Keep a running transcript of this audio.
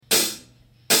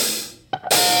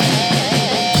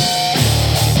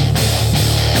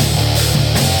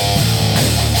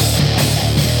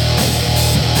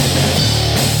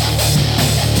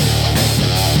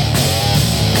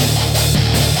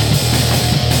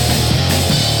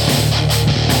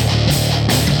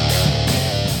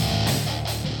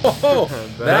Oh,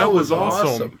 that was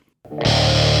awesome.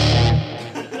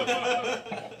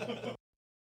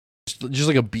 Just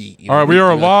like a beat. All right, we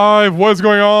are live. What's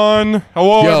going on?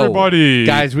 Hello, everybody.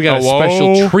 Guys, we got a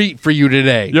special treat for you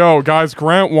today. Yo, guys,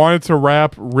 Grant wanted to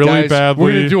rap really badly.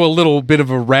 We're going to do a little bit of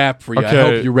a rap for you. Okay. I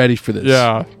hope you're ready for this.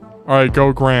 Yeah. All right,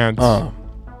 go, Grant.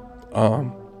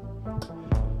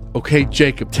 Okay,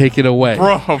 Jacob, take it away.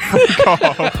 Bro, freak off.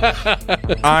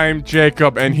 I'm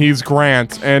Jacob, and he's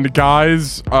Grant. And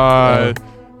guys,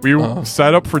 we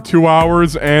set up for 2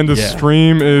 hours, and the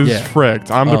stream is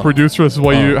fricked. I'm the producer. This is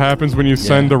what happens when you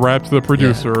send a rap to the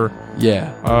producer.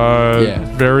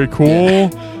 Very cool.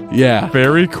 Yeah.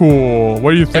 Very cool.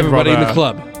 What do you think Everybody about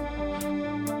that? Everybody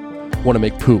in the club want to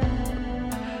make poop.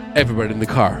 Everybody in the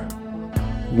car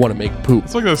want to make poop.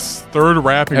 It's like the third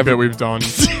rapping bit we've done.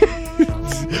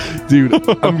 Dude,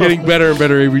 I'm getting better and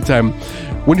better every time.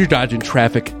 When you're dodging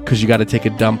traffic because you got to take a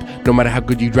dump, no matter how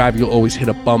good you drive, you'll always hit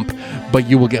a bump. But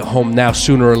you will get home now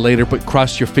sooner or later. But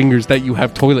cross your fingers that you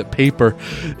have toilet paper.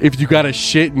 If you got to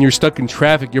shit and you're stuck in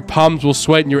traffic, your palms will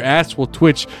sweat and your ass will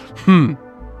twitch. Ain't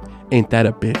that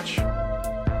a bitch?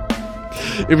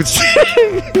 If it's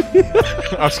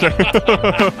I'm scared.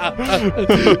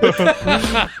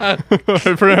 I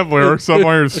forgot to have lyrics up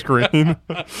on your screen.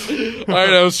 Alright,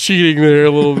 I was cheating there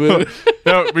a little bit.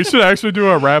 Yeah, we should actually do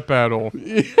a rap battle.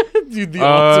 Dude, the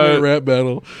ultimate rap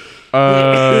battle.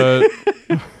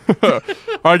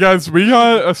 Alright, guys, we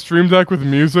got a stream deck with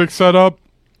music set up.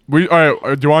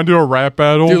 Alright, do you want to do a rap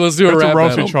battle? Dude, let's do a rap battle.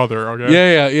 Roast each other,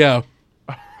 okay? Yeah.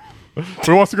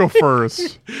 Who wants to go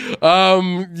first?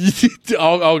 I'll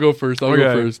go first. I'll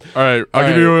go first. All right.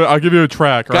 I'll give you a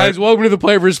track. Guys, welcome to the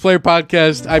Player vs. Player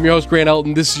podcast. I'm your host, Grant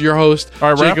Elton. This is your host,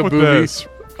 all right, Jacob rap with Booby. This.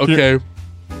 Okay.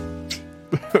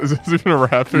 Is this even a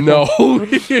rap? No.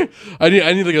 I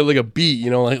need like a beat, you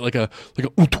know, like a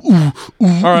All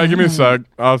right, give me a sec.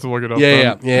 I'll have to look it up.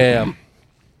 Yeah.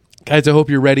 Guys, I hope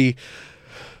you're ready.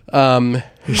 By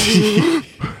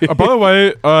the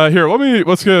way, here,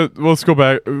 let's go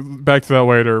back to that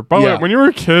later. By the way, when you were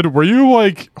a kid, were you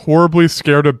like horribly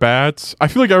scared of bats? I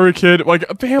feel like every kid, like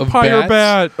a vampire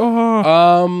bat.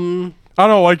 I don't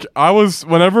know, like I was,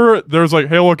 whenever there was like,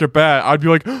 hey, look, a bat, I'd be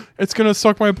like, it's gonna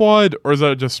suck my blood, or is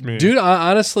that just me? Dude,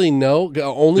 honestly, no.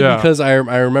 Only because I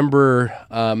remember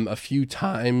a few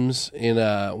times in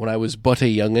when I was but a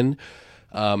youngin',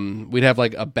 we'd have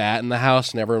like a bat in the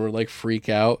house and everyone would like freak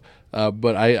out.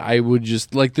 But I would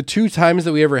just, like, the 2 times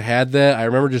that we ever had that, I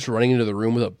remember just running into the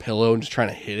room with a pillow and just trying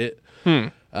to hit it.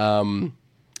 I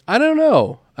don't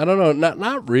know.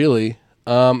 Not really.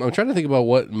 I'm trying to think about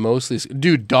what mostly.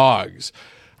 Dude, dogs.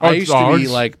 I used to be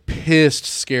like pissed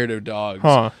scared of dogs.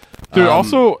 Dude,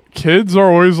 also kids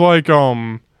are always like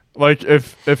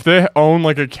if they own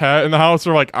like a cat in the house,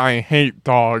 they're like, I hate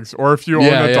dogs. Or if you own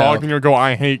a dog and you go,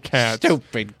 I hate cats.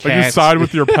 Stupid cats. Like you side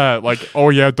with your pet, like, oh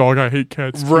yeah, dog, I hate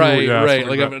cats. Right.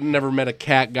 Like I've never met a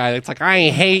cat guy that's like, I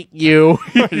hate you.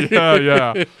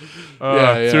 Yeah.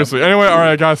 Seriously. Anyway, all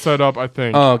right, I got set up, I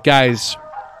think. Guys,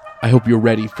 I hope you're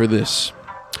ready for this.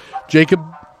 Jacob,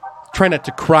 try not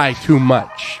to cry too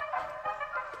much.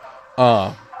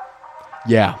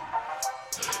 Yeah.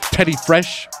 Teddy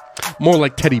Fresh, more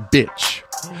like Teddy Bitch.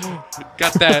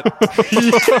 Got that?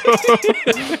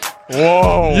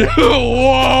 Whoa.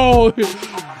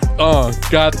 Whoa.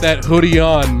 Got that hoodie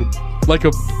on like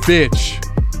a bitch.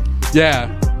 Yeah.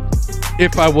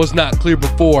 If I was not clear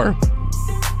before,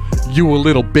 you a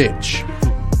little bitch.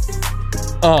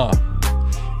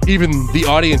 Even the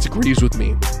audience agrees with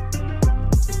me.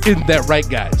 Isn't that right,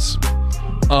 guys?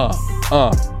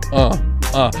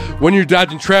 When you're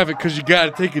dodging traffic because you gotta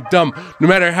take a dump, no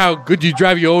matter how good you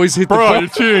drive, you always hit the bump. You're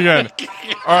cheating again.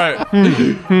 All right.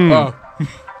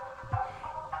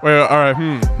 Wait, all right.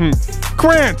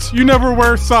 Grant, you never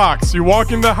wear socks. You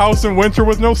walk in the house in winter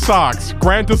with no socks.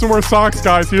 Grant doesn't wear socks,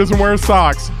 guys. He doesn't wear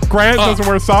socks. Grant doesn't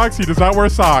wear socks. He does not wear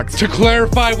socks. To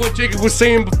clarify what Jacob was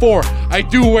saying before, I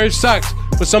do wear socks.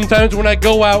 But sometimes when I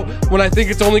go out, when I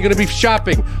think it's only going to be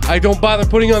shopping, I don't bother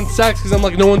putting on socks because I'm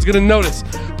like, no one's going to notice.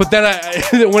 But then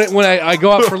when I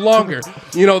go out for longer,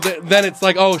 you know, then it's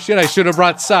like, oh shit, I should have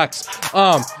brought socks.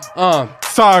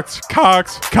 Socks,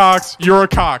 cocks, you're a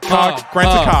cock. Grant's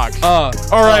a cock.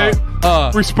 All right,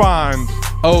 respond.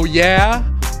 Oh yeah?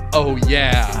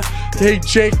 Hey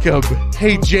Jacob,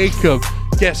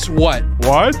 guess what?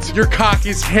 What? Your cock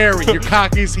is hairy. Your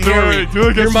cock is hairy.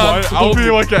 Dude, guess what? I'll be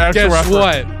like an actual rapper.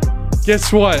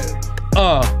 Guess what?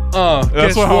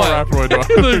 That's what a rapper would do.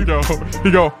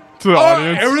 You go to the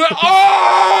audience.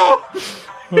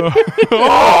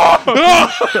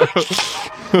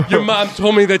 Your mom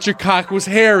told me that your cock was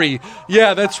hairy.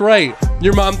 Yeah, that's right.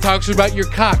 Your mom talks about your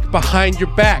cock behind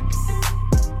your back.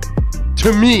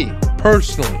 To me,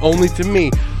 personally, only to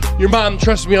me. Your mom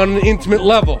trusts me on an intimate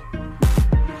level.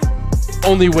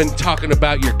 Only when talking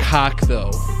about your cock,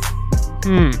 though.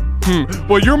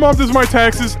 Well, your mom does my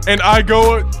taxes, and I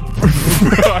go...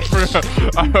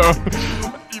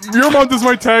 Your mom does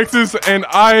my taxes, and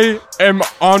I am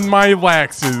on my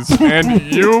laxes, and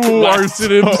you are so...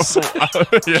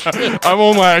 Yeah, I'm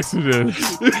on laxatives.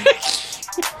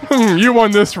 You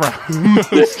won this round.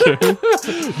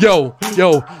 Yo,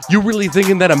 you really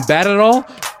thinking that I'm bad at all?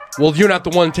 Well, you're not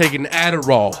the one taking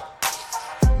Adderall.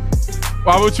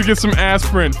 Why don't you get some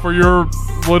aspirin for your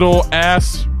little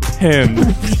ass pin?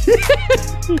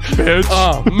 Bitch.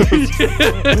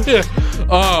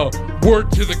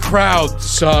 Word to the crowd,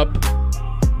 sup?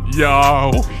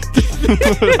 Yo.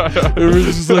 It was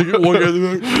just like one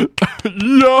guy.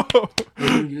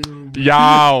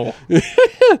 Yo.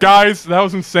 Guys, that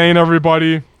was insane,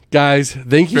 everybody. Guys,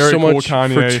 thank you so much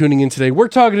for tuning in today. We're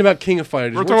talking about King of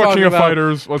Fighters. We're talking about King of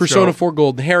Fighters. Let's Persona 4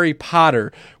 Gold, Harry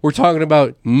Potter. We're talking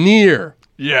about Nier.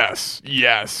 Yes.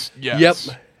 Yep.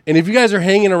 And if you guys are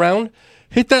hanging around,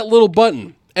 hit that little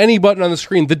button. Any button on the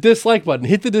screen. The dislike button.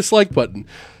 Hit the dislike button.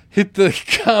 Hit the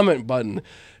comment button.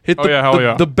 Hit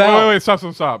the bell. Wait,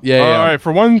 stop. Yeah. All right,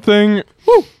 for one thing,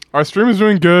 our stream is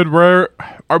doing good. We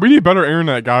need better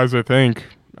internet, guys, I think.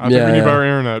 I think we need better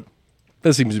internet.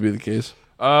 That seems to be the case.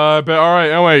 But all right,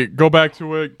 anyway, go back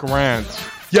to it. Grant.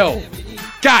 Yo,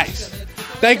 guys,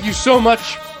 thank you so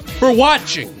much for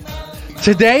watching.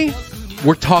 Today,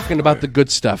 we're talking about the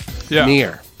good stuff. Yeah.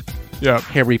 Nier. Yeah.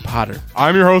 Harry Potter.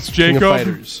 I'm your host, Jacob. King of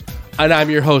Fighters. And I'm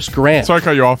your host, Grant. Sorry I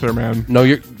cut you off there, man.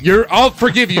 No, I'll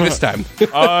forgive you this time.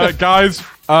 Guys,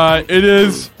 it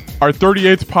is our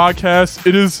 38th podcast.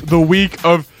 It is the week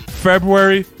of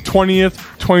February 20th,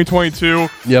 2022.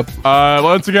 Yep.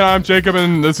 Once again, I'm Jacob,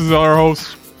 and this is our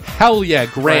host. Hell yeah,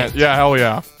 Grant. Yeah, hell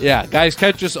yeah. Yeah, guys,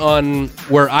 catch us on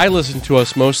where I listen to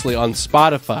us mostly on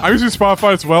Spotify. I use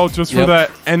Spotify as well, just for that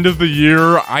end of the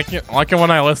year. I can't like it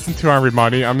when I listen to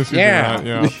everybody. I'm just using that.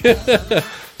 Yeah.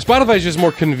 Spotify is just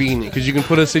more convenient because you can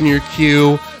put us in your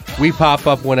queue. We pop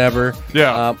up whenever.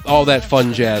 Yeah. All that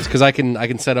fun jazz. Because I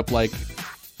can set up like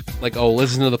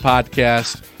listen to the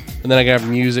podcast. And then I can have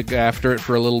music after it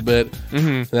for a little bit. Mm-hmm.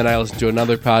 And then I listen to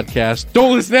another podcast.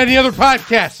 Don't listen to any other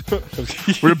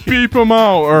podcast. We beep them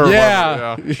out.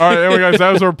 Yeah. All right, anyway, guys,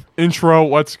 that was our intro.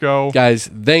 Let's go. Guys,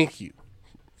 thank you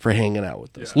for hanging out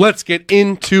with us. Yeah. Let's get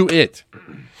into it.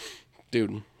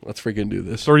 Dude, let's freaking do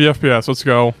this. 30 FPS, let's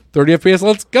go. 30 FPS,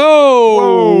 let's go.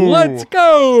 Whoa. Let's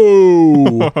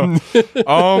go.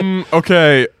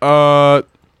 Okay.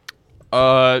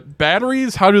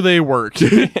 Batteries, how do they work?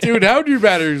 Dude, how do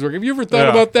batteries work? Have you ever thought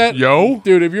about that? Yo?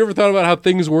 Dude, have you ever thought about how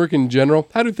things work in general?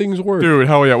 How do things work? Dude,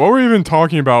 hell yeah. What were we even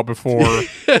talking about before?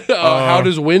 How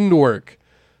does wind work?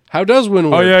 How does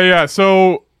wind work? Oh, yeah.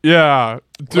 So, yeah.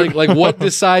 Like what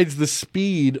decides the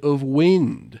speed of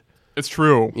wind? It's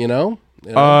true. You know?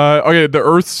 Okay, the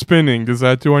Earth's spinning. Does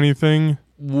that do anything?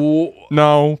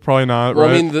 No, probably not. Well,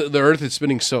 right? I mean, the Earth is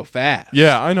spinning so fast.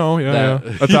 Yeah, I know. Yeah.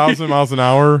 1,000 miles an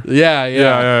hour. Yeah.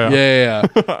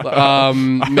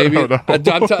 Maybe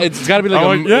it's got to be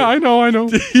like. I know. I know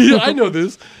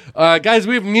this, guys.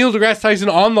 We have Neil deGrasse Tyson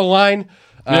on the line.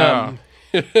 Yeah.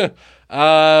 It's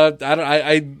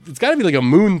got to be like a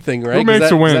moon thing, right? Who makes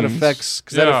the winds?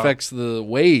 That affects the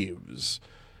waves.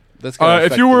 That's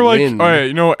if you were like, all right,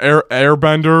 you know,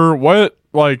 airbender, what?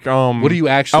 Like, what do you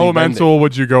actually elemental bending?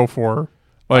 Would you go for?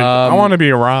 Like, I want to be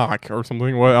a rock or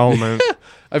something. What element?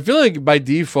 I feel like by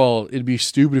default it'd be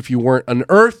stupid if you weren't an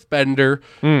earthbender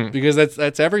because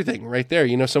that's everything right there.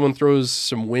 You know, someone throws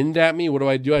some wind at me. What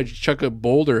do? I just chuck a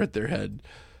boulder at their head.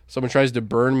 Someone tries to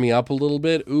burn me up a little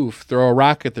bit. Oof! Throw a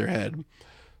rock at their head.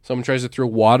 Someone tries to throw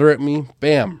water at me.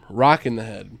 Bam! Rock in the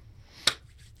head.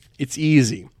 It's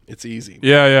easy.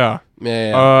 Yeah.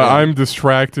 I'm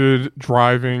distracted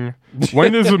driving.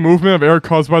 When is the movement of air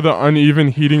caused by the uneven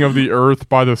heating of the earth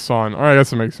by the sun? All right, I guess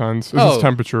that makes sense. It's just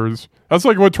temperatures. That's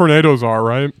like what tornadoes are,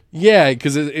 right? Yeah,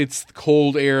 because it's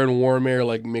cold air and warm air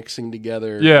like mixing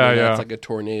together. Yeah. It's like a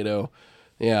tornado.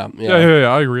 Yeah.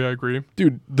 I agree.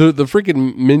 Dude, the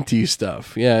freaking minty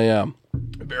stuff. Yeah.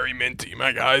 Very minty,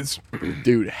 my guys.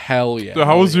 Dude, hell yeah. So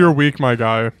how was your week, my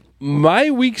guy? My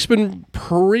week's been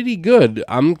pretty good.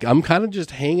 I'm kind of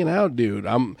just hanging out, dude.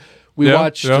 We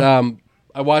watched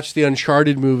I watched the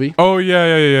Uncharted movie. Oh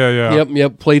yeah.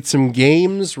 Yep. Played some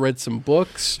games, read some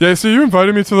books. Yeah, so you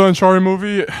invited me to the Uncharted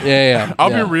movie. Yeah. I'll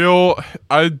be real.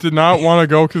 I did not want to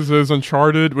go because it was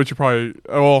Uncharted, which you probably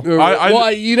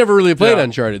you never really played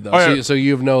Uncharted though, so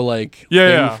you have no like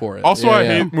thing for it. Also, I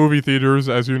hate movie theaters,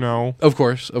 as you know. Of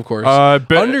course.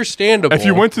 Understandable. If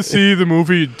you went to see the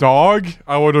movie Dog,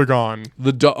 I would have gone.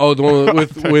 The one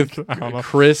with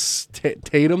Chris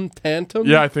Tatum.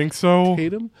 Yeah, I think so.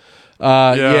 Tatum.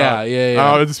 Yeah.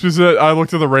 I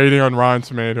looked at the rating on Rotten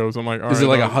Tomatoes. I'm like, all is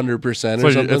right, it like 100%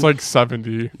 or something? It's like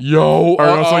 70. Yo,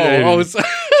 or it's like 80. I was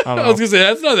gonna say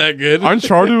that's not that good.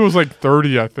 Uncharted was like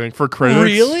 30, I think, for critics.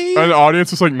 Really? And the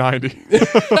audience was like 90.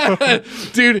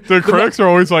 Dude, the critics are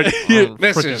always like,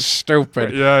 this is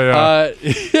stupid. Yeah.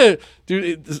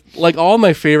 Dude, like all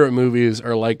my favorite movies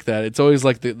are like that. It's always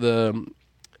like the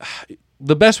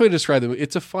best way to describe it,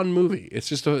 it's a fun movie.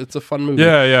 It's a fun movie.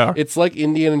 Yeah. It's like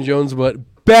Indiana Jones, but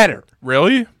better.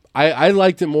 Really? I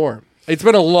liked it more. It's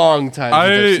been a long time since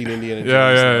I've seen Indiana Jones.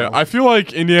 Yeah. I feel like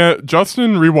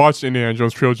Justin rewatched Indiana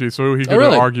Jones trilogy, so he could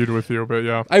have argued with you, but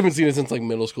yeah. I haven't seen it since like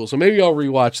middle school, so maybe I'll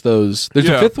rewatch those. There's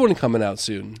a fifth one coming out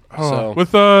soon.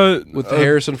 With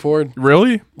Harrison Ford.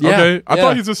 Really? Yeah. Okay. I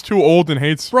thought he's just too old and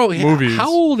hates movies. How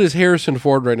old is Harrison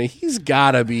Ford right now? He's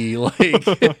gotta be like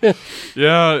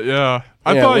Yeah.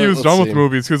 I thought he was done with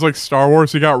movies because like Star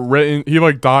Wars, he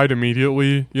like died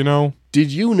immediately, you know? Did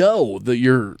you know that Did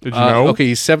you know? Okay,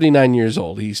 he's 79 years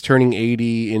old. He's turning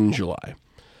 80 in July.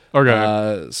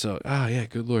 Okay. Yeah,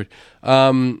 good Lord.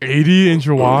 80 in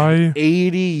July?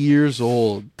 80 years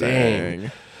old. Dang.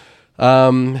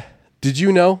 Did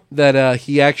you know that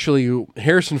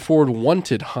Harrison Ford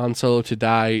wanted Han Solo to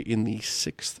die in the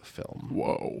 6th film?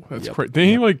 Whoa, that's crazy. Didn't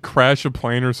he like crash a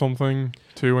plane or something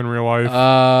too in real life?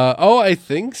 I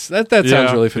think so. That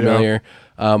sounds really familiar.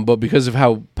 But because of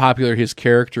how popular his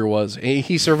character was,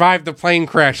 he survived the plane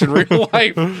crash in real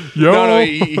life. No,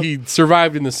 he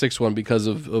survived in the 6th one because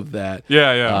of that.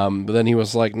 Yeah. But then he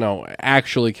was like, no,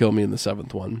 actually kill me in the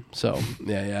 7th one. So,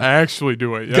 yeah. Actually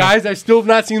do it. Yeah. Guys, I still have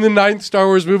not seen the 9th Star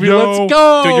Wars movie. Let's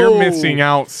go! Dude, you're missing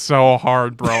out so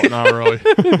hard, bro. Not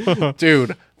really.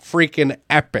 Dude, freaking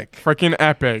epic. Freaking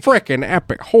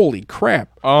epic. Holy crap.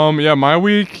 Yeah, my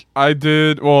week, I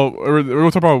did, we'll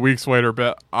talk about weeks later,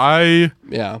 but I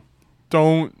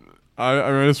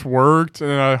just worked and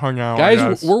then I hung out.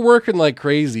 Guys, we're working like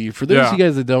crazy. For those of you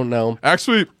guys that don't know,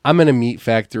 actually, I'm in a meat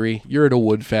factory. You're at a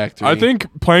wood factory. I think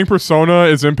playing Persona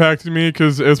is impacting me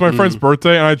because it was my friend's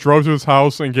birthday and I drove to his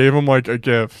house and gave him like a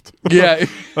gift. Yeah.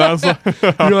 I was like,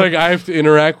 you're like, I have to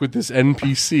interact with this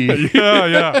NPC.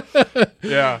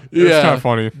 Yeah. It's kind of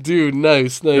funny. Dude,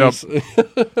 nice. Yep.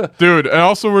 Dude, and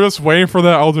also we're just waiting for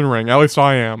that Elden Ring. At least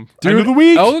I am. Dude, end of the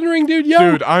week. Elden Ring, dude. Yo.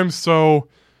 Dude, I'm so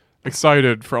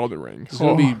excited for Elden Ring. It's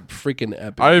gonna be freaking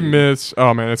epic.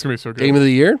 Oh man, it's gonna be so good. Game of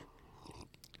the year?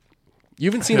 You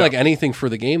haven't seen like anything for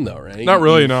the game though, right? Not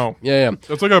really, no. Yeah.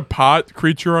 It's like a pot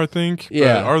creature, I think.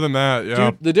 Yeah. But other than that, yeah.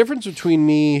 Dude, the difference between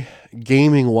me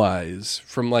gaming wise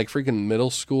from like freaking middle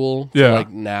school to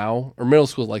like now, or middle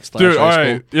school like slash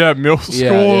high school. Yeah, middle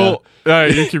school. Yeah,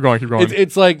 you keep going.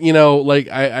 It's like, like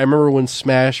I remember when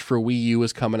Smash for Wii U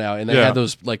was coming out and they had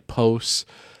those like posts.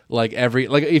 Like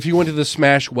if you went to the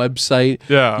Smash website,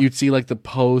 you'd see like the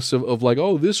posts of like,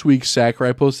 oh, this week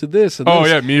Sakurai posted this. And this.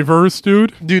 Yeah, Miiverse,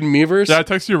 dude, Miiverse. Yeah, I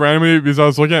texted you randomly because I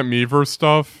was looking at Miiverse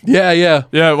stuff. Yeah.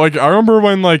 Like I remember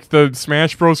when like the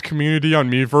Smash Bros community on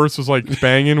Miiverse was like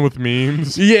banging with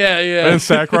memes. Yeah. And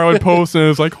Sakurai would post and it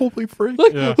was like, holy freak,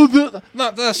 like,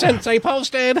 the sensei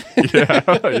posted.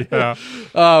 yeah.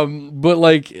 But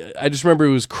like I just remember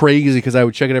it was crazy because I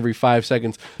would check it every 5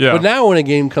 seconds. Yeah. But now when a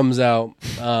game comes out.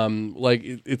 Like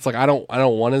it's like I don't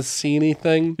want to see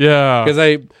anything. Yeah,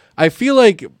 because I feel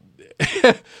like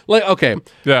like okay.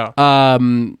 Yeah.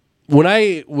 When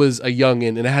I was a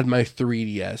youngin' and I had my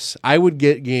 3DS, I would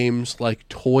get games like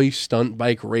Toy Stunt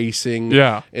Bike Racing.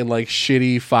 And like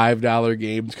shitty $5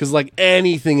 games because like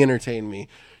anything entertained me.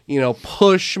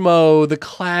 Pushmo, the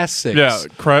classics. Yeah,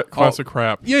 classic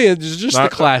crap. Yeah, just the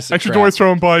classic. Extra Toy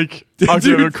Throwing Bike. I'll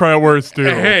give it credit where it's due.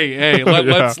 Hey,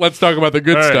 let's talk about the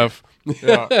good stuff.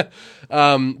 Yeah.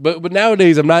 But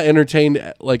nowadays I'm not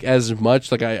entertained like as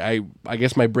much. Like I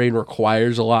guess my brain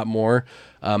requires a lot more.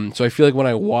 So I feel like when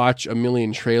I watch a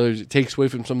million trailers, it takes away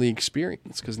from some of the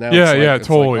experience because now it's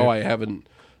totally. Like,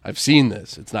 I've seen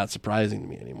this. It's not surprising to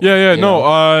me anymore.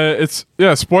 It's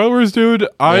spoilers, dude.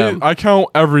 I count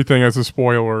everything as a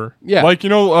spoiler. Yeah. Like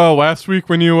last week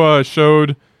when you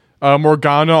showed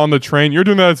Morgana on the train. You're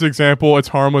doing that as an example. It's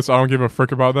harmless. I don't give a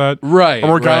frick about that. Right. Or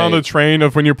Morgana on the train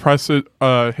of when you press it,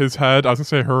 his head. I was gonna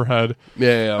say her head.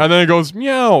 Yeah. And then it goes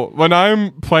meow. When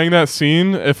I'm playing that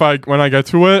scene, when I get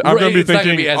to it, I'm gonna be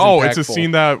thinking, it's a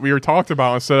scene that we were talked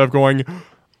about instead of going,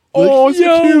 oh, it's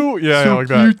so cute. Yeah, so like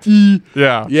that.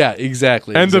 Yeah. Yeah.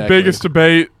 Exactly. And the biggest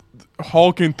debate: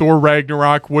 Hulk and Thor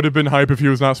Ragnarok would have been hype if he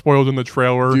was not spoiled in the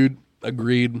trailer. Dude.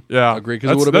 Agreed. Yeah. Agreed.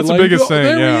 That's the biggest thing.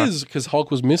 There he is, because Hulk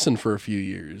was missing for a few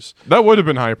years. That would have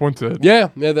been hype, wouldn't it? Yeah.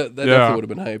 That definitely would have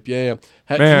been hype. Yeah.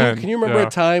 Man, can you remember a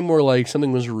time where like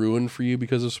something was ruined for you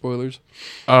because of spoilers?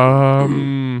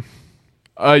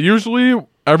 Usually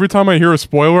every time I hear a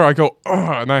spoiler, I go,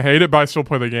 ugh, and I hate it, but I still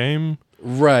play the game.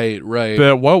 Right.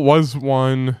 But what was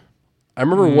one? I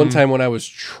remember one time when I was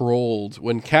trolled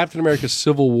when Captain America: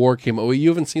 Civil War came out. Well, you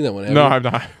haven't seen that one, have you? I've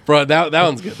not. Bro, that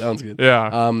one's good. That one's good.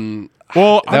 Yeah.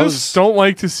 Well, I just don't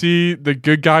like to see the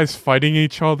good guys fighting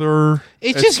each other.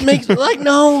 It just makes like,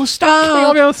 no, stop. Can we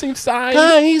all be on the same side?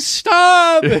 Guys,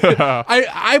 stop. Yeah.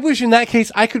 I wish in that case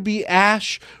I could be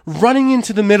Ash running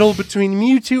into the middle between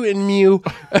Mewtwo and Mew.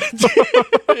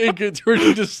 It gets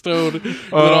really just stoned. And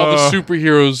then all the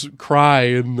superheroes cry,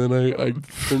 and then I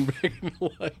turn back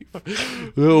into life.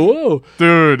 Whoa.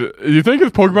 Dude, you think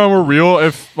if Pokemon were real,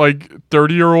 if like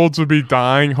 30-year-olds would be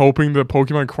dying hoping the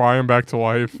Pokemon cry them back to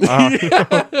life?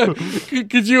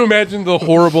 Could you imagine the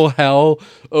horrible hell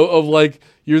of like,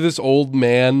 you're this old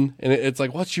man, and it's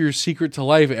like, what's your secret to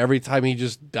life? Every time he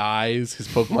just dies, his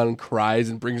Pokemon cries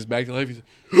and brings back to life. He's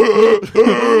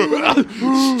like,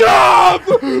 stop!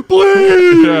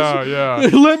 Please! Yeah.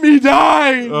 Let me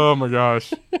die! Oh my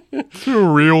gosh. Too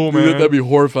real, man. That'd be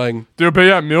horrifying. Dude, but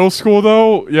yeah, middle school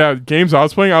though, games I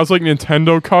was playing, I was like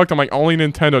Nintendo cucked. I'm like, only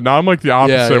Nintendo. Now I'm like the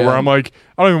opposite, where I'm like,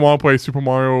 I don't even want to play Super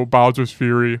Mario Bowser's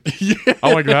Fury.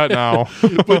 I'm like that now.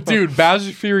 But dude,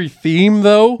 Bowser's Fury theme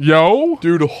though? Yo?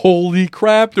 Dude, holy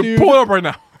crap, dude. Pull it up right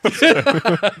now.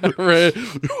 Right.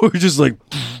 We're just like,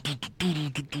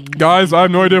 guys, I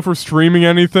have no idea if we're streaming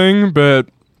anything, but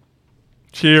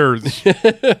cheers.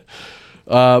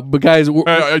 but guys, do you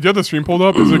have the stream pulled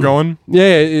up? Is it going?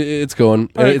 Yeah, it's going.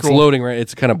 Right, it's loading, right?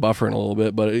 It's kind of buffering a little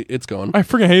bit, but it's going. I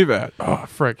freaking hate that. Oh,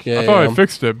 frick. I thought I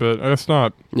fixed it, but it's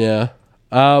not. Yeah.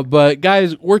 But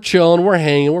guys, we're chilling, we're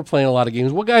hanging, we're playing a lot of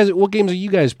games. What games are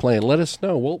you guys playing? Let us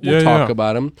know. We'll talk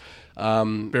about them.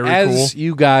 As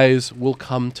you guys will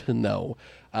come to know.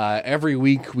 Every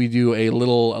week we do a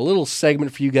little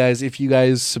segment for you guys. If you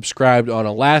guys subscribed on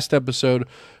a last episode,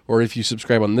 or if you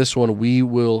subscribe on this one, we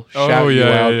will shout you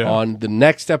out on the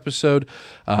next episode.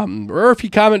 Or if you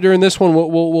comment during this one,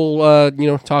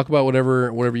 we'll talk about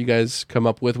whatever you guys come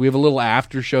up with. We have a little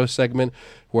after show segment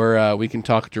where we can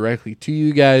talk directly to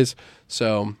you guys.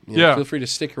 So feel free to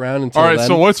stick around until then. All right,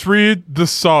 so let's read the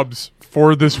subs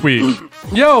for this week.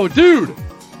 Yo, dude.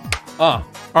 All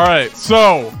right,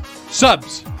 so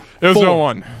subs. There's no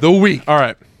one. The week. All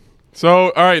right.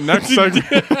 So, all right, next segment.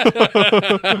 I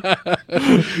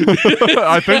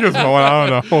think it's no one. I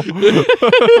don't know.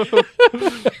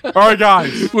 All right,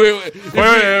 guys. Wait.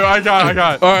 I got it.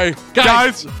 All right,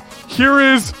 guys, here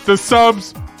is the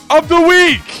subs of the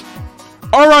week.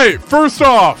 All right, first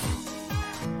off,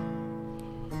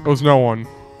 there was no one.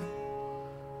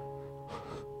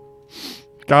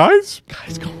 Guys,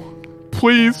 come on.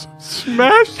 Please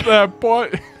smash that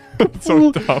button. It's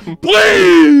so dumb.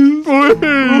 Please.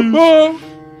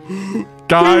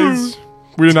 Guys,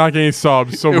 we did not get any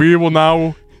subs, so we will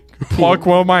now pluck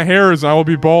one of my hairs and I will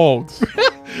be bald.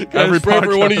 Guys, for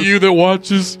every one of you that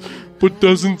watches but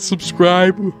doesn't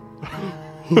subscribe,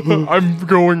 I'm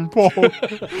going bald. Dude,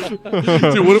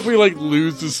 what if we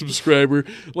lose a subscriber?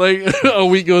 A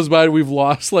week goes by and we've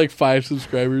lost 5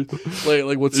 subscribers.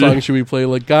 What song should we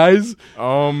play? Guys,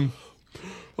 I'll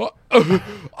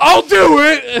do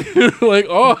it.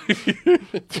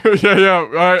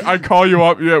 Yeah. I call you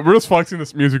up. Yeah, we're just flexing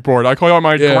this music board. I call you up,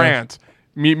 my Grant.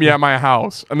 Meet me at my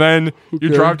house, and then you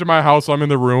drive to my house. I'm in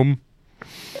the room,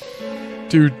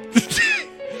 dude.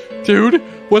 Dude,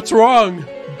 what's wrong?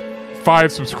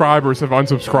 5 subscribers have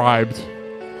unsubscribed.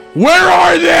 Where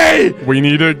are they? We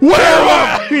need to get them.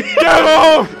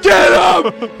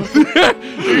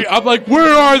 I'm like,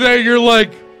 where are they? You're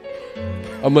like,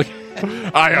 I'm like,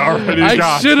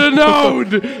 I should have known.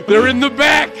 They're in the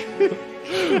back.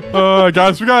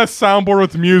 Guys, we got a soundboard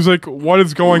with music. What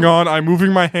is going on? I'm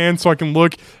moving my hand so I can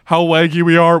look how laggy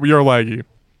we are. We are laggy.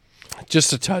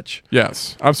 Just a touch.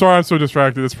 Yes. I'm sorry I'm so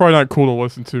distracted. It's probably not cool to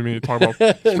listen to me talk about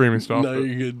streaming stuff. No,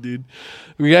 you're good, dude.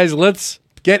 You guys, let's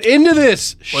get into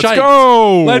this. Let's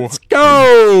go. Let's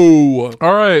go.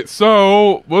 All right,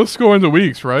 so let's go into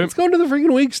weeks, right? Let's go into the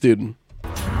freaking weeks, dude.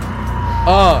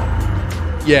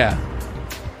 Yeah.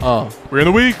 We're in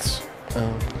the weeks.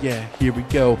 Yeah, here we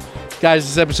go. Guys,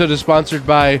 this episode is sponsored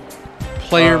by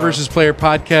Player vs. Player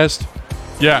Podcast.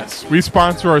 Yes, we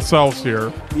sponsor ourselves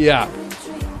here. Yeah.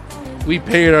 We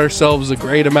paid ourselves a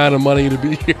great amount of money to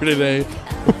be here today.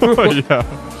 Yeah.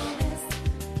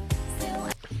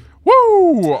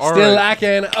 Woo! All Still right. I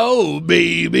can, oh,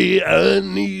 baby, I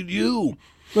need you.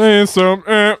 Playing some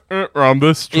from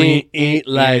the street. Eat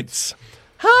lights.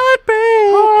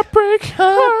 Heartbreak.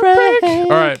 All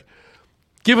right.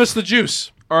 Give us the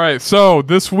juice. All right. So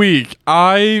this week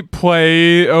I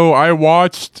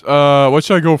watched. What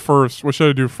should I go first? What should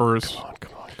I do first?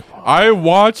 Come on. I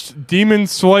watched Demon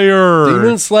Slayer.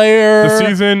 Demon Slayer. The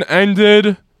season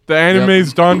ended. The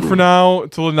anime's done for now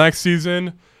until the next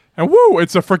season. And woo,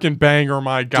 it's a freaking banger,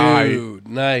 my guy. Dude,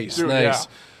 nice. Yeah.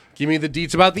 Give me the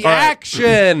deets about the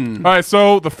action. All right,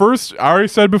 so the first, I already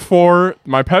said before,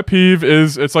 my pet peeve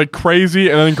is it's like crazy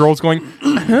and then girls going,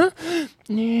 like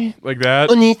that.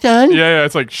 Yeah,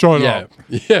 it's like, shut up.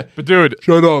 Yeah. But dude,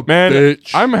 Shut up, man,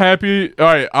 bitch. I'm happy. All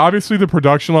right, obviously the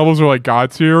production levels are like God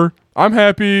tier. I'm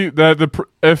happy that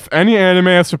if any anime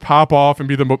has to pop off and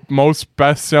be the most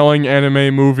best-selling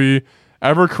anime movie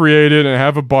ever created and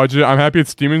have a budget, I'm happy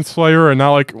it's Demon Slayer and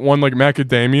not like one like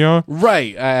Macadamia.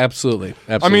 Right, absolutely.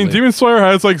 I mean, Demon Slayer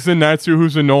has like Zenitsu,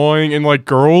 who's annoying, and like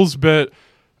girls, but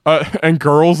and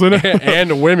girls in it,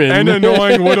 and women, and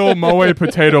annoying little moe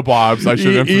potato blobs. I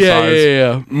should emphasize.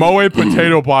 Yeah. Moe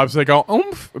potato blobs. They go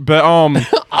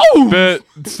but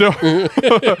still,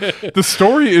 the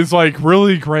story is like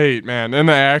really great, man, and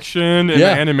the action and the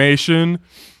animation.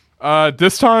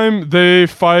 This time they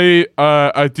fight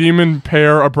a demon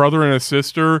pair, a brother and a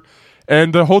sister,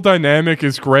 and the whole dynamic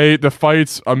is great. The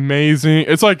fight's amazing.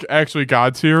 It's like actually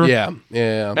God tier. Yeah.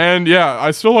 And yeah,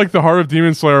 I still like the heart of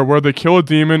Demon Slayer where they kill a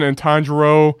demon and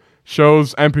Tanjiro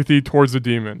shows empathy towards the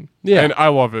demon. Yeah. And I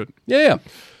love it. Yeah.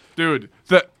 Dude,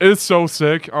 that is so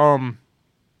sick.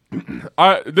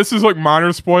 This is like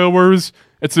minor spoilers.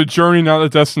 It's a journey, not a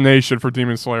destination for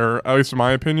Demon Slayer, at least in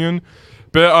my opinion.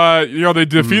 But they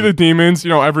defeat the demons.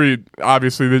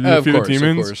 Obviously they defeat the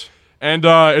demons. Of course. And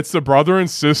it's the brother and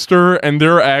sister, and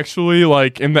they're actually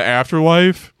like in the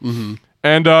afterlife. Mm-hmm.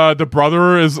 And the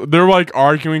brother they're like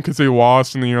arguing because they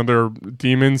lost, and they're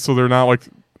demons, so they're not like,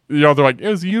 they're like, it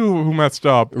was you who messed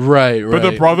up. Right. But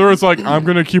the brother is like, I'm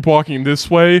gonna keep walking this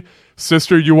way,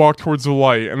 sister. You walk towards the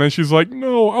light, and then she's like,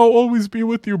 no, I'll always be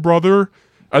with you, brother.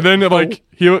 And then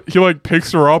he like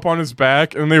picks her up on his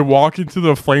back, and they walk into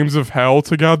the flames of hell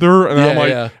together. And I'm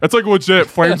like, it's like legit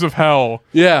flames of hell.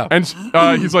 Yeah. And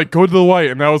he's like, go to the light,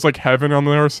 and that was like heaven on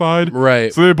the other side.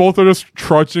 Right. So they both are just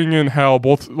trudging in hell,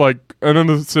 both like, and then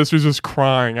the sister's just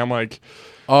crying. I'm like,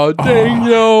 oh dang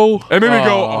yo! It made me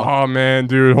go, oh man,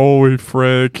 dude, holy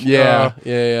frick. Yeah.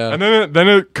 And then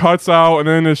it cuts out, and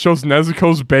then it shows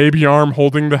Nezuko's baby arm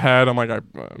holding the head. I'm like,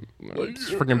 it's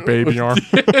freaking baby arm.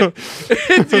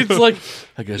 it's like,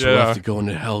 I guess we'll have to go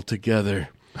into hell together.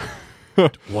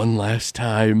 One last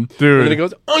time. Dude. And then it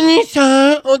goes,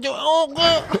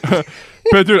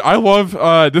 But dude, I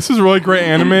love, this is a really great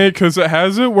anime because it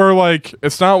has it where like,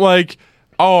 it's not like,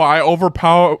 oh, I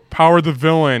overpower the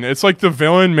villain. It's like the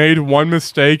villain made one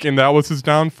mistake and that was his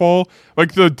downfall.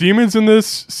 Like the demons in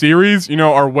this series,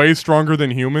 are way stronger than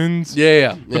humans.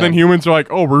 Yeah. But then humans are like,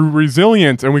 oh, we're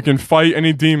resilient and we can fight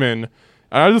any demon.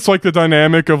 And I just like the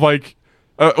dynamic of like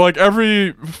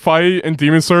every fight in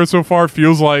Demon Slayer so far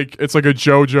feels like it's like a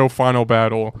JoJo final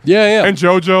battle. Yeah. And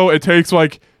JoJo, it takes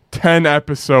like 10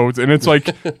 episodes and it's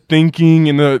like thinking,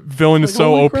 and the villain is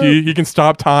so OP. Crap. He can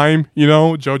stop time,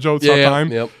 JoJo stop time.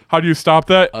 Yep. How do you stop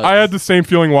that? I had the same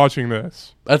feeling watching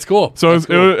this. That's cool. So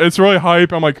it's really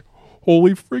hype. I'm like,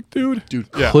 holy frick, dude.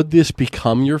 Could this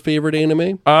become your favorite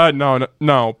anime?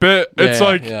 No. But it's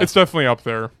it's definitely up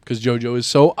there. Because JoJo is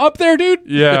so up there, dude.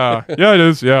 Yeah, it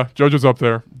is. Yeah, JoJo's up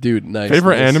there. Dude, nice.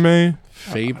 Favorite anime?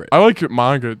 Favorite. I like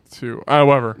manga too.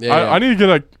 However, I need to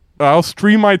get I'll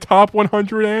stream my top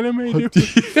 100 anime, dude.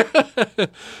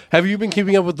 Have you been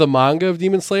keeping up with the manga of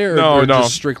Demon Slayer? Or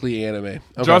just strictly anime?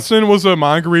 Okay. Justin was a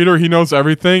manga reader. He knows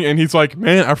everything. And he's like,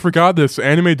 man, I forgot this.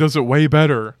 Anime does it way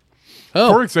better.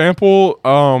 Oh. For example,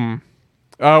 I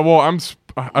don't want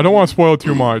to spoil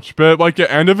too much, but like at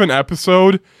the end of an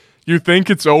episode, you think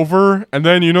it's over. And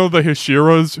then, the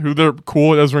Hashiras, who they're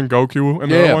cool as Rengoku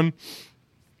and that one.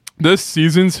 This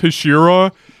season's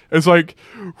Hashira is like,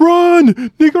 run,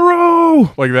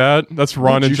 Nigoro! Like that. That's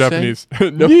run in Japanese.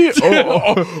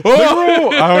 Nigoro!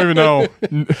 I don't even know.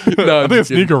 I think it's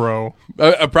Nigoro.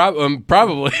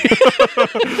 Probably.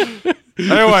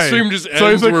 Anyway, stream just ends,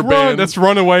 so he's like, run. banned. That's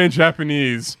run away in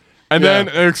Japanese. And then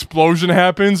an explosion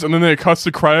happens, and then it cuts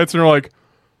the credits, and they're like,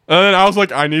 then I was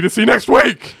like, I need to see next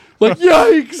week. Like,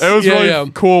 yikes! It was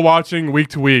really cool watching week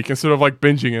to week instead of like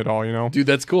binging it all, you know? Dude,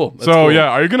 that's cool. Yeah,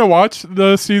 are you going to watch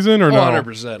the season or no?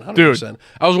 100%. Dude.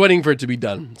 I was waiting for it to be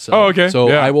done. So, okay. So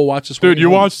I will watch this one. Dude,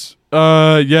 you watched,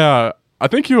 yeah. I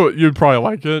think you'd probably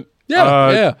like it.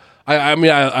 Yeah. I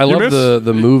mean, I love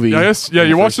the movie. Yeah,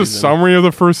 you watched the summary of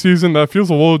the first season. That feels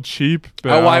a little cheap.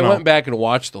 I went back and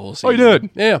watched the whole season. Oh, you did?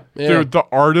 Yeah. Dude, the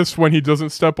artist when he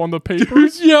doesn't step on the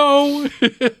papers. Yo!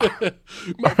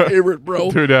 My favorite,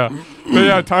 bro. Dude, yeah. But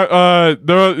yeah,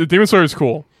 the Demon Slayer is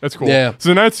cool. That's cool. Yeah.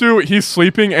 Zenitsu, he's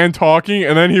sleeping and talking,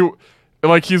 and then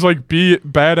he's like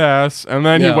badass, and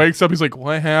then he wakes up, he's like,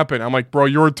 what happened? I'm like, bro,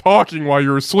 you were talking while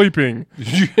you were sleeping.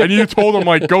 And you told him,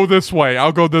 like, go this way,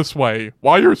 I'll go this way,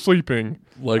 while you're sleeping.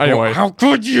 Like, anyway. How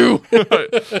could you? But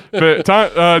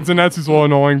Zenitsu's a little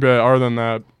annoying, but other than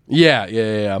that. Yeah.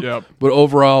 Yep. But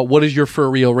overall, what is your for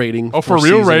real rating? Oh, for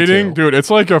real rating? 2? Dude, it's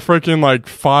like a freaking like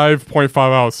 5.5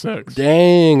 out of 6.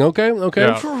 Dang, okay.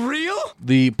 Yeah. For real?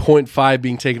 The 0.5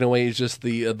 being taken away is just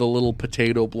the little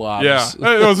potato blobs. Yeah,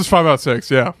 it was just 5 out of 6.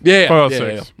 Yeah. 5 out of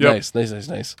 6. Yeah. Yep.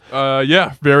 Nice.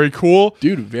 Yeah, very cool.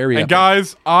 Dude, very And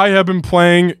guys, I have been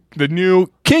playing the new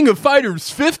King of Fighters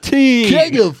 15.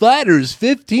 King of Fighters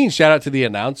 15. Shout out to the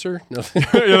announcer. Yeah,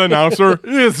 the announcer.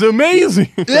 It's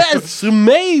amazing. That's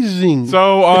amazing.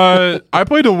 So, I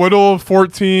played a little of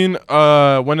 14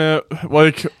 when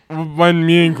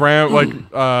me and Grant we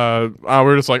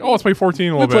were just like, oh, let's play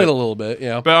 14 a little bit. We played a little bit,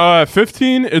 yeah. But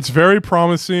 15, it's very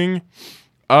promising.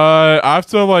 I have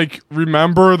to like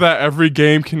remember that every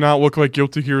game cannot look like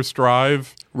Guilty Gear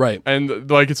Strive. Right.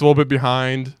 And like it's a little bit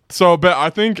behind. So, but I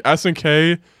think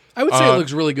SNK, I would say it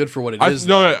looks really good for what it is.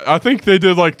 No, I think they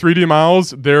did like 3D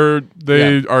models.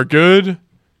 They are good.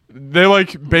 They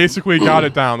like basically got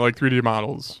it down, like 3D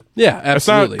models. Yeah,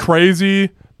 absolutely. It's not crazy,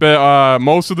 but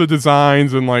most of the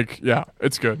designs and like, yeah,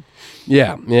 it's good.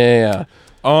 Yeah.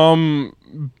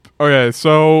 Okay,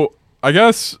 so I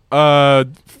guess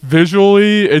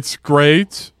visually it's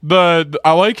great.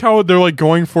 I like how they're like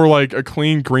going for like a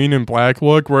clean green and black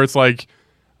look, where it's like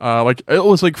it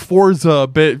was like Forza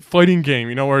bit fighting game,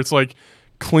 you know, where it's like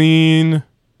clean.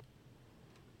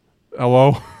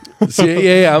 Hello.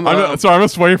 Yeah. I'm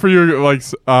just waiting for you. Like,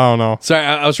 I don't know. Sorry,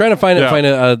 I was trying to find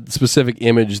a specific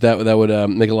image that would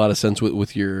make a lot of sense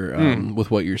with your with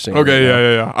what you're saying. Okay,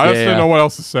 yeah. I just didn't know what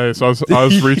else to say, so I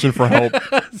was reaching for help.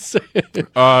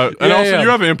 You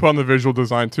have input on the visual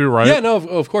design too, right? Yeah, no,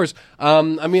 of course.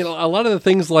 I mean, a lot of the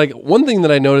things, like one thing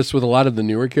that I noticed with a lot of the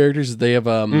newer characters is they have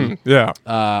a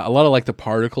lot of like the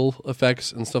particle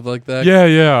effects and stuff like that.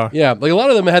 Yeah. Like a lot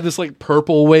of them had this like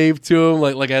purple wave to them,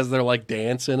 like as they're like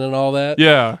dancing and all that.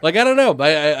 Yeah. Like, I don't know.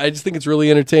 I just think it's really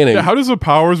entertaining. Yeah, how does the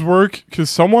powers work? Because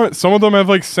some of them have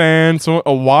like sand,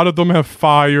 a lot of them have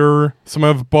fire, some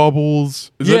have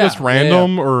bubbles. Is it just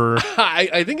random or?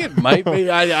 I think it might be.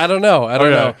 I don't know. I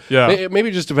don't know. Yeah. Maybe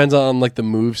it just depends on like the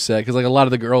move set, because like a lot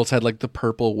of the girls had like the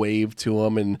purple wave to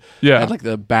them and had like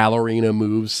the ballerina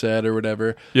move set or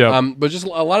whatever. Yeah. But just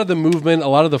a lot of the movement, a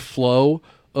lot of the flow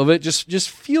of it just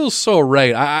feels so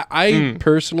right. I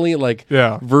personally like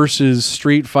versus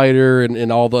Street Fighter and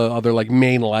all the other like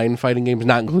mainline fighting games,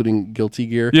 not including Guilty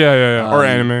Gear. Yeah. Or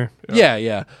anime.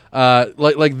 Yeah.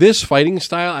 Like this fighting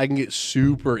style, I can get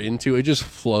super into. It just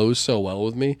flows so well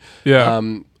with me. Yeah.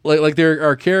 Like there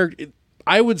are characters.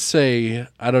 I would say,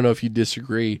 I don't know if you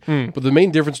disagree, but the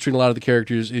main difference between a lot of the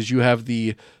characters is you have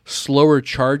the slower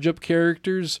charge up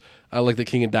characters. Like the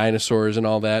King of Dinosaurs and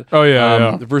all that. Oh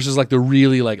yeah. Versus like the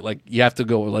really like you have to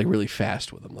go like really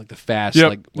fast with them, like the fast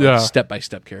step by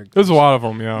step characters. There's a lot of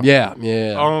them. Yeah.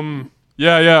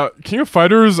 Yeah. King of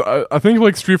Fighters, I think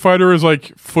like Street Fighter is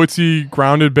like footsie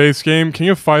grounded base game. King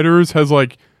of Fighters has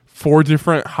like 4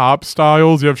 different hop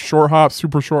styles. You have short hop,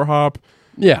 super short hop,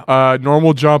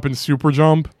 normal jump, and super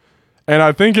jump. And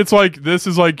I think it's like this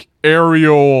is like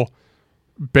aerial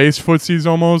base footsies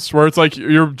almost, where it's like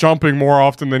you're jumping more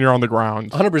often than you're on the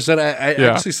ground. 100%. I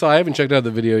actually saw, I haven't checked out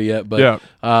the video yet, but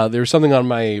there was something on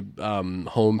my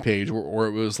homepage where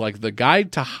it was like the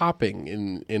guide to hopping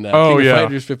in King of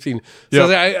Fighters 15.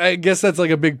 So I guess that's like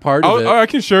a big part of it. I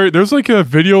can share it. There's like a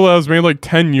video that was made like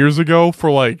 10 years ago for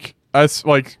like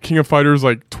King of Fighters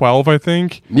like 12, I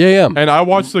think. Yeah. And I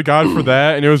watched the guide for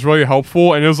that, and it was really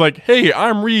helpful. And it was like, hey,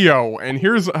 I'm Rio, and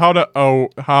here's how to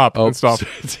hop and stuff.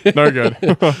 They're good.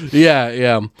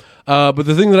 Yeah. But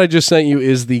the thing that I just sent you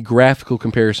is the graphical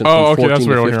comparison from 14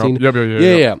 to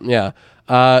 15. Yeah.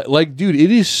 Like, dude,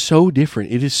 it is so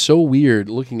different. It is so weird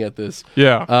looking at this.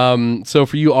 Yeah. So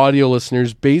for you audio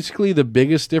listeners, basically the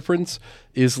biggest difference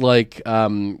is like,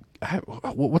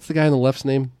 what's the guy on the left's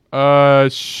name?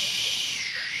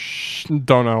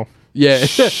 Don't know. Yeah,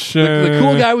 the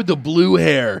cool guy with the blue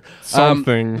hair.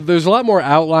 Something. There's a lot more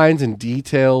outlines and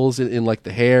details in like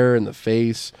the hair and the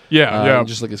face. Yeah.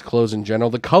 Just like his clothes in general.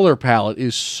 The color palette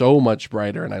is so much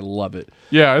brighter, and I love it.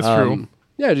 Yeah, it's true.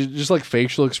 Yeah, just like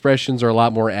facial expressions are a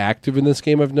lot more active in this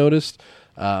game, I've noticed.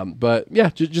 But yeah,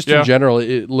 just in general,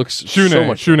 it looks so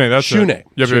much. Shune, that's Shune. it.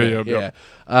 Yep.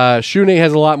 Yeah. Shune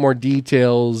has a lot more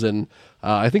details, and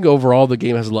I think overall the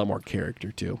game has a lot more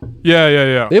character too.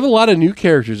 Yeah. They have a lot of new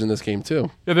characters in this game too.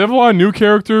 Yeah, they have a lot of new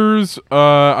characters.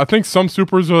 I think some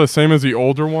supers are the same as the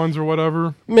older ones or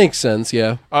whatever. Makes sense,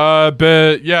 yeah.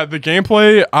 But yeah, the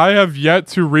gameplay, I have yet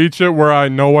to reach it where I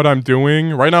know what I'm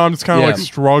doing. Right now I'm just kind of like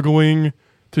struggling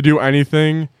to do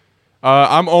anything.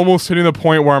 I'm almost hitting the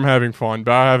point where I'm having fun,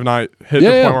 but I have not hit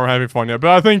the point where I'm having fun yet.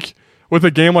 But I think with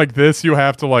a game like this, you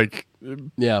have to like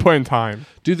put in time.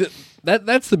 Dude,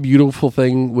 that's the beautiful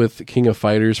thing with King of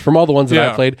Fighters. From all the ones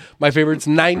that I played, my favorite's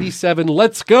 97.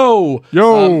 Let's go,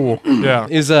 yo!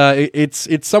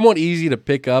 It's somewhat easy to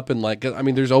pick up, and like I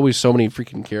mean, there's always so many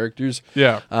freaking characters.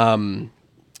 Yeah.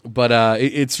 But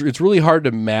it's really hard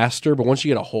to master. But once you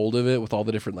get a hold of it with all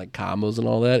the different like combos and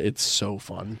all that, it's so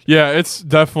fun. Yeah, it's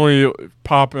definitely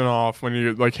popping off when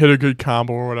you like hit a good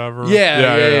combo or whatever.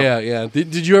 Yeah.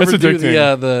 Did you ever do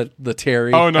the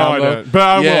Terry? Oh no, combo? I didn't. But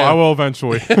I will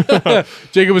eventually.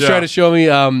 Jacob was trying to show me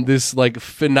this like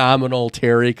phenomenal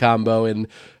Terry combo, and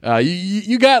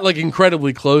you got like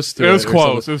incredibly close to it. It was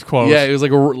close. Yeah, it was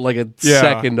like a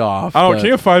second off. Oh,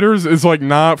 King of Fighters is like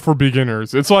not for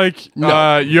beginners. It's like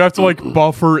you have to like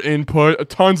buffer input,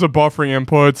 tons of buffering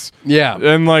inputs. Yeah,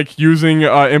 and like using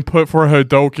input for a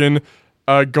Hadouken.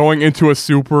 Going into a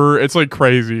super, it's like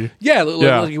crazy. Yeah,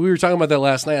 like we were talking about that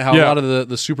last night. How a lot of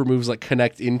the super moves like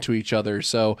connect into each other.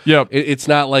 So it's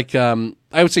not like I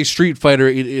would say Street Fighter.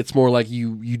 It's more like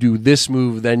you do this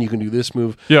move, then you can do this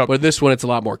move. Yeah, but this one it's a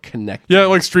lot more connected. Yeah,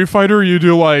 like Street Fighter, you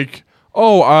do like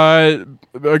a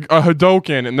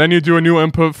Hadouken, and then you do a new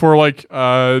input for like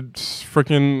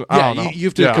freaking I don't know. You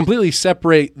have to completely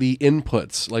separate the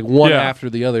inputs, like one after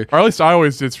the other. Or at least I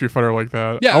always did Street Fighter like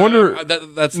that. Yeah, I wonder.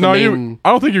 That's the main. I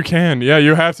don't think you can. Yeah,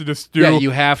 you have to just do. Yeah, you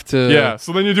have to. Yeah,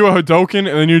 so then you do a Hadouken, and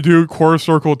then you do quarter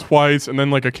circle twice, and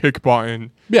then like a kick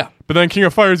button. Yeah, but then King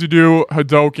of Fighters, you do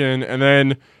Hadouken, and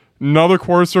then another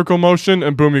quarter circle motion,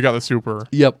 and boom, you got the super.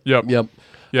 Yep.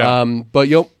 Yeah. But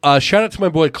shout out to my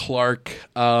boy Clark.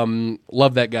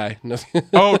 Love that guy.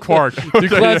 Oh, Clark.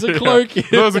 Classic Clark.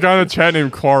 There was a guy in the chat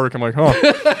named Clark. I'm like,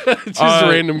 just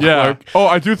random Clark. Oh,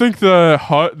 I do think the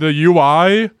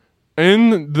UI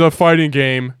in the fighting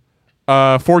game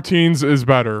 14's is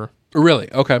better. Really?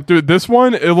 Okay. Dude, this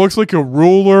one, it looks like a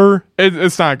ruler.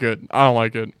 It's not good. I don't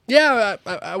like it. Yeah,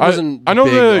 I wasn't I know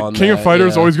big the on King of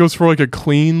Fighters always goes for like a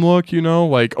clean look, you know?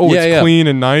 Like, it's clean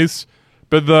and nice.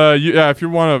 But if you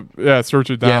want to search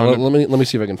it down. Yeah, let me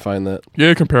see if I can find that. Yeah,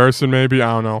 a comparison maybe.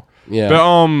 I don't know. Yeah. But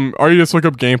or you just look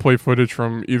up gameplay footage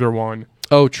from either one.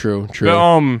 Oh, true.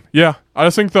 But, yeah. I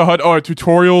just think the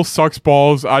tutorial sucks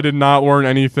balls. I did not learn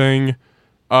anything.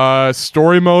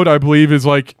 Story mode, I believe, is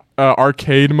like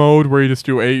arcade mode where you just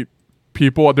do 8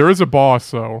 people. There is a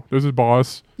boss though. There's a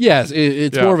boss. Yes,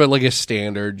 it's more of a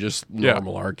standard, just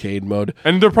normal arcade mode.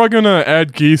 And they're probably gonna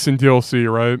add Geese in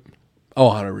DLC, right? Oh,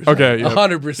 100%. Okay,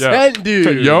 100%,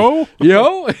 dude. Yo.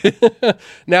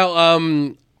 Now,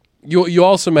 you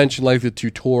also mentioned like the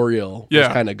tutorial was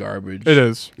kind of garbage. It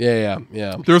is. Yeah.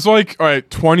 There's like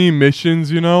 20 missions,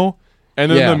 you know,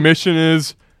 and then the mission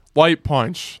is light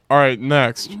punch. All right,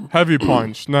 next heavy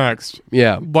punch. Next,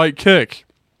 light kick,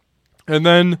 and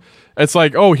then it's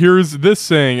like, oh, here's this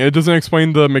thing. It doesn't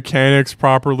explain the mechanics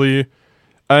properly.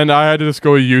 And I had to just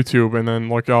go to YouTube and then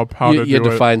look up how to do it. You had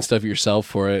to find stuff yourself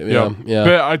for it. Yeah.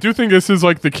 But I do think this is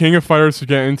like the King of Fighters to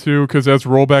get into because it has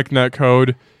rollback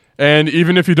netcode. And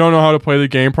even if you don't know how to play the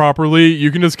game properly,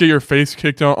 you can just get your face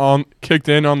kicked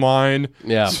in online.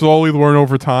 Yeah. Slowly learn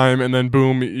over time, and then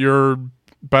boom, you're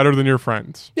better than your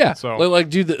friends. Yeah. So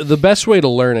dude, the best way to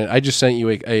learn it, I just sent you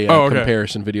a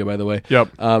comparison video, by the way.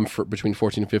 Yep. For between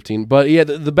 14 and 15. But yeah,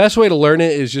 the best way to learn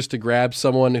it is just to grab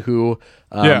someone who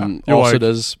also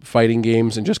does fighting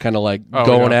games and just kind of like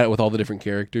going at it with all the different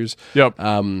characters. Yep.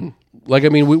 Like, I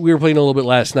mean, we were playing a little bit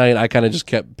last night. I kind of just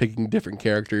kept picking different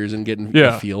characters and getting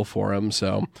a feel for them.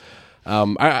 So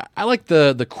I like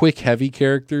the quick, heavy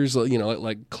characters, you know,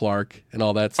 like Clark and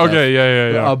all that stuff. Okay,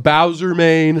 yeah. Bowser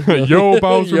main. Yo,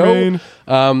 Bowser main.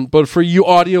 But for you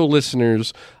audio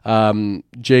listeners,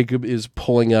 Jacob is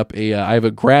pulling up I have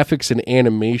a graphics and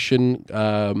animation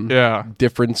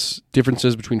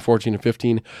differences between 14 and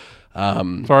 15.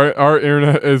 Sorry, our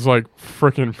internet is like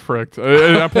freaking fricked.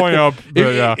 I'm pulling up.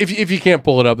 If you can't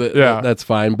pull it up, that's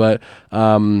fine. But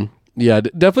Yeah,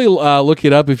 definitely look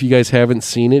it up if you guys haven't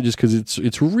seen it, just because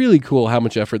it's really cool how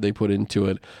much effort they put into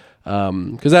it.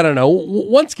 Because I don't know,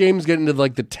 once games get into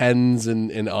like the 10s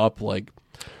and up, like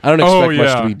I don't expect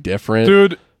much to be different,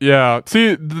 dude. Yeah,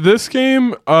 see, this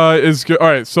game is good. All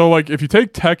right, so like if you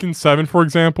take Tekken 7 for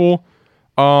example,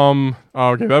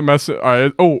 okay, that mess. All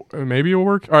right, maybe it'll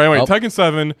work. All right, anyway, Tekken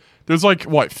 7. There's like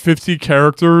what 50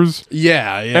 characters.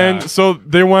 Yeah. And so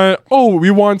they went,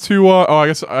 we want to. I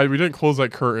guess we didn't close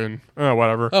that curtain.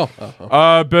 Whatever.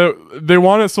 But they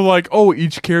want it so like,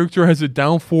 each character has a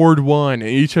down forward 1, and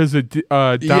each has a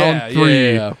down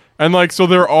 3, and like so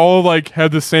they're all like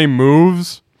have the same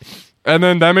moves, and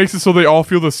then that makes it so they all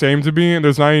feel the same to me. And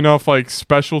there's not enough like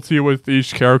specialty with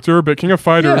each character. But King of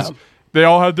Fighters. Yeah. They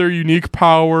all have their unique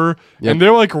power, and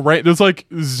they're like there's like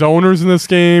zoners in this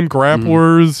game,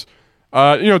 grapplers,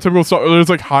 typical stuff. There's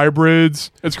like hybrids.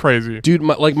 It's crazy, dude.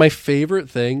 My favorite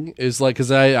thing is like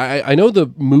because I know the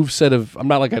moveset of I'm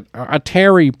not like a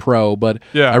Terry pro, but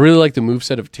I really like the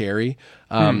moveset of Terry.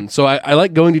 So I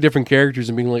like going to different characters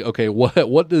and being like, okay,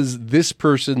 what is this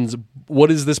person's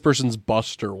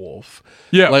Buster Wolf?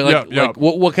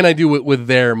 What can I do with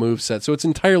their moveset? So it's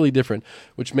entirely different,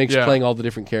 which makes playing all the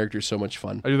different characters so much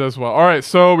fun. I do that as well. All right,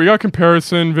 so we got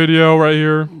comparison video right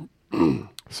here.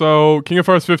 So King of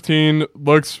Fighters 15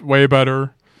 looks way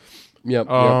better. Yep.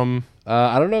 I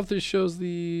don't know if this shows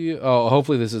the. Oh,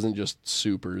 hopefully this isn't just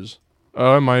supers.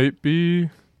 It might be.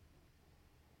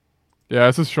 Yeah,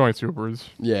 this is showing supers.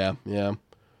 Yeah.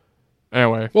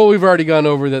 Anyway. Well, we've already gone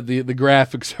over that the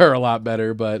graphics are a lot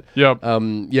better, but yep.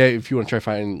 If you want to try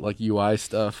finding like UI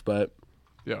stuff, but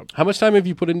yeah. How much time have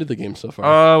you put into the game so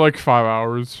far? Like 5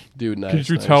 hours. Dude, nice. Could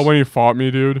you tell when you fought me,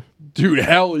 dude? Dude,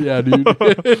 hell yeah, dude.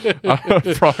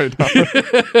 Probably not.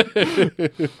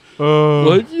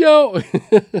 What, yo?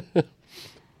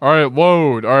 All right,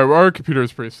 load. All right, our computer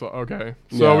is pretty slow. Okay,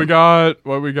 so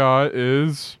what we got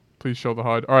is, please show the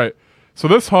HUD. All right, so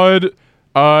this HUD,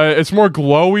 it's more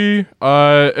glowy.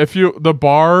 The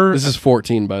bar. This is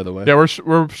 14, by the way. Yeah,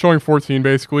 we're showing 14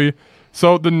 basically.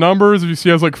 So the numbers, if you see,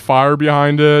 has like fire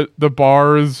behind it. The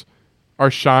bars are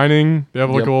shining. They have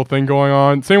like a little thing going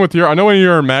on. Same with I know when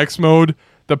you're in max mode,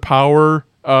 the power,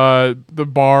 the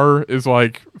bar is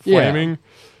like flaming. Yeah.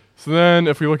 So then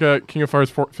if we look at King of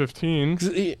Fighters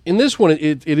 15. In this one,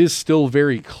 it is still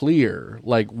very clear,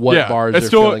 like what bars it's are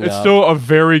still, filling it's up. still a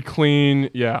very clean,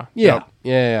 Yeah. And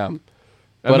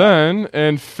then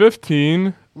in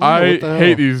 15, I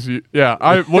hate these.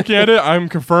 Yeah, looking at it, I'm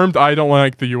confirmed I don't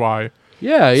like the UI.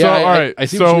 Yeah. So, all right. I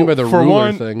see what you mean by the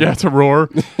ruler thing. Yeah, it's a ruler.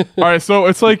 All right, so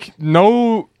it's like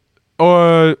no,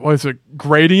 what is it?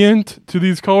 Gradient to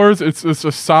these colors. It's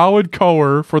a solid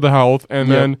color for the health,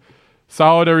 and then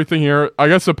solid everything here. I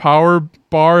guess the power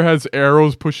bar has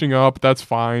arrows pushing up. That's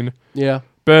fine. Yeah.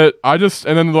 But and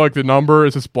then like the number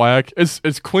is just black.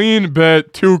 It's clean,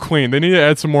 but too clean. They need to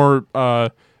add some more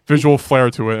visual flair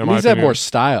to it. It needs to have more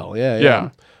style. Yeah.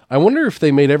 I wonder if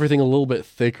they made everything a little bit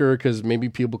thicker because maybe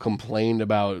people complained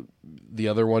about the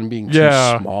other one being too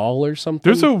small or something.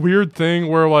 There's a weird thing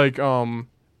where like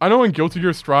I know in Guilty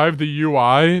Gear Strive the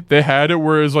UI they had it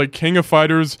where it's like King of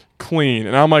Fighters clean,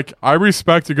 and I'm like I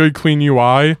respect a good clean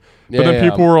UI, but then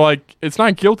people were like it's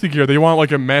not Guilty Gear. They want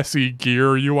like a messy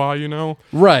Gear UI, you know?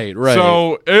 Right.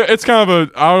 So it's kind of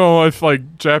I don't know if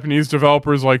like Japanese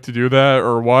developers like to do that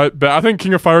or what, but I think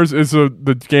King of Fighters is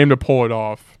the game to pull it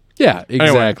off. Yeah,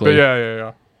 exactly.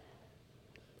 Anyway,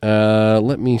 yeah.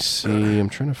 Let me see. I'm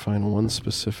trying to find one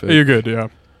specific. You're good, yeah.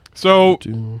 So,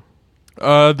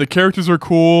 the characters are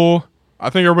cool. I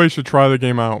think everybody should try the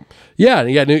game out. Yeah.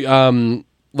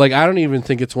 Like I don't even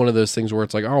think it's one of those things where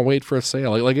it's like, oh, wait for a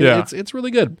sale. It's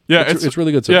really good. Yeah, it's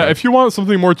really good. So yeah, far. if you want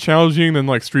something more challenging than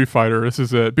like Street Fighter, this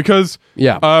is it. Because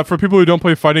for people who don't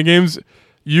play fighting games.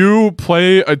 You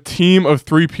play a team of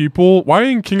 3 people. Why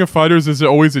in King of Fighters is it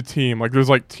always a team? Like, there's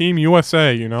like Team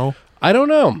USA, you know? I don't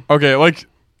know. Okay, like,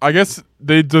 I guess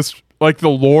they just, like, the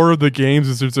lore of the games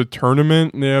is there's a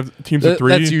tournament and they have teams of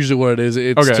 3. That's usually what it is.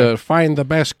 It's to find the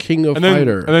best King of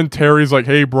Fighter. And then Terry's like,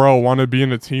 hey, bro, want to be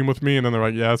in a team with me? And then they're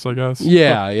like, yes, I guess.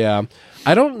 Yeah.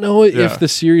 I don't know if the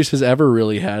series has ever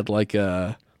really had, like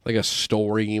a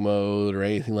story mode or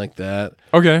anything like that.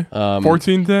 Okay.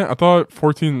 14 then? I thought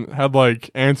 14 had like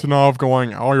Antonov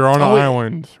going, you're on an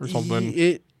island or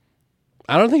something.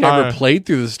 I don't think I ever played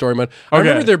through the story mode. I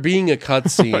remember there being a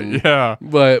cutscene. Yeah.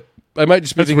 But I might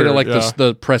just be thinking of like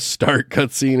the press start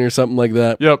cutscene or something like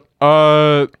that. Yep.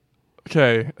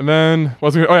 Okay. And then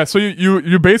so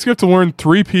you basically have to learn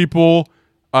 3 people,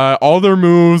 all their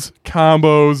moves,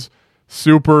 combos,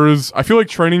 supers. I feel like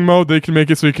training mode, they can make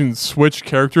it so you can switch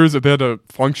characters if they had a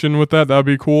function with that. That would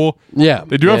be cool. Yeah.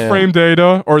 They do have frame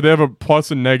data, or they have a plus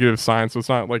and negative sign, so it's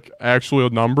not like actual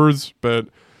numbers, but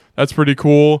that's pretty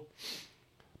cool.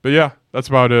 But yeah, that's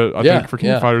about it, I think, for King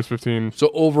of Fighters 15. So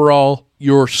overall,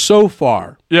 you're so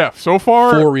far. Yeah, so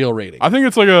far. For real rating. I think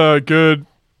it's like a good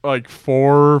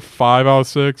 4, 5 out of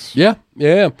 6. Yeah.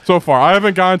 So far. I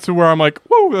haven't gotten to where I'm like,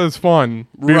 whoa, that's fun.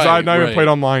 Because I've not even played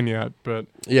online yet. But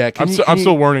yeah, I'm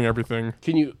still learning everything.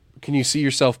 Can you see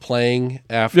yourself playing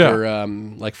after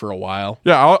for a while?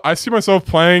 Yeah, I see myself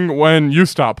playing when you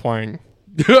stop playing.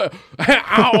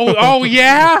 oh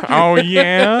yeah. Oh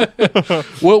yeah.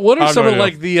 What are some of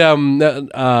like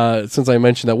the since I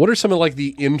mentioned that, what are some of like the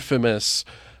infamous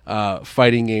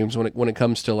fighting games when it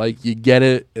comes to like you get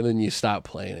it and then you stop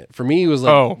playing it? For me, it was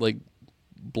like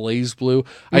BlazBlue.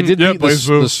 I did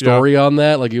the story on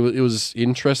that. Like it was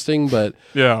interesting, but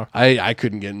I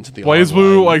couldn't get into the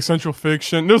BlazBlue, like Central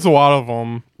Fiction. There's a lot of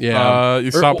them. Yeah,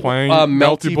 you stop playing.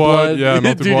 Melty Blood. Yeah,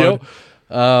 Melty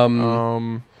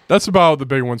Blood. That's about the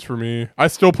big ones for me. I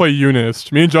still play Eunice.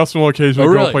 Me and Justin will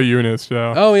occasionally go play Eunice.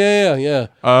 Yeah. Oh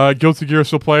yeah. Guilty Gear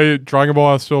still play. Dragon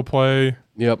Ball I still play.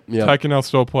 Yep. Tekken I'll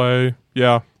still play.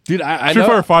 Yeah. Dude, Street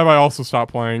Fighter 5 I also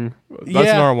stopped playing. That's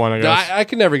another one, I guess. I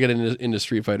can never get into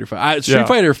Street Fighter 5. Street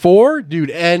Fighter 4,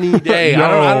 dude, any day. I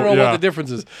don't know what the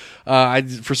difference is.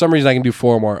 For some reason I can do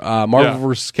 4 more. Marvel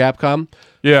vs. Capcom.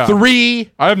 Yeah.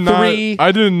 3. I've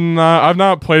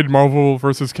not played Marvel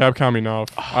vs. Capcom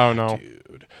enough. I don't know. Dude.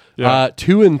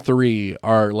 2 and 3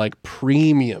 are like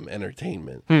premium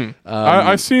entertainment.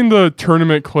 I've seen the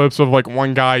tournament clips of like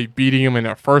one guy beating him in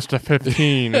a 1st to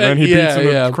 15, and then he beats him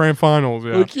in the grand finals.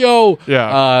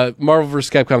 Yeah. Like, Marvel vs.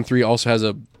 Capcom 3 also has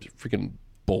a freaking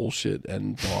bullshit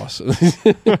end boss.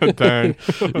 Dang.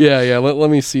 Let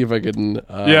me see if I can.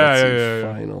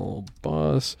 Final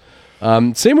boss.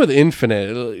 Same with Infinite.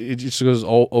 It just goes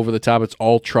all over the top. It's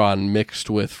Ultron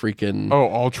mixed with freaking...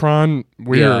 Oh, Ultron?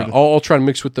 Weird. Yeah, Ultron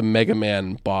mixed with the Mega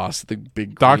Man boss, the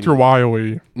big... Dr.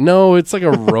 Wily. No, it's like a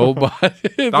robot.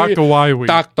 Dr. Wily.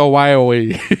 Dr.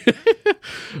 Wily. All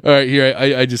right, here,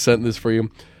 I just sent this for you.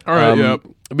 All right, yep.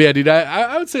 But yeah, dude,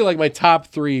 I would say like my top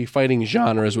 3 fighting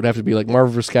genres would have to be like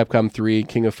Marvel vs. Capcom 3,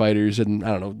 King of Fighters, and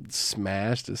I don't know,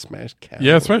 Smash. Does Smash count?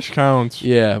 Yeah, Smash counts.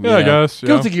 Yeah, I guess. Yeah.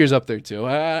 Guilty Gear's up there too.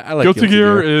 I like Guilty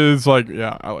Gear is like,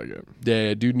 I like it.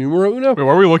 Yeah, dude, numero uno. Wait,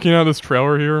 why are we looking at this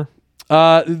trailer here?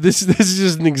 This is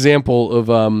just an example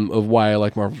of why I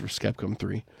like Marvel vs. Capcom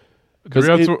 3. Because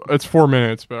it's 4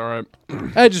 minutes, but all right.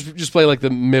 I just play like the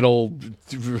middle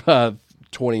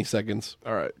 20 seconds.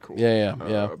 All right, cool. Yeah.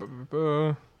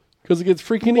 Because it gets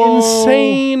freaking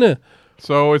insane.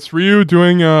 So it's Ryu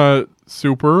doing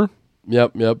Super.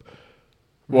 Yep.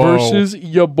 Versus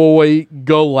your boy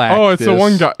Galactus. Oh, it's the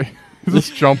one guy. Is this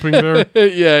jumping there?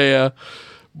 Yeah.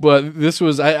 But this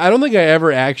was... I don't think I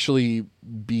ever actually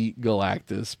beat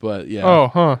Galactus, but yeah. Oh,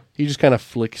 huh. He just kind of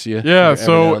flicks you. Yeah,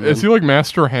 so is he like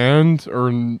Master Hand, or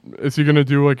is he going to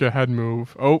do like a head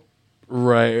move? Oh.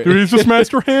 Right. Dude, he's just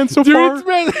Master Hand so far?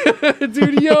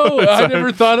 Dude, I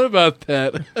never thought about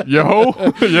that. Yeah,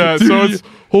 dude, so it's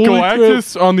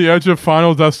Galactus on the edge of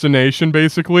Final Destination,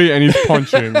 basically, and he's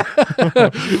punching.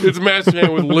 It's Master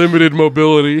Hand with limited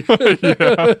mobility.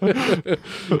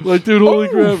 Like, dude, holy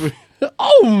crap.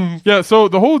 Yeah, so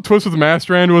the whole twist with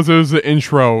Master Hand was it was the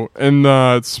intro in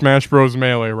Smash Bros.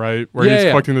 Melee, right? Where he's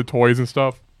collecting the toys and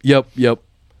stuff. Yep.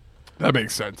 That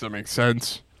makes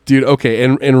sense. Dude, okay,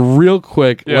 and real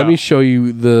quick, let me show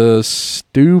you the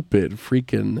stupid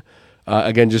freaking...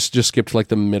 again, just skip to like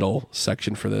the middle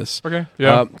section for this. Okay,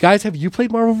 yeah. Guys, have you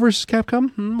played Marvel vs.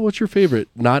 Capcom? What's your favorite?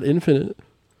 Not Infinite.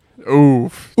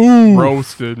 Oof.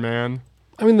 Roasted, man.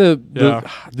 I mean, dude,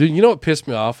 you know what pissed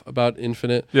me off about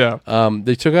Infinite? Yeah.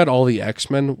 They took out all the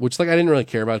X-Men, which like I didn't really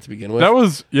care about to begin with. That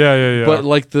was, yeah. But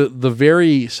like the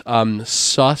very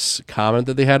sus comment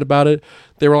that they had about it,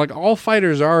 they were like, all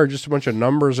fighters are just a bunch of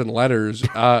numbers and letters.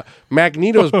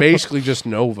 Magneto's basically just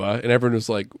Nova, and everyone was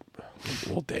like,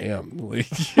 well, damn.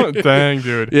 Dang,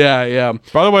 dude. Yeah.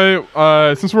 By the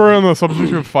way, since we're on the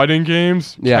subject of fighting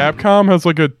games, Capcom has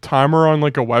like a timer on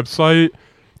like a website.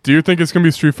 Do you think it's going to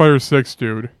be Street Fighter 6,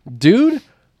 dude? Dude,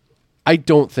 I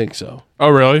don't think so. Oh,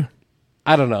 really?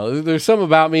 I don't know. There's something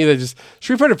about me that just...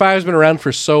 Street Fighter 5 has been around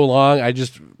for so long,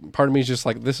 part of me is just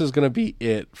like, this is going to be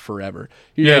it forever.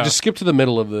 Just skip to the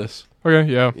middle of this. Okay,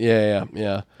 yeah.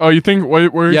 Yeah. Oh, you think...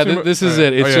 This is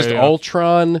it. It's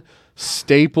Ultron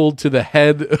stapled to the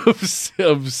head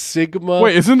of Sigma.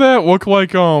 Wait, isn't that look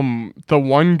like the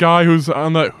one guy who's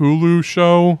on that Hulu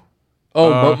show?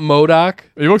 Oh, MODOK?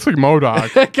 He looks like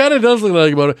MODOK. It kind of does look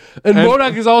like MODOK. And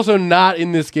MODOK is also not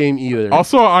in this game either.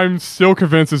 Also, I'm still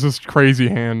convinced it's just crazy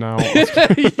hand now. Yeah,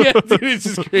 dude, it's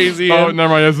just crazy hand. Oh, never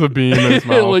mind. He has a beam in his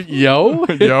mouth. Like, yo?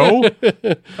 Yo?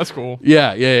 That's cool.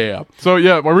 Yeah. So,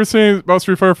 yeah, what we're saying about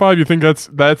Street Fighter 5, you think that's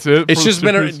it? It's just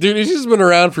been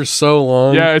around for so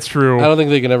long. Yeah, it's true. I don't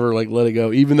think they can ever like let it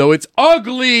go, even though it's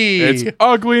ugly. It's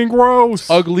ugly and gross.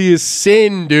 Ugly as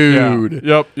sin, dude.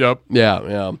 Yeah. Yep.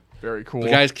 Yeah. Very cool. So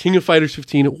guys, King of Fighters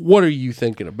 15, what are you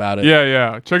thinking about it?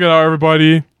 Yeah. Check it out,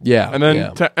 everybody. Yeah. And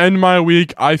then to end my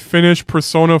week, I finished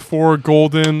Persona 4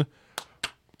 Golden.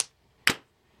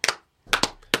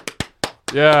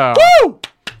 Yeah.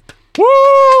 Woo!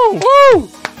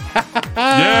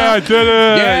 Yeah, I did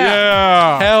it.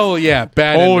 Yeah. Hell yeah.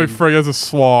 Bad Holy ending. frig, that's a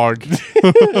slog.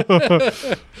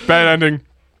 Bad ending.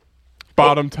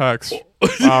 Bottom text.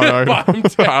 I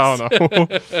don't know.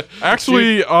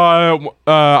 Actually,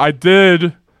 I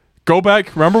did go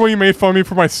back. Remember when you made fun of me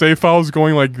for my save files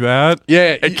going like that?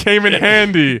 Yeah. It came in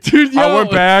handy. Dude, I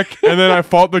went back and then I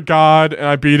fought the god and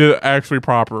I beat it actually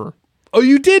proper. Oh,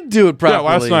 you did do it properly. Yeah,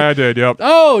 last night I did, yep.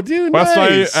 Oh, dude, Last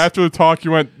night after the talk,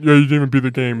 you went, yeah, you didn't even beat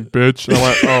the game, bitch. And I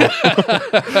went,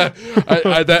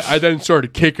 oh. I then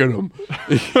started kicking him.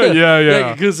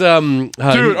 Yeah. Because,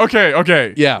 dude,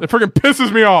 okay. Yeah. It freaking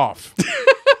pisses me off.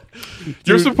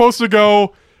 You're supposed to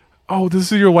go, oh,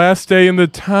 this is your last day in the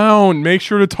town. Make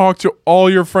sure to talk to all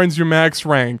your friends you max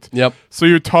ranked. Yep. So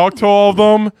you talk to all of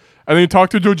them, and then you talk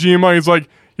to Dojima. He's like,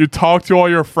 you talk to all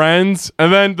your friends,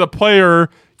 and then the player,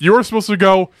 you were supposed to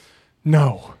go,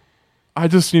 no, I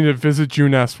just need to visit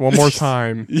Junes one more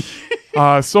time.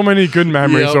 So many good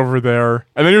memories over there.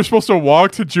 And then you're supposed to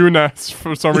walk to Junes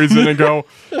for some reason and go,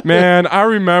 man, I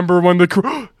remember when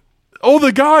the... Oh,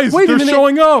 the guys, they're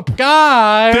showing up.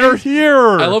 Guys. They're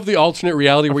here. I love the alternate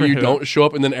reality where you don't show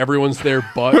up and then everyone's there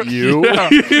but you.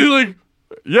 Like,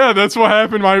 yeah, that's what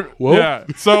happened. Yeah.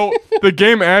 So the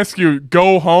game asks you,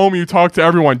 go home. You talk to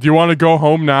everyone. Do you want to go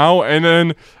home now? And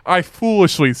then I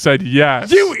foolishly said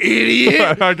yes. You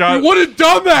idiot. What a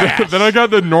dumbass. Then I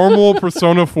got the normal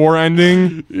Persona 4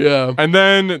 ending. Yeah. And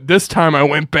then this time I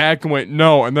went back and went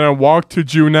no. And then I walked to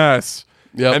Junes.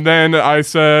 Yep. And then I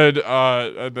said,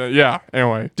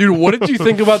 anyway. Dude, what did you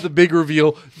think about the big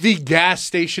reveal? The gas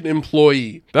station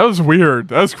employee. That was weird.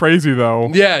 That was crazy, though.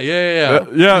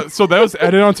 Yeah. So that was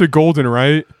added onto Golden,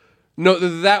 right? No,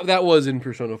 that was in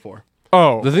Persona 4.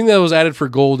 Oh. The thing that was added for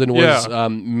Golden was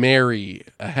Mary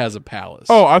has a palace.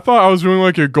 Oh, I thought I was doing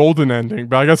like a Golden ending,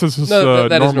 but I guess it's just that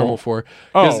normal. is normal 4.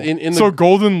 Oh, so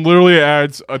Golden literally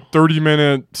adds a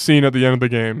 30-minute scene at the end of the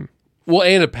game. Well,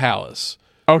 and a palace.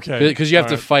 Okay, because you have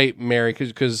to fight Mary.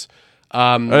 Because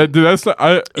dude, that's not,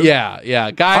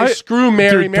 guys, screw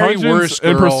Mary. Dude, Mary worse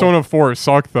girl. In Persona 4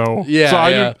 suck though. Yeah,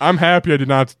 so I'm happy I did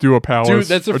not do a palace. Dude,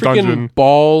 that's a freaking dungeon.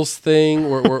 balls thing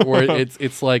where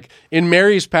it's like in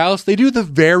Mary's palace they do the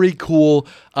very cool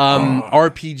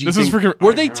RPG this thing is freaking,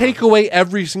 where they take away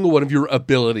every single one of your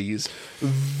abilities.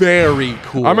 Very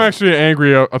cool. I'm actually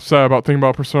upset about thinking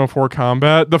about Persona 4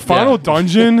 combat. The final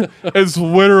dungeon is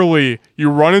literally you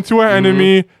run into an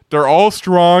enemy. They're all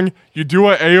strong. You do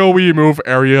an AoE move,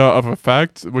 area of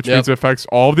effect, which means it affects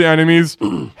all of the enemies.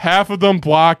 Half of them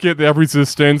block it. They have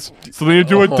resistance. So then you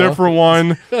do a different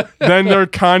one. Then they're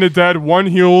kind of dead. One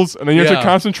heals. And then you have to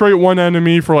concentrate one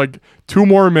enemy for like 2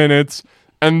 more minutes.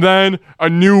 And then a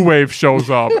new wave shows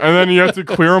up. And then you have to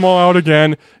clear them all out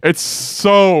again. It's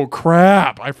so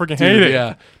crap. I freaking hate it.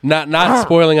 Yeah. Not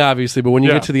spoiling, obviously, but when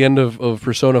you get to the end of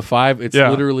Persona 5, it's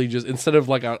literally just, instead of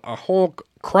like a whole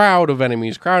crowd of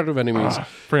enemies,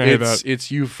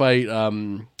 it's you fight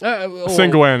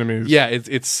single enemies. Yeah,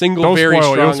 it's single, don't very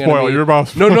spoil, strong don't spoil. enemy. You're about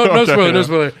to no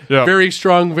spoiler. Yeah. Very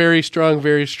strong.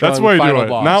 That's why you do it.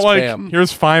 Boss. Not like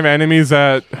here's 5 enemies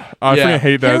that I freaking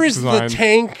hate that. Here is design. the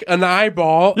tank, an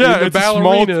eyeball, yeah, the it's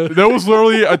ballerina. That was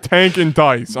literally a tank and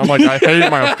dice. I'm like, I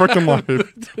hate my freaking life.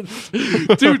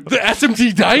 Dude, the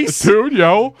SMT dice? Dude,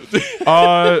 yo.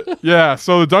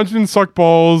 So the dungeon sucked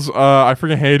balls. I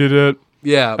freaking hated it.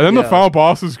 Yeah. And then the final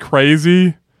boss is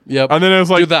crazy. Yep. And then it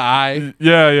was like, do the eye.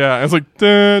 Yeah. It's like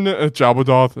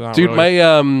Jabadoth. Dude, really.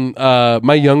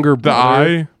 My younger brother.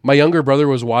 The eye. My younger brother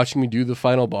was watching me do the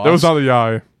final boss. That was not the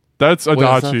eye. That's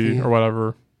Adachi or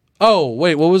whatever. Oh,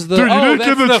 wait, what was the... Dude, you didn't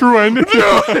give the true ending?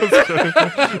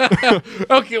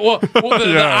 Okay, well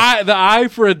the eye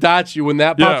for Adachi, when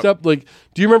that popped up, like,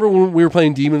 do you remember when we were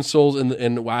playing Demon Souls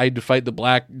and I had to fight the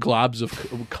black globs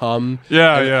of cum?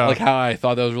 Yeah. Like how I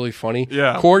thought that was really funny?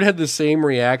 Yeah. Cord had the same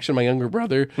reaction, my younger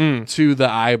brother, to the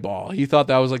eyeball. He thought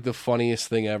that was like the funniest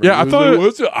thing ever. Yeah, I thought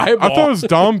what's the eyeball? I thought it was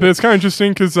dumb, but it's kind of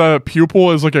interesting because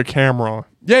pupil is like a camera.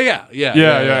 Yeah.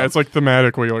 It's like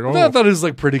thematically. Like, I thought it was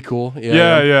like pretty cool.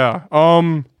 Yeah.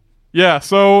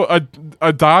 So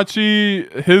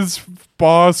Adachi, his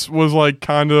boss was like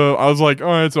kind of. I was like,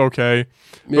 oh, it's okay.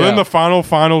 But then the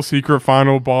final secret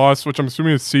final boss, which I'm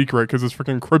assuming is secret because it's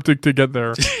freaking cryptic to get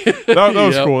there. That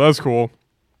was cool. That was cool.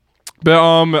 But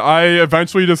I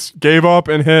eventually just gave up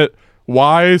and hit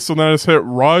Y. So then I just hit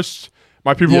rush.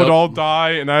 My people would all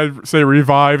die, and I'd say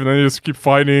revive, and then they just keep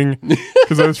fighting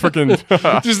because I was freaking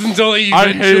just until you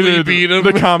eventually beat them.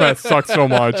 The combat sucked so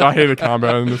much. I hate the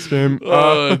combat in this game.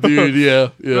 Dude,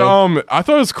 yeah. I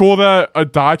thought it was cool that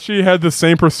Adachi had the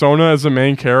same persona as the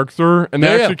main character, and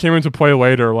that actually came into play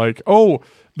later. Like,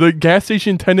 the gas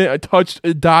station attendant touched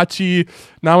Adachi,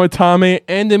 Namatame,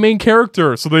 and the main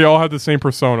character, so they all have the same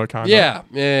persona, kind of. Yeah.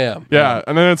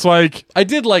 And then it's like, I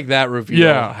did like that reveal.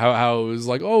 Yeah, how it was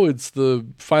like, it's the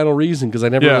final reason because I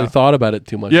never really thought about it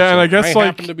too much. Yeah, and I guess I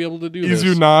happen to be able to do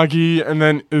Izunagi and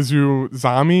then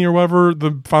Izuzami or whatever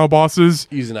the final bosses.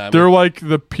 Izunami. They're like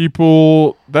the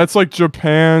people. That's like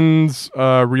Japan's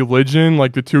religion,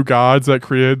 like the two gods that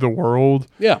created the world.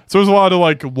 Yeah. So there's a lot of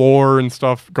like lore and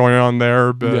stuff going on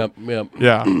there. But yep.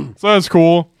 Yeah. So that's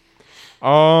cool.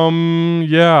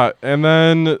 Yeah, and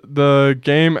then the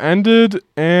game ended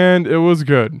and it was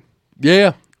good.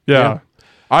 Yeah.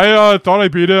 I thought I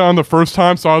beat it on the first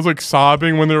time, so I was like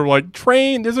sobbing when they were like,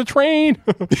 "Train, there's a train,"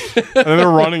 and then they're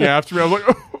running after me. I was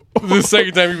like, the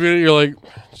second time you beat it, you're like,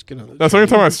 just get on the that second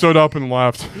time I stood up and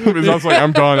left because I was like,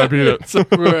 "I'm done. I beat it." So,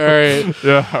 all right.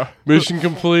 Yeah. Mission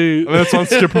complete. And it's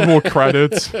unskippable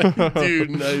credits.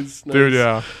 Dude, nice. Dude,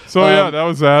 yeah. So that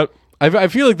was that. I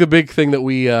feel like the big thing that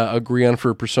we agree on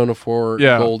for Persona 4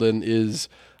 Golden is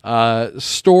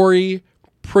story,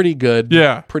 pretty good.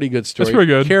 Yeah. Pretty good story. It's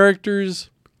pretty good. Characters,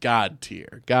 God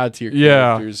tier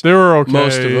characters. They were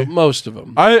okay. Most of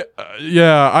them. I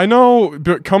know,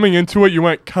 but coming into it, you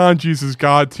went, Kanji's is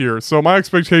God tier. So my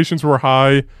expectations were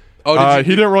high. He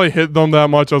didn't really hit them that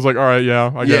much. I was like, all right,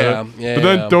 I get it. But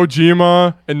then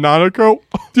Dojima and Nanako.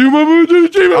 Do you remember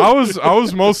Dojima? I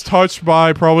was most touched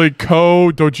by probably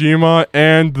Ko, Dojima,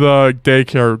 and the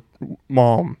daycare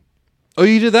mom. Oh,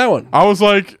 you did that one? I was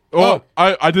like, I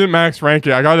didn't max rank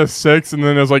it. I got a 6, and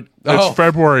then it was like, it's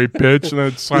February, bitch, and then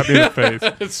it slapped me in the face.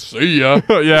 See ya.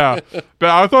 Yeah. But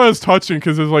I thought it was touching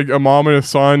because it's like a mom and a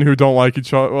son who don't like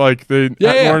each other. Like, they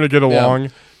learn to get along. Yeah.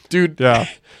 Dude. Yeah.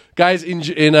 Guys, in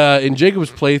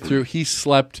Jacob's playthrough, he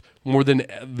slept more than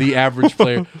the average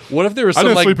player. What if there was some I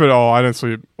didn't sleep at all. I didn't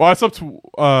sleep. Well, I slept when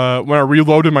I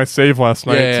reloaded my save last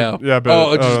night.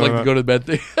 But just like the go to bed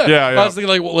thing. I was thinking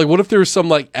like what if there was some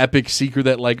like epic secret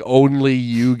that like only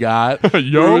you got?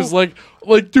 It was like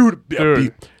dude.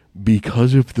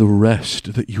 Because of the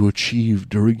rest that you achieve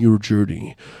during your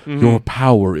journey, your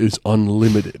power is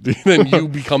unlimited. Then you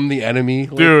become the enemy.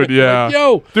 Dude,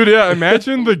 Dude,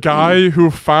 imagine the guy who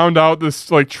found out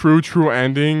this like true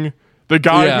ending. The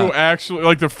guy who actually,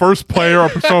 like the first player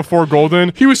of Persona 4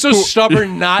 Golden. He was so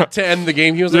stubborn not to end the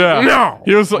game. He was like, no.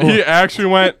 He actually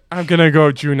went, I'm going to go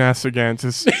Junes again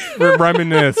to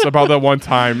reminisce about that one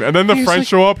time. And then the friends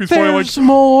show up. He's probably like,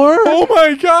 more. Oh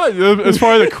my God. It's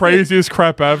probably the craziest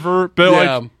crap ever.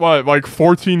 But like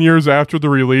 14 years after the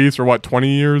release or 20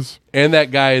 years? And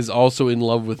that guy is also in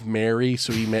love with Mary,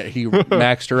 so he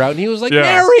maxed her out, and he was like,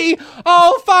 Mary,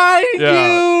 I'll find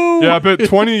you! Yeah, but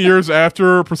 20 years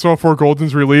after Persona 4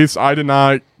 Golden's release, I did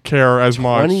not care as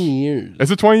much. 20 years.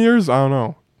 Is it 20 years? I don't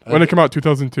know. When did it come out?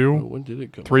 2002? When did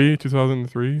it come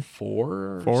 2003?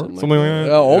 4? Something like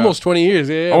that? Almost 20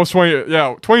 years, Almost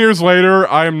 20, 20 years later,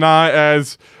 I am not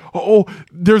as...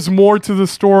 there's more to the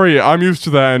story. I'm used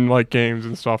to that in like games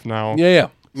and stuff now. Anyway...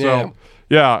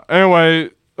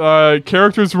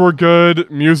 characters were good,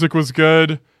 music was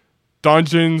good,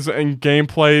 dungeons and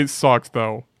gameplay sucked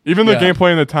though. Even the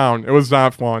gameplay in the town, it was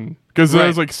not fun because it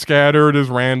was like scattered, as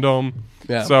random.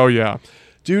 Yeah. So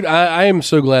dude, I am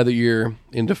so glad that you're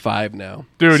into 5 now,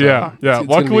 dude. So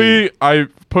luckily, I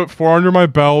put 4 under my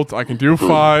belt. I can do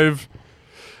 5.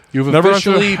 You've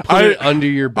officially put it under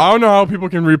your belt. I don't know how people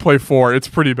can replay 4. It's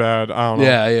pretty bad. I don't know.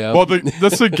 Yeah. Well,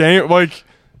 that's the game. Like,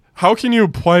 how can you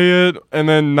play it and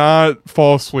then not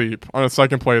fall asleep on a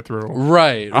second playthrough?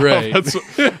 Right. I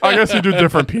guess you do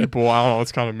different people. I don't know.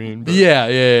 It's kind of mean. But.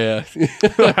 Yeah.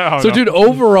 So, dude,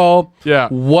 overall,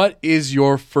 what is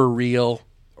your for real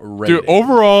rating? Dude,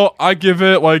 overall, I give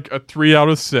it like a 3 out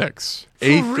of 6.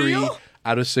 A 3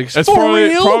 out of 6. It's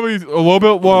probably a little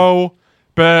bit low.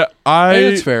 But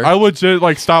that's fair. I legit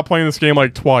like stopped playing this game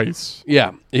like twice.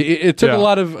 Yeah, it took a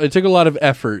lot of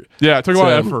effort. Yeah, it took a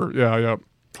lot of effort. Yeah.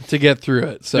 to get through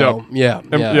it. So yeah.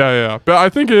 But I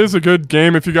think it is a good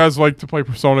game if you guys like to play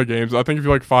Persona games. I think if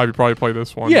you like 5, you probably play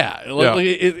this one. Yeah, like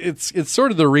it's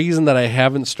sort of the reason that I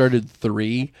haven't started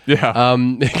 3. Yeah,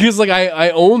 because like I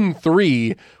own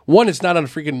 3. 1, it's not on a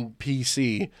freaking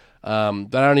PC.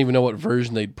 That I don't even know what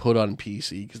version they'd put on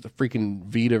PC, because the freaking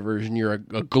Vita version, you're a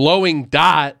glowing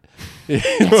dot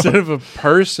instead of a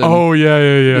person. Oh yeah.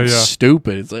 It's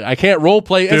stupid. It's like I can't role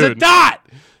play as a dot.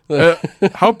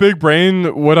 How big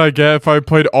brain would I get if I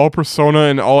played all Persona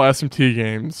and all SMT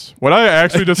games? Would I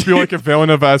actually just feel like a villain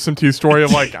of an SMT story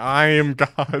of like, I am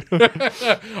God?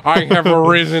 I have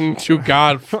arisen to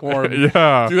God form.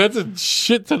 Yeah. Dude, that's a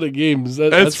shit ton of games.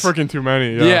 That's freaking too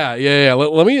many. Yeah.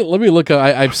 Let me look.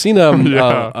 I've seen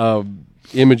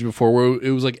image before where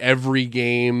it was like every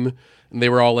game, and they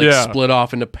were all like split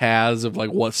off into paths of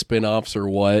like what spin-offs or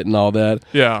what and all that.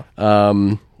 Yeah.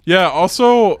 Yeah,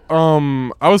 also,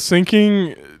 I was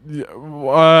thinking,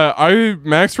 I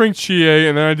max ranked Chie,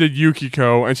 and then I did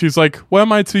Yukiko, and she's like, what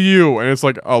am I to you? And it's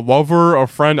like a lover, a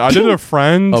friend. I did a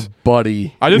friend. A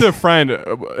buddy. I did a friend.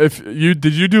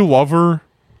 Did you do lover?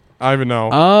 I don't even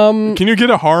know. Can you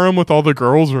get a harem with all the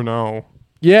girls or no?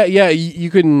 Yeah, you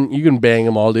can bang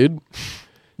them all, dude.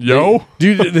 Yo,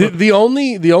 dude, the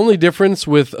only difference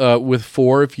with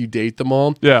 4, if you date them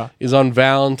all, is on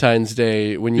Valentine's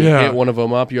Day when you hit one of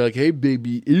them up, you're like, hey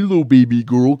little baby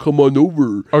girl, come on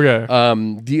over. Okay.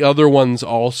 The other ones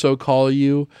also call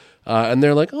you, and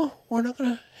they're like, oh, we're not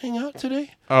gonna hang out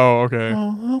today. Oh, okay.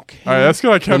 Oh, okay. All right, that's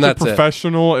good. I kept it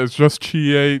professional. It's just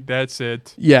Chie. That's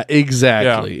it. Yeah,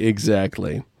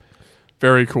 exactly.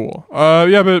 Very cool.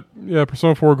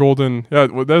 Persona 4 Golden. Yeah,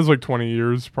 that was like 20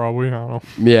 years probably. I don't know.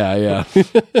 Yeah.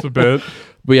 It's a bit.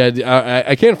 But yeah,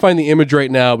 I can't find the image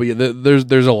right now, but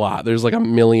there's a lot. There's like a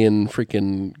million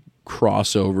freaking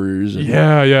crossovers. And,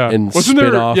 and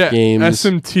spin-off games.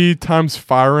 SMT times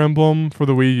Fire Emblem for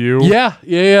the Wii U.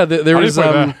 Yeah. There was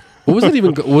what was it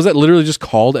even? Was that literally just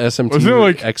called SMT? Wasn't it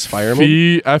like X Fire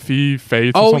Emblem? FE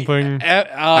Faith or something?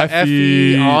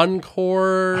 FE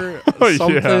Encore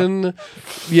something.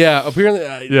 Yeah, apparently.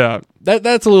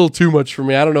 That's a little too much for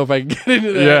me. I don't know if I can get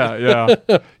into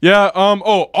that. Yeah.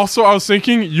 Also, I was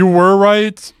thinking you were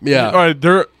right. Yeah. All right.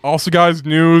 There also, guys,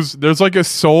 news. There's like a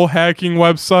soul hacking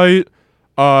website.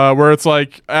 Where it's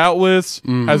like Atlas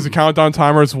has a countdown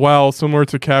timer as well, similar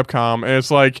to Capcom, and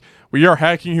it's like, we are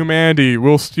hacking humanity.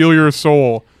 We'll steal your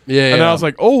soul. And then I was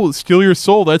like, oh, steal your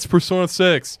soul. That's Persona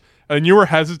 6. And you were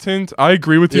hesitant. I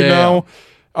agree with you now.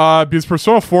 Because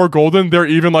Persona 4 Golden, they're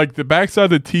even like the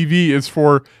backside of the TV is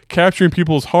for capturing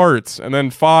people's hearts. And then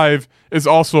 5 is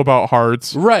also about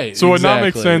hearts. Right. So it would not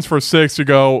make sense for 6 to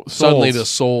go souls. Suddenly to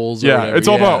souls. It's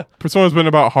all about, Persona's been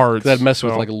about hearts. That mess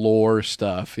with like lore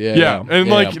stuff. And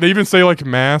like they even say like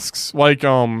masks. Like,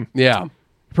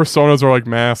 Personas are like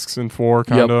masks in 4,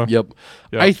 kind of. Yep.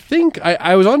 I think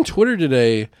I was on Twitter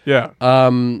today. Yeah.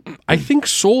 I think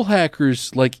Soul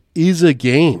Hackers like is a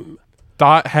game.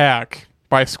 .hack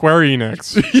by Square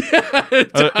Enix.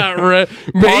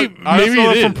 Maybe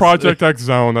it is from Project X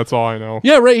Zone. That's all I know.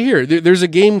 Yeah, right here. There's a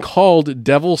game called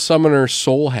Devil Summoner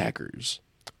Soul Hackers.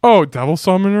 Oh, Devil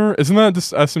Summoner? Isn't that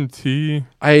just SMT?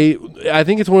 I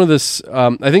think it's one of this.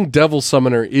 I think Devil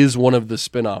Summoner is one of the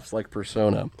spin-offs, like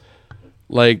Persona.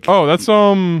 Like, oh, that's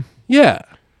Shin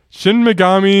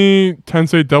Megami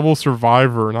Tensei Devil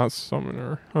Survivor, not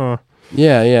Summoner. Huh.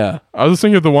 Yeah. I was just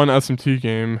thinking of the one SMT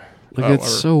game. Like, it's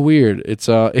so weird. It's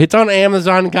on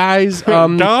Amazon, guys.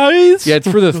 Guys? Yeah,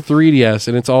 it's for the 3DS,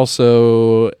 and it's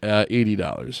also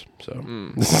 $80. So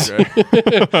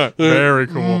okay. Very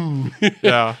cool.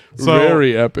 Yeah. So,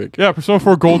 very epic. Yeah, Persona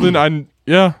 4 Golden.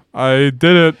 I did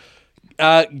it.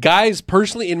 Guys,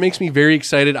 personally, it makes me very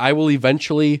excited. I will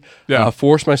eventually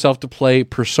force myself to play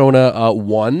Persona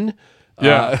 1.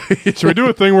 Yeah. Should we do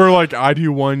a thing where like I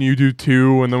do 1, you do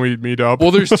 2, and then we meet up?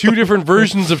 Well, there's 2 different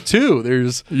versions of 2.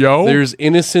 There's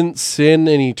Innocent Sin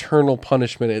and Eternal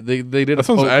Punishment. They did that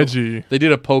sounds edgy. They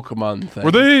did a Pokemon thing.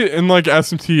 Were they in like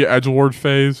SMT edgelord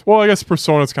phase? Well, I guess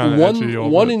Persona's kind of edgy.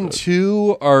 1 and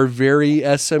 2 are very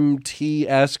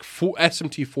SMT-esque.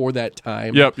 SMT for that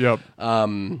time. Yep.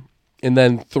 And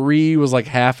then 3 was like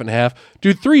half and half.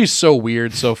 Dude, 3 is so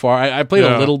weird so far. I played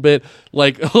a little bit.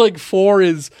 Like 4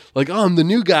 is like, oh, I'm the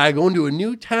new guy going to a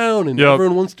new town and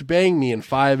everyone wants to bang me. And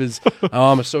 5 is,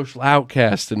 oh, I'm a social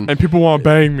outcast. And people want to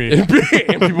bang me. and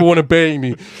people want to bang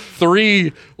me.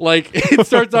 3, like, it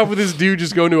starts off with this dude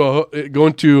just going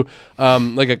to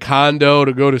like a condo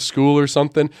to go to school or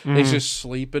something. And he's just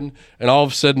sleeping. And all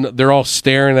of a sudden, they're all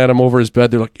staring at him over his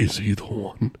bed. They're like, is he the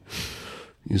one?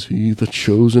 Is he the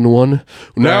chosen one?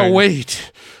 Now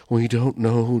wait. we don't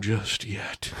know just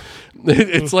yet.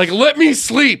 It's like, let me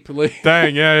sleep. Like,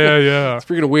 dang, yeah. It's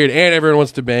freaking weird. And everyone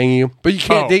wants to bang you, but you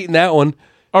can't date in that one.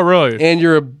 Oh, really? And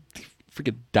you're a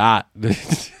freaking dot.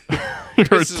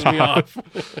 Pisses me off.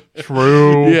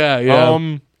 True.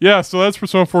 Yeah. Yeah, so that's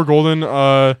Persona 4 Golden.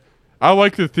 I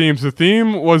like the themes. The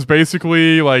theme was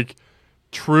basically like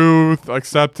truth,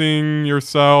 accepting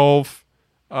yourself,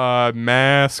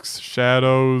 masks,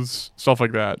 shadows, stuff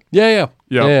like that. Yeah.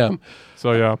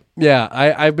 So yeah.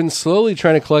 I've been slowly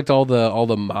trying to collect all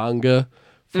the manga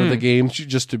for the games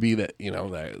just to be that, I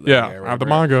have the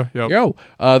manga. Yep.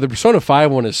 The Persona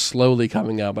 5 one is slowly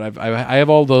coming out, but I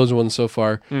have all those ones so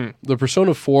far. The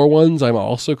Persona 4 ones I'm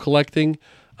also collecting.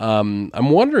 I'm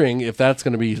wondering if that's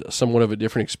going to be somewhat of a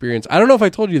different experience. I don't know if I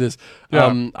told you this.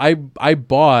 I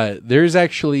bought, there's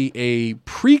actually a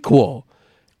prequel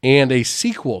and a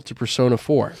sequel to Persona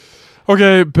 4.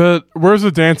 Okay, but where's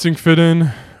the dancing fit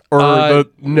in? Or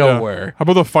nowhere. Yeah. How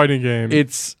about the fighting game?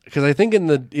 It's because I think in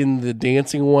the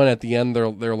dancing one at the end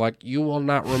they're like, you will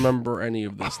not remember any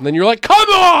of this, and then you're like, come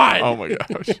on! Oh my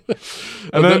gosh!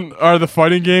 And then the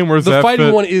fighting game, where's the that? The fighting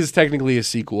fit? one is technically a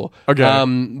sequel. Okay.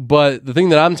 But the thing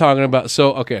that I'm talking about,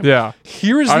 yeah.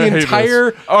 Here's the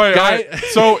entire guy.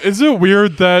 So is it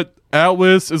weird that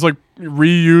Atlas is like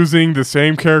reusing the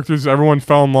same characters everyone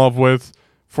fell in love with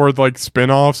for like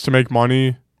spin-offs to make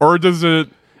money, or is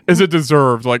it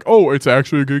deserved? Like, it's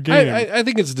actually a good game. I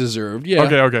think it's deserved. Yeah.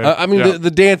 Okay. I mean,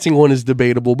 the dancing one is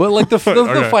debatable, but like the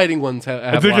fighting ones have.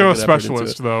 I think you're a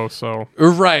specialist though, so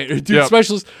right, dude.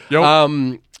 Specialist.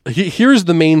 Yep. Here's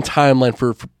the main timeline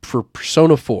for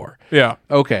Persona 4. Yeah.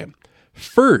 Okay.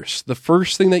 The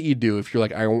first thing that you do if you're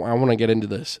like, I want to get into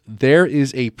this, there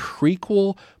is a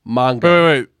prequel manga.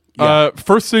 Wait. Yeah.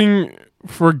 First thing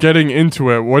for getting into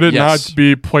it, would it not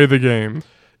be play the game?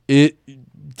 It.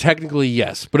 Technically,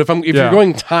 yes, but if you're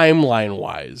going timeline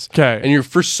wise, and you're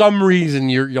for some reason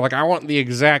you're like, I want the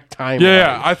exact timeline.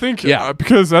 Yeah, I think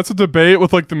because that's a debate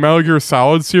with like the Metal Gear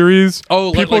Solid series.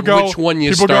 Oh, people go which one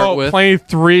you start with? Play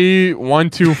 3, 1,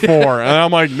 2, 4, and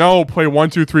I'm like, no, play 1,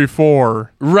 2, 3,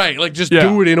 4. Right, like just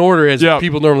do it in order as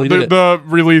people normally do. The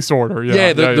release order.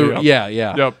 Yeah,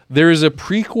 Yep. There is a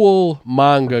prequel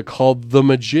manga called The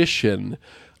Magician.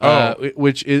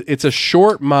 Which it's a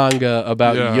short manga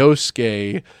about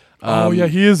Yosuke.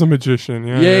 He is a magician.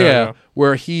 Yeah.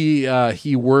 Where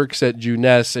he works at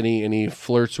Junes and he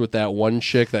flirts with that one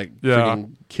chick that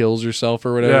freaking kills herself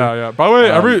or whatever. Yeah. By the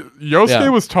way,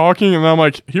 Yosuke was talking, and I'm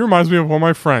like, he reminds me of one of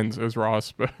my friends. It was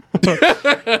Ross,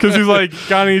 because he's like,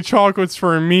 got any chocolates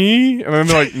for me? And then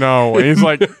they're like, no. And he's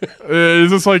like,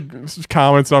 it's just like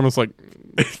comments. I'm just like.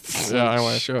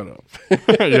 Anyway. Shut up.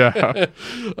 Yeah.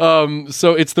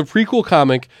 So it's the prequel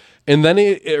comic, and then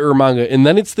or manga, and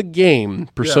then it's the game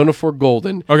Persona 4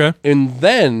 Golden. Okay. And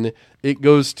then it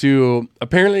goes to,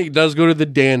 apparently it does go to the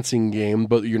dancing game,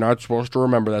 but you're not supposed to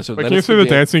remember that. So can you say the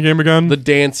dancing game again? The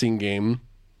dancing game.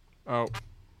 Oh,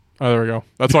 there we go.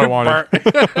 That's what I wanted.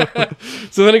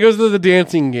 So then it goes to the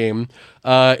dancing game,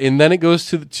 and then it goes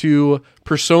to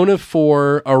Persona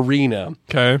 4 Arena.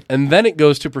 Okay. And then it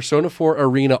goes to Persona 4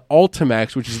 Arena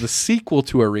Ultimax, which is the sequel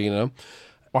to Arena.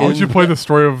 Why would you play the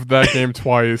story of that game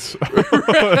twice?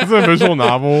 It's a visual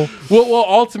novel. Well,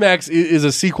 Ultimax is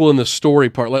a sequel in the story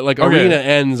part. Like Arena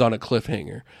ends on a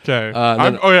cliffhanger. Okay.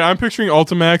 I'm picturing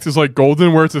Ultimax as like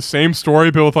Golden, where it's the same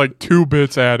story but with like 2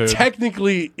 bits added.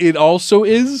 Technically, it also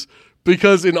is,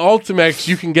 because in Ultimax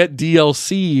you can get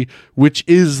DLC, which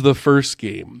is the first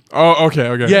game. Oh, okay.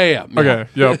 Yeah. Okay.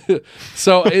 Yep.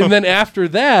 So, and then after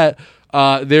that,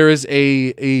 there is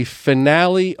a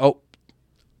finale. Oh.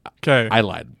 Okay. I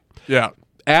lied. Yeah.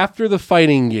 After the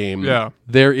fighting game,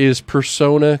 there is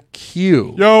Persona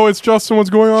Q. Yo, it's Justin. What's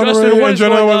going on? Justin, what is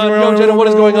going on? Jenna, what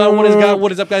is going on?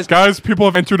 What is up, guys? Guys, people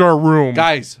have entered our room.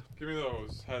 Guys. Give me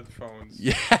those headphones.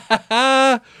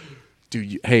 Yeah.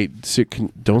 Dude,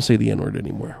 don't say the N-word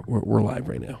anymore. We're live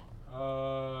right now.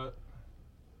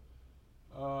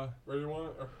 Where do you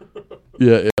want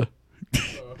it? Yeah.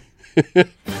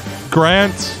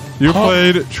 Grant, you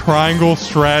played Triangle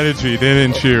Strategy,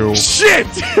 didn't you? Shit!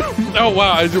 Oh,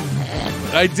 wow.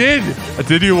 I did.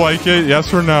 Did you like it?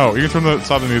 Yes or no? You can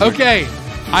stop the music. Okay.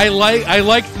 I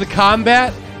liked the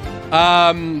combat.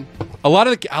 A lot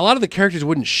of the characters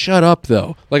wouldn't shut up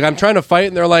though. Like I'm trying to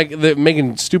fight and they're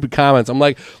making stupid comments. I'm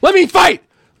like, let me fight.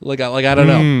 Like I don't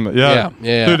know.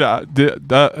 Yeah. Dude,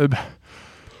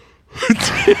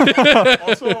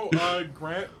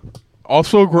 Grant.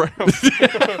 Also, Grant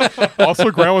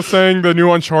was saying the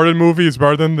new Uncharted movie is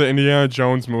better than the Indiana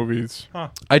Jones movies. Huh.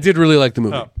 I did really like the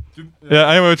movie. Yeah,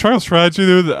 anyway, Triangle Strategy,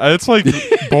 dude, it's like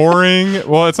boring.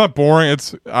 Well, it's not boring.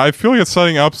 I feel like it's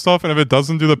setting up stuff, and if it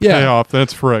doesn't do the payoff, then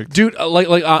it's frigged. Dude, I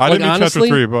didn't do honestly,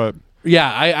 chapter 3, but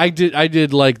yeah, I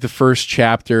did like the first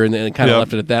chapter and then kind of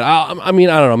left it at that. I mean,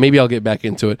 I don't know. Maybe I'll get back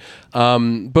into it.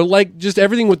 But like just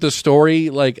everything with the story,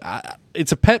 like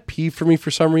it's a pet peeve for me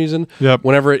for some reason. Yep.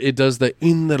 Whenever it does the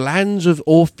in the lands of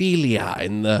Ophelia,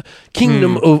 in the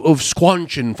kingdom of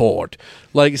Squanchenford,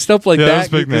 like stuff like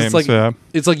that. Those big names,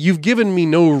 it's like you've given me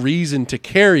no reason to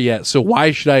care yet. So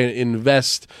why should I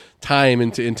invest time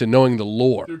into knowing the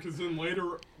lore? Because then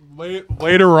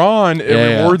later on,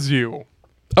 it rewards you.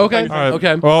 Okay. Right.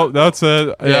 Okay. Well, that's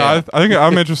it. Yeah. I think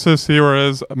I'm interested to see where it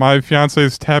is. My fiance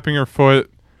is tapping her foot.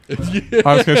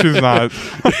 I was kidding, she's not.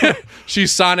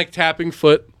 She's Sonic tapping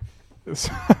foot.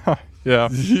 Yeah.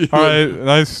 All right.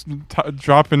 Nice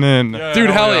dropping in. Yeah, dude,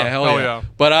 hell yeah.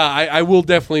 But I will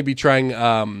definitely be trying.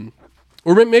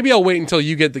 Or maybe I'll wait until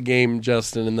you get the game,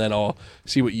 Justin, and then I'll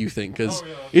see what you think. Because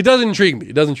it does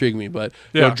intrigue me. But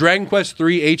Dragon Quest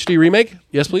 3 HD remake.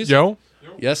 Yes, please. Yo.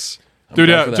 Yes. Dude,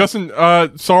 Justin,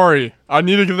 sorry. I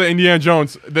need to give the Indiana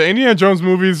Jones. The Indiana Jones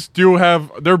movies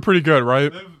they're pretty good, right?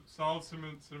 They have solid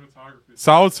cinematography.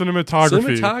 Solid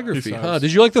cinematography. Huh?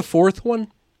 Did you like the fourth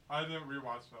one? I didn't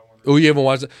rewatch that one. Oh, you haven't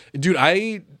watched it? Dude,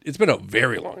 it's been a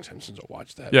very long time since I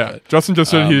watched that. Yeah, but, Justin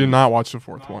just said he did not watch the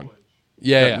fourth one.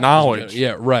 Yeah. Knowledge.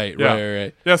 Yeah, right.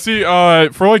 Yeah, see,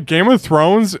 for like Game of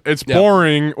Thrones, it's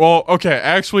boring. Well, okay,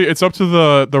 actually, it's up to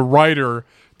the writer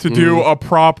to do a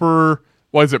proper...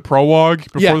 What is it, prologue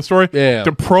before the story? Yeah.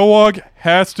 The prologue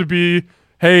has to be,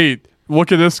 hey,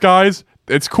 look at this, guys.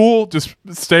 It's cool. Just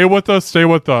stay with us.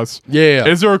 Yeah.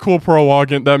 Is there a cool prologue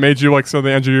that made you like sit on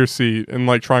the edge of your seat in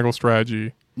like Triangle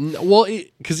Strategy? Well,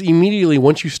 because immediately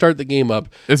once you start the game up,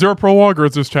 is there a prologue or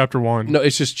is this chapter 1? No,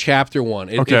 it's just chapter 1.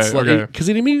 Okay. Because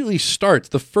it immediately starts.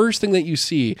 The first thing that you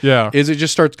see is it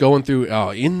just starts going through.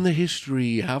 In the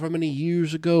history, however many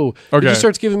years ago, it just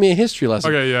starts giving me a history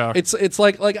lesson. Okay, yeah. It's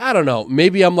like I don't know.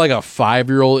 Maybe I'm like a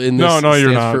 5-year-old in this. No,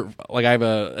 you're not. Like I have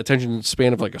a attention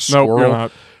span of like a squirrel. No, you're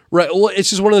not. Right. Well, it's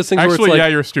just one of those things Actually, where it's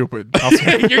like... you're stupid.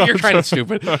 you're kind of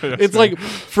stupid. It's like,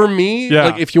 for me,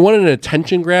 like if you want an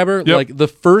attention grabber, like the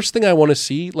first thing I want to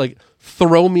see, like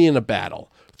throw me in a battle.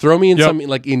 Throw me in some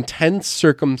like intense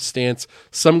circumstance.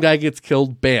 Some guy gets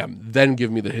killed. Bam. Then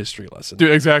give me the history lesson.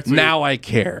 Dude, exactly. Now I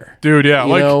care. Dude, yeah.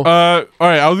 All right.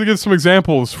 I was going to give some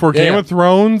examples. For Game of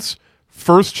Thrones,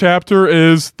 first chapter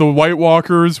is the White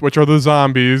Walkers, which are the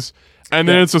zombies. And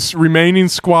then it's a remaining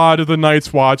squad of the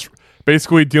Night's Watch,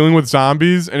 basically dealing with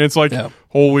zombies, and it's like,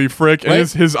 holy frick, and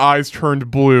his eyes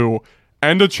turned blue.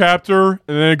 End of chapter, and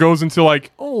then it goes into like,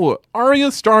 oh,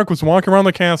 Arya Stark was walking around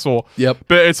the castle. Yep.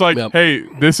 But it's like, hey,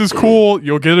 this is cool.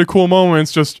 You'll get a cool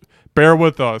moments. Just bear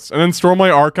with us. And then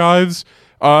Stormlight Archives,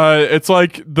 it's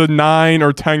like the 9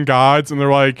 or 10 gods, and they're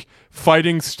like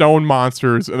fighting stone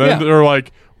monsters. And then they're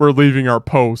like, we're leaving our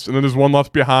post. And then there's one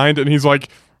left behind, and he's like,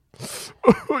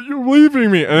 you're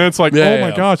leaving me, and it's like, oh my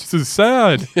gosh, this is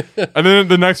sad. And then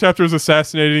the next chapter is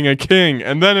assassinating a king,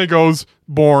 and then it goes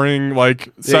boring,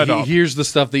 like setup. Here's the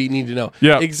stuff that you need to know.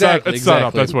 Yeah, exactly. It's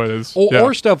setup. That's what it is.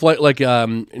 Or stuff like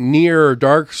near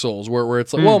Dark Souls, where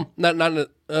it's like, well, not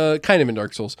kind of in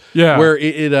Dark Souls. Yeah, where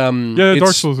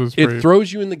Dark Souls is it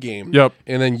throws you in the game. Yep,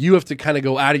 and then you have to kind of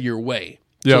go out of your way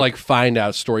to like find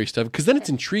out story stuff, because then it's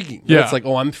intriguing. Yeah, it's like,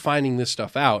 oh, I'm finding this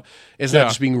stuff out. It's not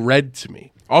just being read to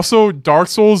me. Also, Dark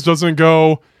Souls doesn't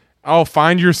go, I'll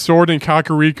find your sword in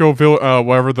Kakariko,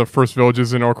 whatever the first village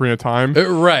is in Ocarina of Time.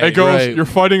 Right. It goes, you're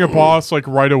fighting a boss like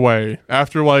right away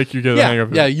after like you get the hang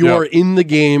of it. Yeah, you are in the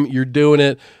game, you're doing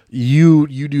it, you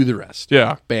do the rest.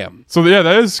 Yeah. Bam. So that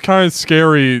is kind of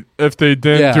scary if they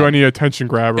didn't do any attention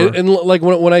grabber. And like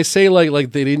when I say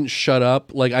like they didn't shut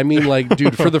up, like I mean like,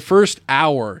 dude, for the first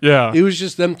hour, it was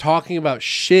just them talking about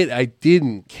shit I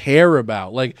didn't care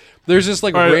about. Like there's just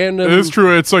like random. It is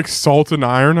true. It's like salt and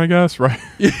iron, I guess, right?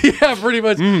 Yeah, pretty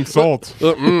much. Salt.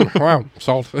 Wow,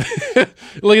 salt.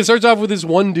 Like it starts off with this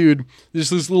one dude,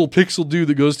 this little pixel dude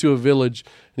that goes to a village,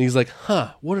 and he's like,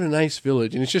 "Huh, what a nice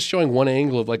village," and it's just showing one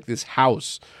angle of like this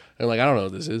house. And like, I don't know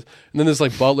what this is. And then this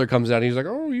like butler comes out and he's like,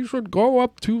 "Oh, you should go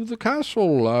up to the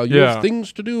castle. You have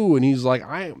things to do." And he's like,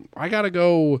 I gotta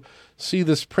go see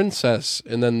this princess.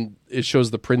 And then it shows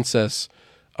the princess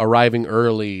arriving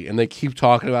early, and they keep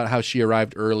talking about how she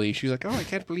arrived early. She's like, "Oh, I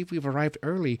can't believe we've arrived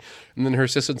early." And then her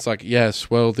assistant's like, "Yes,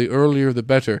 well, the earlier the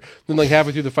better." Then like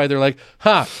halfway through the fight, they're like,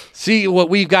 see what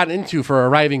we've gotten into for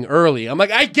arriving early. I'm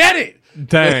like, I get it.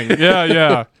 Dang.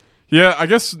 Yeah. Yeah, I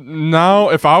guess now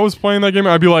if I was playing that game,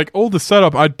 I'd be like, oh, the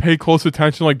setup, I'd pay close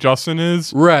attention like Justin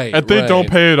is. Right. If they don't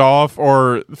pay it off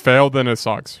or fail, then it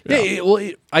sucks.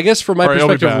 Yeah, I guess from my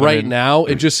perspective now,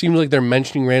 it just seems like they're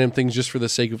mentioning random things just for the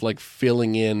sake of like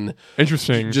filling in.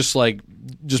 Interesting. Just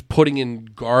putting in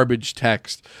garbage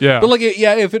text. Yeah. But like,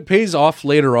 if it pays off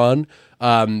later on,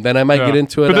 then I might get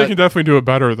into it. But they can definitely do it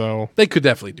better, though. They could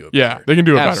definitely do it better. They can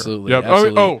do it absolutely, better.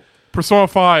 Absolutely. Oh, Persona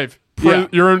 5.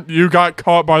 You got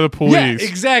caught by the police. Yeah,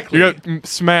 exactly. You got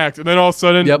smacked, and then all of a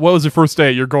sudden, what was your first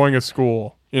day? You're going to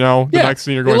school. You know, the next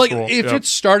thing you're going to school. If it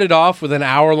started off with an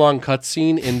hour-long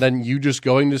cutscene and then you just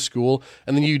going to school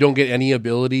and then you don't get any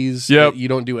abilities, you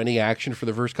don't do any action for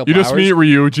the first couple hours. You just meet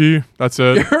Ryuji. That's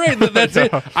it. Right, that's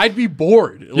it. I'd be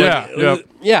bored.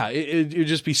 It'd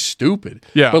just be stupid.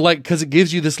 Yeah. But like, because it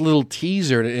gives you this little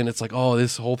teaser and it's like, oh,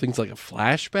 this whole thing's like a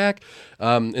flashback.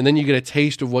 And then you get a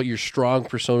taste of what your strong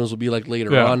personas will be like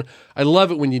later on. I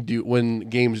love it when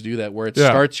games do that, where it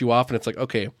starts you off and it's like,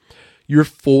 okay, you're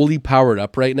fully powered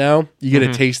up right now. You get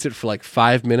to taste it for like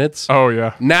 5 minutes. Oh,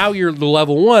 yeah. Now you're the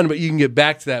level 1, but you can get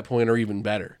back to that point or even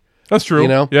better. That's true. You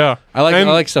know? Yeah. I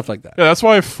like stuff like that. Yeah, that's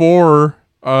why 4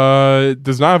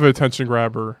 does not have an attention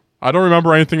grabber. I don't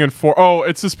remember anything in 4. Oh,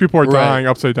 it's just people are dying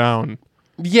upside down.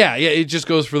 Yeah, it just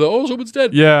goes for someone's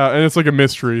dead. Yeah, and it's like a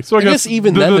mystery. So I guess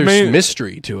even then there's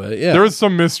mystery to it. Yeah. There is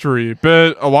some mystery,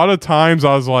 but a lot of times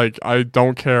I was like, I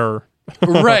don't care.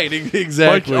 Right,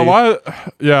 exactly. Like a lot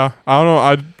I don't know.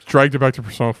 I dragged it back to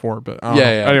Persona 4, but I don't know.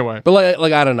 Anyway. But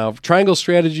like I don't know. Triangle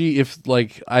strategy, if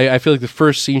like I feel like the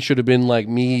first scene should have been like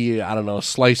me, I don't know,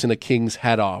 slicing a king's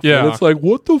head off. Yeah. And it's like,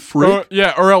 what the frick?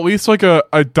 Or at least like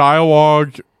a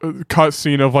dialogue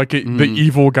cutscene of like the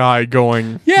evil guy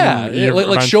going. Yeah,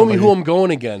 like show me who I'm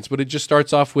going against. But it just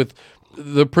starts off with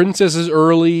the princess is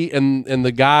early and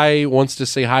the guy wants to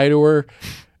say hi to her.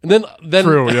 And then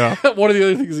True, yeah. One of the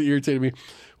other things that irritated me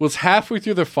was halfway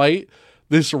through the fight,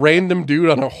 this random dude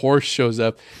on a horse shows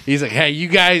up. He's like, hey, you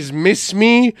guys miss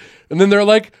me? And then they're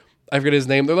like, I forget his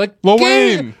name. They're like,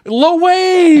 Lowain.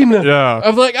 Yeah.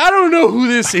 I'm like, I don't know who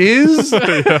this is.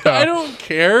 I don't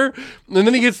care. And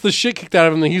then he gets the shit kicked out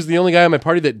of him. And he's the only guy in my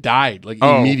party that died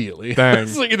immediately. Dang.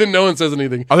 It's like, and then no one says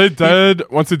anything. Are they dead?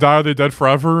 Once they die, are they dead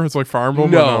forever? It's like Fire Emblem?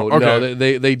 No.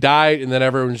 They died and then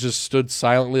everyone just stood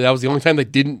silently. That was the only time they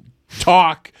didn't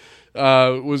talk.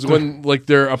 Was when like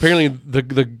they're apparently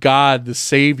the god, the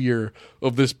savior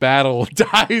of this battle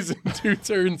dies in 2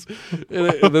 turns.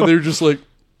 And then they're just like,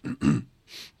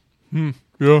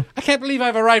 yeah. I can't believe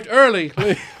I've arrived early.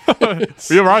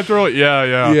 You arrived early?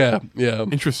 Yeah.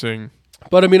 Interesting.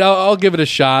 But I mean, I'll give it a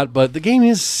shot. But the game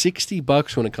is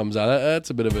 $60 when it comes out. That's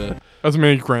a bit of a. That's a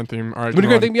mini Grand Theme. All right, mini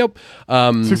Grand Theme. Yep.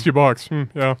 $60.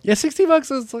 Yeah. Yeah,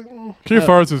 $60 is like. King of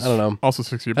Fighters is I don't know. Also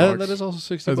 $60. That is also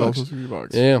 $60. That's also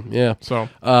 $60. Yeah. So.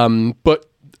 But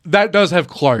that does have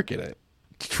Clark in it.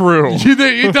 True.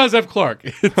 It does have Clark.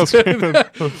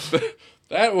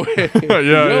 That way.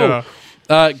 Yeah.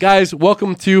 Guys,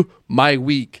 welcome to my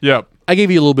week. Yep. I gave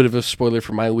you a little bit of a spoiler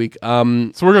for my week. So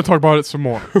we're going to talk about it some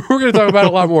more. We're going to talk about it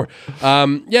a lot more.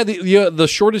 The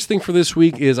shortest thing for this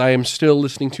week is I am still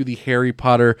listening to the Harry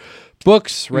Potter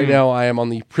books. Right now I am on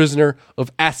the Prisoner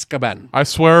of Azkaban. I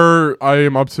swear I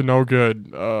am up to no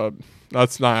good.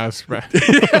 That's not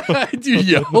Azkaban. Do you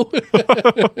yell?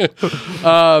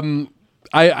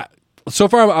 I so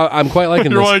far I'm quite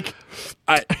liking You're this.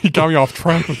 like, he got me off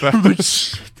track with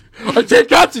that. I can't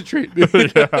concentrate.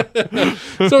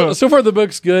 So far the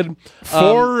book's good.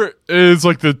 4 is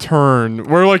like the turn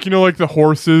where like like the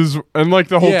horses and like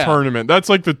the whole tournament. That's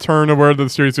like the turn of where the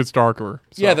series gets darker.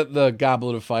 So. Yeah, the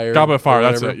Goblet of Fire. Goblet of Fire.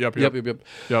 That's it.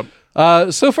 Yep.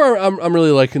 So far I'm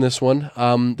really liking this one.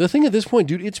 The thing at this point,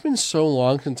 dude, it's been so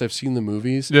long since I've seen the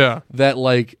movies. Yeah. That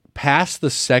like past the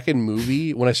second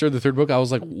movie, when I started the third book, I was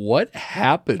like, what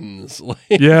happens? Like,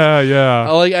 yeah.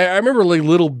 I remember like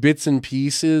little bits and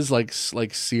pieces, like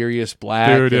Sirius Black.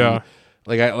 Dude, yeah.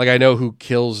 I know who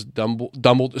kills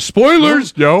Dumbledore.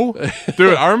 Spoilers, yo,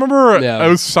 dude. I remember it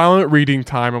was silent reading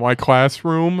time in my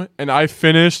classroom, and I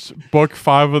finished book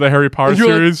 5 of the Harry Potter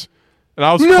series. And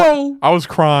I was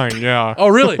crying, yeah. Oh,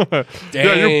 really?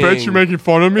 Yeah, you bitch, you're making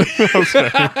fun of me.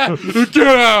 Get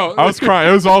out! I was crying.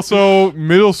 It was also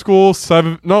middle school,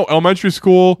 elementary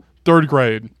school, 3rd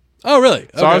grade. Oh, really?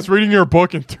 So I was reading your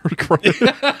book in 3rd grade.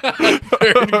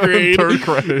 3rd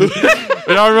grade.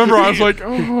 And I remember I was like,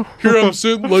 oh. Here I'm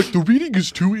sitting like, the reading is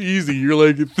too easy. You're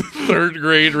like 3rd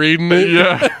grade reading it.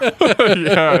 Yeah.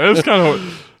 It's kind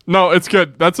of... No, it's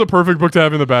good. That's a perfect book to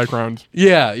have in the background.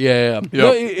 Yeah. Yep.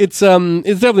 No, it's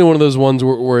definitely one of those ones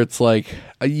where it's like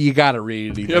you gotta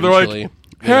read it eventually. Yeah, they're like,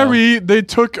 Harry, they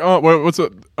took what's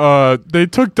it? They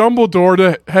took Dumbledore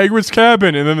to Hagrid's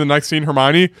cabin, and then the next scene,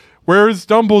 Hermione, where's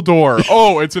Dumbledore?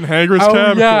 Oh, it's in Hagrid's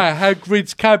cabin. Oh yeah,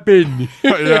 Hagrid's cabin.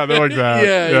 Yeah, they're like that.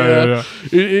 Yeah.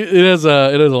 It has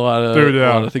a lot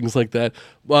of things like that.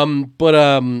 But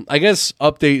I guess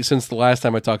update since the last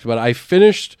time I talked about it, I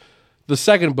finished the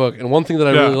second book, and one thing that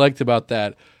I really liked about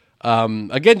that,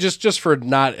 again, just for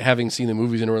not having seen the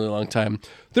movies in a really long time,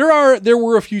 there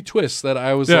were a few twists that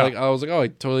I was like, oh, I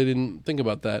totally didn't think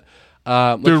about that.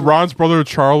 Dude, Ron's brother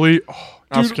Charlie. Oh,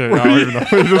 I'm just kidding. I don't even know.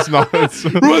 He's just not.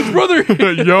 Ron's brother.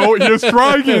 Yo, he has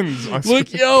dragons. I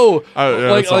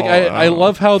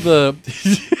love how the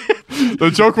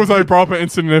joke was I brought up an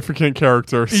insignificant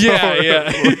character. So.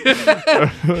 Yeah.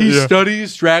 He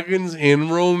studies dragons in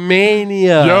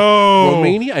Romania.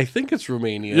 Romania? I think it's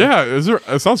Romania. Yeah,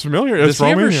 it sounds familiar. Does he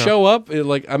Romania. ever show up?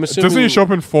 I'm assuming. Doesn't he show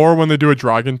up in 4 when they do a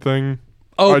dragon thing?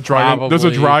 Oh, dragon. There's a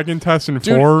dragon test in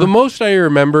 4. Dude, the most I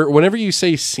remember, whenever you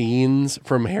say scenes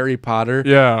from Harry Potter,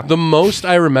 the most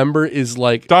I remember is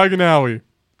like Diagon Alley.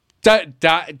 That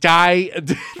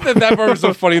part was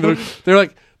so funny. They're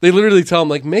like, they literally tell him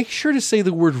like, make sure to say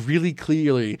the word really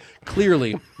clearly,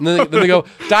 and then they go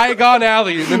Diagon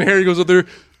Alley, and then Harry goes up there,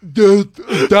 die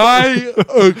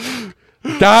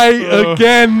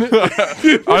again. I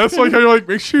just like how you're like,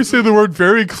 make sure you say the word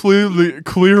very clearly.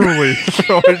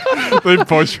 Like, they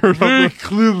butchered very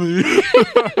clearly.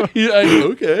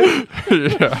 Okay.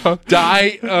 Yeah.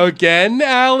 Die again,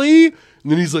 Allie. And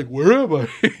then he's like, where am I?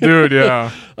 Dude, yeah.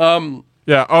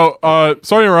 Yeah. Oh,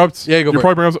 sorry to interrupt. Yeah, go for it.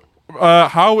 Probably bring up.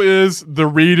 How is the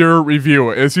reader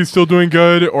review? Is he still doing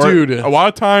good? Or dude, a lot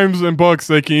of times in books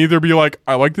they can either be like,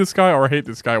 I like this guy or I hate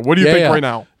this guy. What do you think right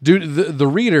now? Dude, the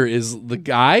reader the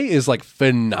guy is like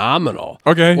phenomenal.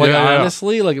 Okay. Like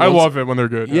honestly, like I love it when they're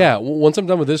good. Yeah. Once I'm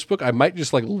done with this book, I might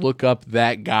just like look up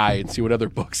that guy and see what other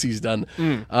books he's done.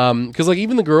 Because like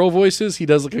even the girl voices, he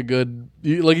does like a good,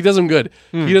 he does them good.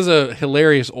 He does a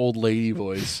hilarious old lady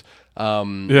voice.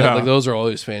 Like those are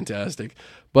always fantastic.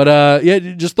 But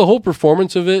just the whole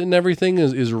performance of it and everything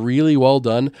is really well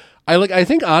done. I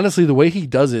think honestly the way he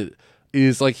does it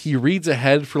is like he reads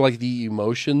ahead for like the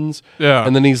emotions. Yeah.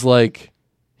 And then he's like,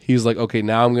 okay,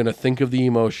 now I'm gonna think of the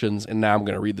emotions and now I'm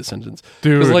gonna read the sentence.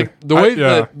 Dude. Because like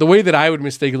the way that I would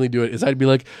mistakenly do it is I'd be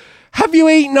like, have you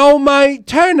eaten all my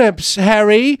turnips,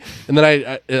 Harry? And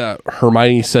then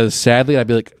Hermione says sadly, I'd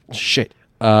be like, shit.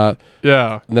 Yeah.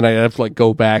 And then I have to like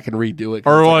go back and redo it.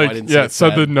 Or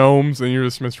said the gnomes and you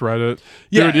just misread it.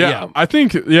 Yeah, dude, yeah. I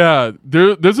think,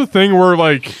 there's a thing where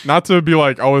like, not to be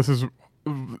like, oh, this is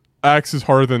X is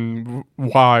harder than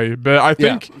Y, but I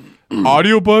think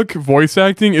audiobook voice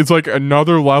acting is like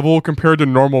another level compared to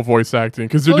normal voice acting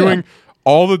because they're doing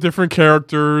all the different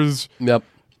characters. Yep.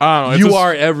 I don't know. You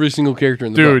are every single character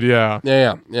in the book. Dude, yeah.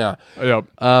 Yeah. Yep.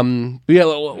 But yeah,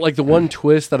 like the one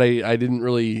twist that I didn't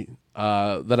really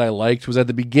that I liked was at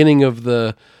the beginning of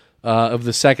the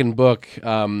second book.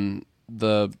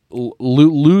 The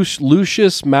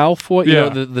Lucius Malfoy, you know,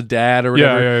 the dad or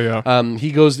whatever. Yeah.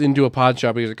 He goes into a pawn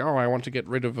shop. He's like, "Oh, I want to get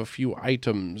rid of a few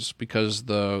items because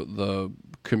the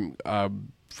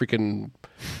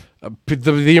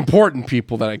important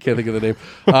people that I can't think of the name,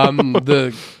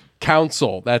 the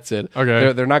council. That's it.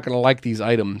 Okay, they're not going to like these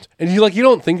items." And you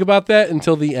don't think about that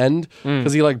until the end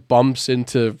because he like bumps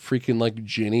into freaking like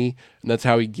Ginny, and that's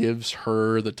how he gives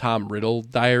her the Tom Riddle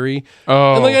diary.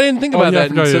 Oh, and like I didn't think about that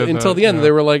until the end. Yeah.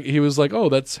 They were like, he was like, "Oh,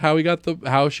 that's how she got the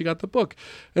book,"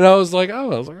 and I was like,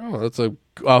 "Oh, that's a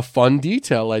fun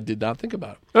detail I did not think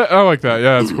about." I like that.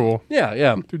 Yeah, that's cool.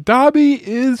 Yeah. Dude, Dobby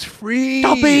is free.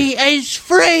 Dobby is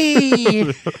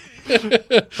free.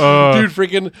 Dude,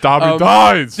 freaking Dobby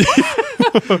dies.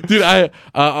 Dude,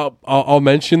 I'll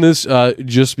mention this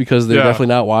just because they're definitely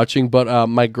not watching. But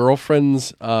my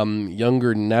girlfriend's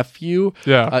younger nephew,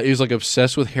 is like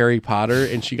obsessed with Harry Potter,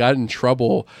 and she got in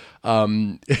trouble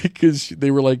because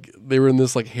they were in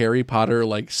this like Harry Potter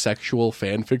like sexual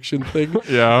fan fiction thing.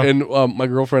 Yeah, and my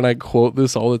girlfriend and I quote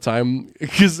this all the time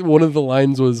because one of the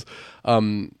lines was.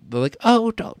 They're like,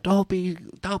 "Oh, Dobby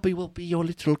will be your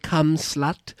little cum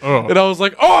slut," and I was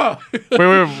like, "Oh,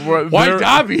 wait, why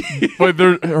Dobby?" But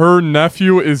her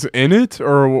nephew is in it,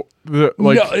 or no,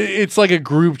 it's like a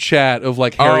group chat of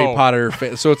like Harry Potter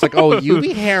fans. So it's like, "Oh, you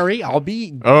be Harry, I'll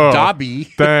be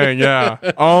Dobby." Dang, yeah.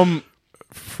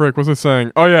 Frick, what's I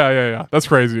saying? Oh yeah. That's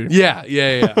crazy. Yeah.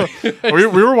 we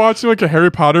were watching like a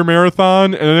Harry Potter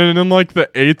marathon, and then in like the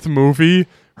 8th movie.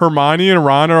 Hermione and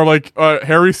Ron are like,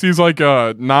 Harry sees like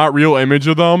a not real image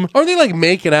of them. Are they like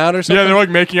making out or something? Yeah, they're like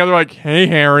making out. They're like, "Hey,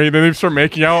 Harry." Then they start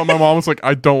making out, and my mom was like,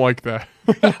 "I don't like that."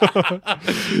 Dude,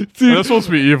 that's supposed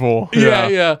to be evil.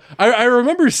 Yeah. I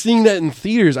remember seeing that in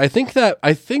theaters. I think that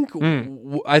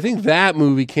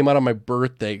movie came out on my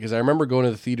birthday because I remember going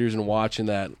to the theaters and watching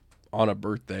that on a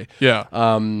birthday. Yeah.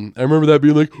 I remember that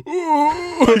being like,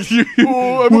 I'm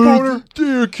a boner.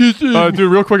 Dude,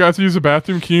 real quick, I have to use the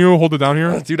bathroom. Can you hold it down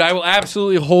here? Dude, I will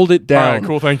absolutely hold it down. All right,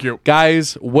 cool. Thank you.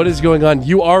 Guys, what is going on?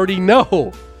 You already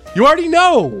know. You already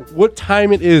know what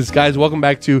time it is. Guys, welcome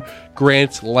back to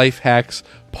Grant's Life Hacks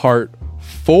Part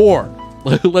 4.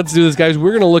 Let's do this, guys.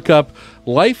 We're going to look up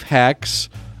life hacks.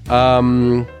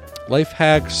 Life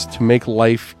hacks to make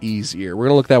life easier. We're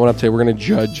going to look that one up today. We're going to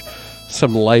judge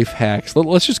some life hacks.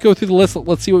 Let's just go through the list.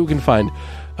 Let's see what we can find.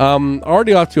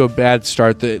 Already off to a bad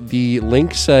start. The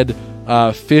link said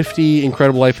 50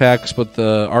 incredible life hacks, but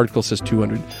the article says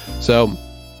 200. So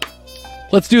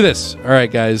let's do this. All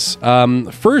right, guys.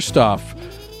 First off,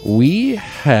 we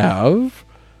have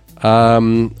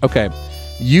okay.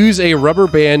 Use a rubber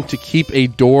band to keep a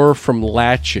door from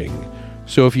latching.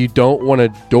 So if you don't want a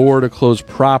door to close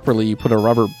properly, you put a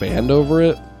rubber band over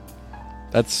it.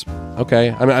 That's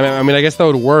okay. I mean, I guess that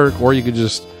would work, or you could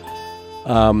just,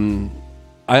 I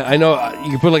know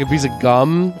you could put like a piece of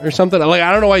gum or something. Like,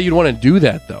 I don't know why you'd want to do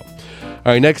that though. All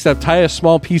right, next up, tie a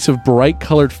small piece of bright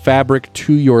colored fabric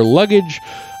to your luggage.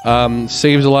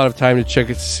 Saves a lot of time to check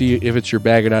it to see if it's your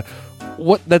bag or not.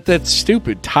 That's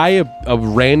stupid. Tie a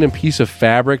random piece of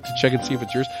fabric to check and see if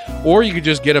it's yours, or you could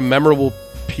just get a memorable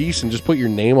piece and just put your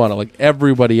name on it like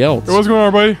everybody else. Hey, what's going on,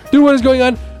 everybody? Dude, what is going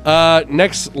on?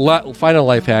 Next, final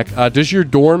life hack. Does your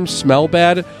dorm smell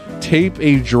bad? Tape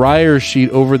a dryer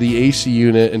sheet over the AC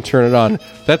unit and turn it on.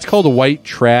 That's called white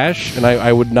trash, and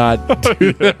I would not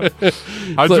do that.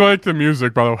 I do like the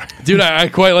music, by the way. Dude, I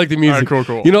quite like the music. All right,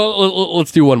 cool. You know,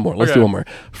 let's do one more. Let's do one more.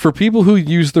 For people who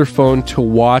use their phone to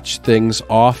watch things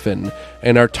often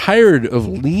and are tired of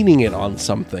leaning it on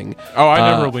something. Oh,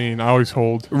 I never lean. I always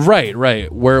hold. Right.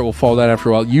 Where it will fall down after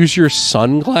a while. Use your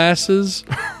sunglasses.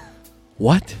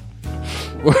 What?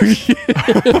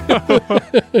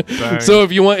 So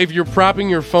if you're propping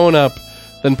your phone up,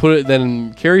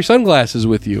 then carry sunglasses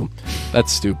with you.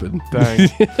 That's stupid. Dang.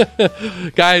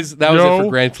 Guys, that was it for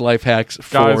Grant's Life Hacks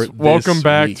for guys, welcome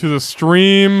back to the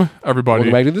stream, everybody.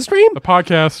 Welcome back to the stream. The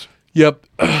podcast. Yep.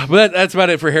 But that's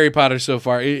about it for Harry Potter so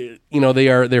far.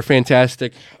 They're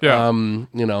fantastic. Yeah.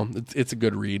 It's a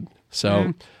good read.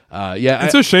 So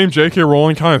it's a shame J.K.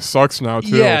 Rowling kind of sucks now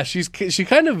too. Yeah, she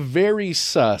kind of very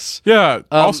sus. Yeah.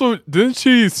 Also, didn't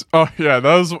she? Oh, yeah.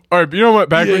 That was all right. You know what?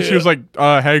 Back when she was like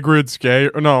Hagrid's gay,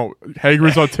 or no,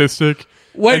 Hagrid's autistic.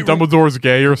 Wait, and Dumbledore's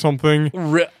gay or something.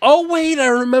 Oh wait, I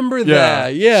remember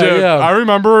that. Yeah. I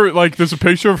remember like there's a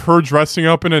picture of her dressing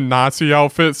up in a Nazi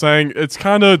outfit, saying it's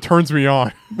kind of turns me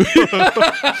on. And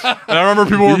I remember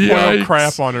people were putting up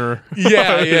crap on her.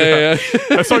 Yeah.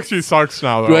 That sucks. She sucks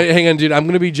now though. Wait, hang on, dude. I'm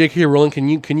gonna be J.K. Rowling. Can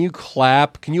you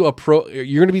clap? Can you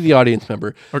You're gonna be the audience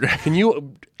member. Okay. Can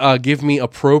you give me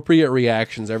appropriate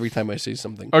reactions every time I say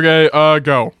something? Okay.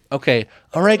 Go. Okay.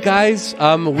 All right, guys.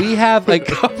 We have a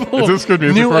couple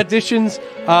new additions.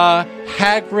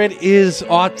 Hagrid is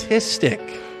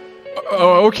autistic.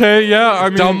 Okay. Yeah. I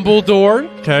mean, Dumbledore.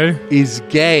 Is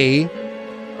gay.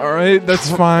 All right.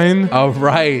 That's fine. All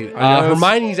right.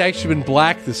 Hermione's actually been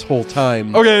black this whole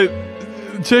time. Okay.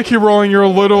 J.K. Rowling, you're a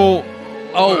little.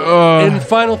 And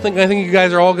final thing, I think you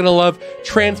guys are all gonna love.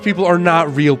 Trans people are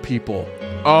not real people.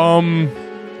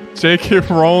 J.K.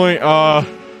 Rowling.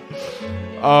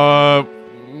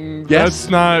 That's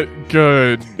not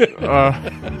good.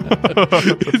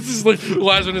 It's just like the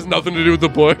last one has nothing to do with the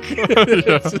book.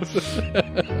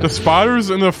 The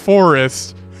spiders in the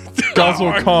forest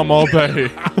guzzle cum all day.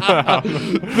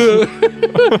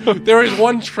 There is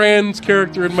one trans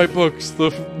character in my books,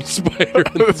 the spider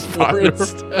in the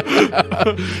forest.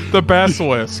 The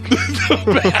basilisk.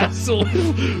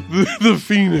 The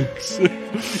phoenix.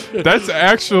 That's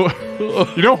actually,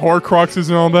 Horcruxes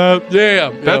and all that?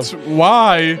 Yeah. That's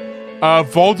why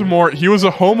Voldemort, he was a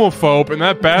homophobe, and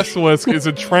that basilisk is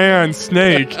a trans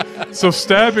snake. So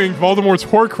stabbing Voldemort's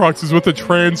Horcruxes with a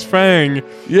trans fang.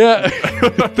 Yeah.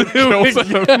 Kills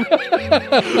him. Dude,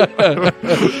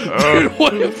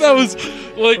 what if that was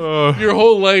like your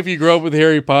whole life you grew up with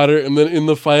Harry Potter, and then in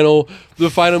the final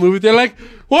movie they're like,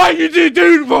 "Why did you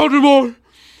do it, Voldemort?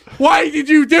 Why did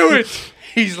you do it?"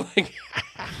 He's like,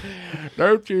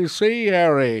 "Don't you see,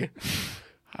 Harry?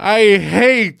 I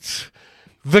hate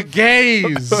the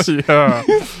gays." Yeah.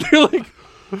 They're like,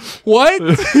 what?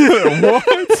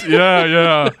 What?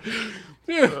 Yeah.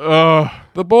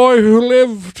 The boy who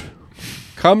lived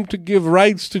come to give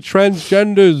rights to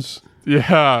transgenders.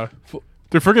 Yeah.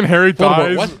 Dude, freaking Harry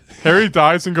dies. Harry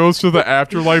dies and goes to the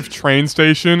afterlife train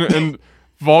station, and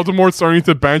Voldemort's underneath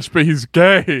the bench, but he's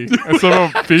gay instead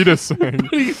of a fetus thing.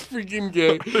 But he's freaking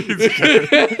gay. He's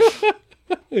gay.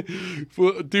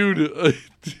 Dude,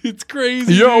 it's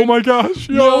crazy. Yo, oh my gosh.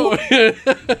 Yo.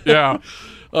 Yeah.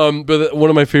 But one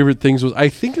of my favorite things was, I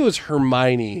think it was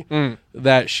Hermione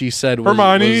that she said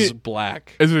was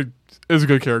black. Is a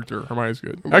good character. Hermione's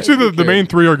good. Actually, the main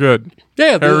three are good.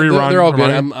 Yeah, Harry, Ron, they're all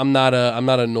Hermione. good. I'm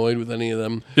not annoyed with any of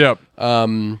them. Yep.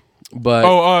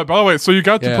 But by the way, so you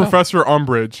got to Professor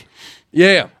Umbridge.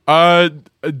 Yeah.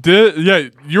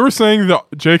 You were saying that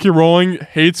J.K. Rowling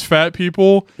hates fat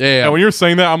people. Yeah. And when you're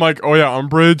saying that, I'm like, oh yeah,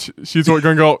 Umbridge. She's going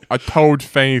to go a toad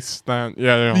face. Then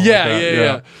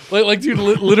Yeah. Like, dude,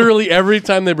 literally every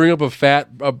time they bring up a fat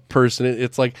person,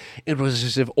 it's like it was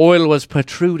as if oil was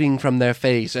protruding from their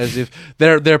face, as if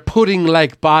they're pudding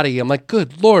like body. I'm like,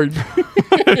 good lord.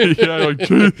 Yeah, like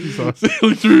Jesus.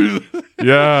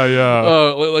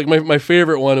 Yeah. Like my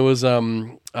favorite one was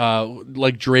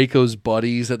like Draco's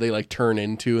buddies that they like turn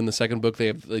into in the second book.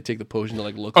 They take the potion to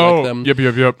like look like them. Yep.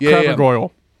 Crab and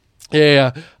Goyle.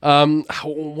 Yeah.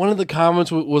 One of the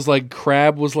comments was like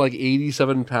Crab was like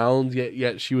 87 pounds,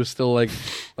 yet she was still like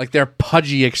their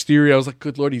pudgy exterior. I was like,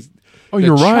 good lord, he's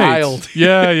you're child.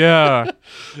 Right.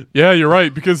 Yeah, you're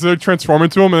right, because they transform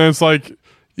into him, and it's like.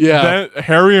 Yeah,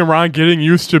 Harry and Ron getting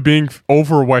used to being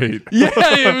overweight. Yeah,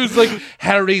 it was like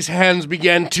Harry's hands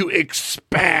began to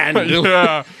expand.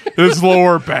 Yeah, his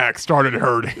lower back started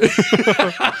hurting.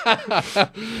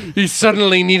 He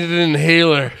suddenly needed an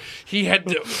inhaler. He had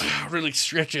to really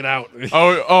stretch it out.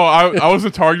 I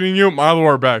wasn't targeting you. My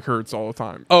lower back hurts all the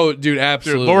time. Oh, dude,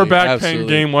 absolutely. Dude, lower back pain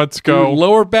game. Let's go. Dude,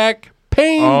 lower back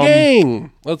pain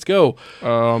game. Let's go.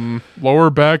 Lower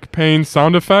back pain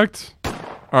sound effect.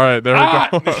 All right, there we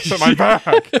go. My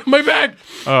back. My back.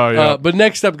 Oh, yeah. But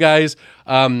next up, guys,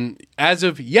 as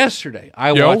of yesterday,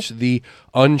 I watched the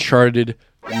Uncharted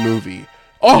movie.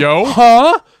 Oh,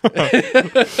 huh?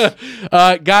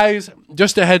 Guys,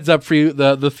 just a heads up for you.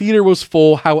 The theater was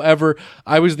full. However,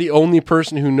 I was the only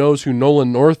person who knows who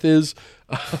Nolan North is.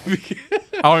 I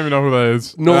don't even know who that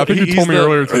is. No, I think you told me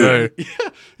earlier today. Yeah,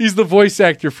 he's the voice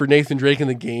actor for Nathan Drake in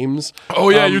the games. Oh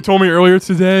yeah, you told me earlier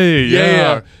today.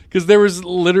 Yeah. Because there was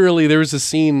a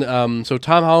scene. So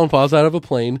Tom Holland falls out of a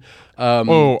plane.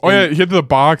 Yeah, he had the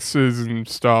boxes and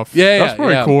stuff. Yeah, that's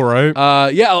pretty cool, right?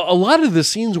 A lot of the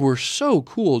scenes were so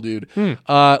cool, dude.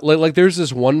 Like there's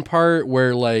this one part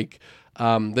where like.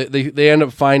 They end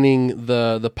up finding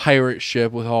the pirate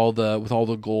ship with all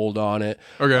the gold on it.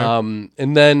 Okay.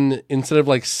 And then instead of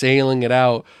like sailing it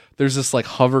out, there's this like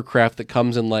hovercraft that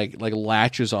comes and like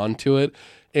latches onto it,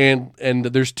 and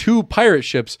there's two pirate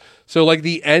ships. So like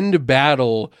the end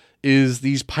battle is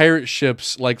these pirate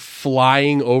ships like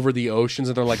flying over the oceans,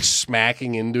 and they're like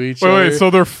smacking into each other. Wait, so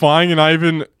they're flying and not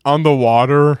even on the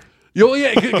water? Yo,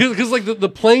 yeah, because like the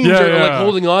planes are like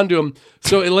holding on to him.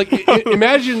 So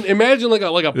imagine like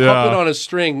a puppet on a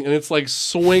string, and it's like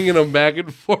swinging them back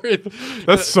and forth.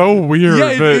 That's so weird.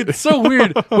 Yeah, it's so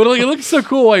weird, but like it looks so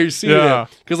cool while you're seeing it,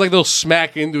 because like they'll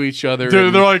smack into each other.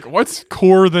 Dude, they're like, what's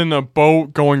cooler than a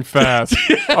boat going fast?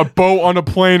 A boat on a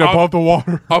plane above the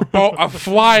water. A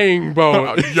flying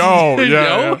boat.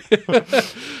 Yeah.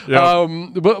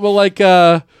 But like.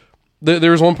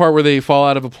 There's one part where they fall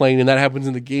out of a plane, and that happens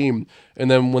in the game. And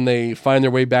then when they find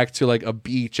their way back to like a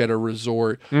beach at a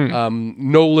resort,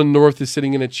 Nolan North is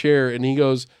sitting in a chair, and he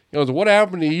goes, "What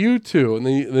happened to you two?" And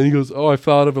then he goes, "Oh, I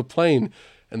fell out of a plane."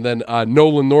 And then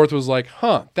Nolan North was like,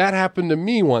 "Huh, that happened to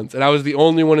me once." And I was the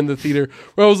only one in the theater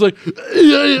where I was like,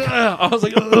 "Yeah." I was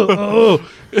like, "Oh."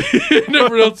 And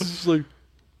everyone else was just like,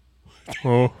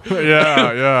 "Oh,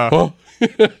 yeah." Oh.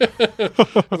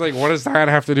 I was like, what does that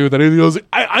have to do with anything? I was like,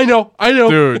 I know.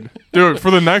 Dude,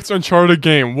 for the next Uncharted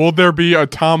game, will there be a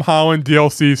Tom Holland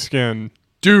DLC skin?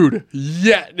 Dude,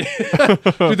 yeah. Dude,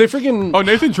 they freaking... Oh,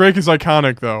 Nathan Drake is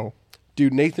iconic, though.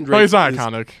 Dude, Nathan Drake he's not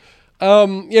iconic.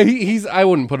 Yeah, he's... I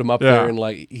wouldn't put him up there, and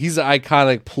like, he's an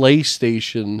iconic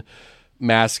PlayStation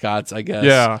mascots, I guess.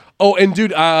 Yeah. Oh, and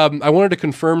dude, I wanted to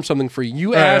confirm something for you.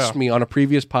 You asked me on a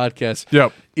previous podcast.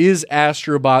 Yep. Is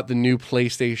Astrobot the new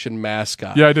PlayStation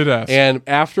mascot? Yeah, I did ask. And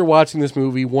after watching this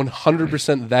movie,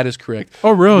 100% that is correct.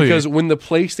 Oh, really? Because when the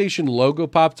PlayStation logo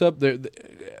popped up,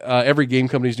 every game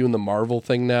company's doing the Marvel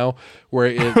thing now, where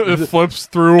it flips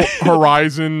through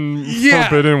Horizon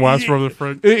Forbidden West, whatever the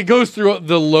frick. It goes through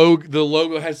the logo. The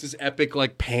logo has this epic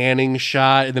like panning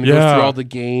shot, and then it goes through all the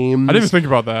games. I didn't even think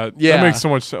about that. Yeah, that makes so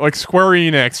much sense. Like Square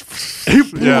Enix.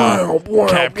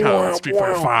 Capcom, Street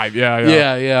Fighter 5.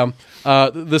 Yeah.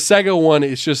 The Sega one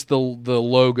is just the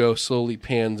logo slowly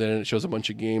pans in and it shows a bunch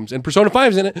of games, and Persona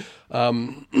 5's in it.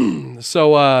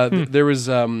 There was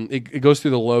it goes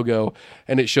through the logo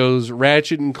and it shows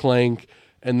Ratchet and Clank,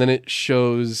 and then it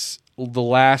shows The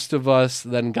Last of Us,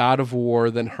 then God of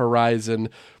War, then Horizon.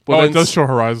 But it does show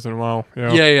Horizon. Wow.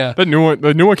 Yeah. Yeah. The new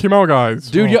one came out, guys.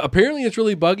 Dude, yeah. Apparently it's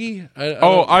really buggy.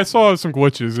 I saw some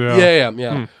glitches. Yeah.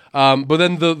 Yeah. But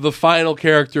then the final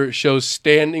character it shows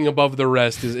standing above the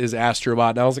rest is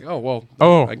Astrobot, and I was like, oh well.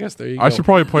 I guess there you go. I should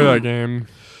probably play that game.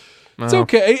 It's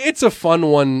okay. It's a fun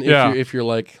one if you're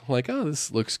like, oh, this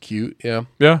looks cute. Yeah.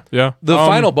 Yeah. The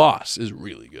final boss is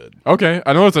really good. Okay.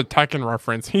 I know it's a Tekken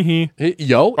reference.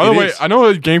 Yo. By the way, I know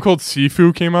a game called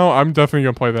Sifu came out. I'm definitely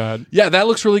going to play that. Yeah, that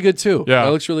looks really good too. Yeah.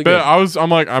 That looks really good.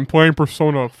 I'm playing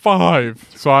Persona 5.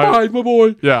 So Five, my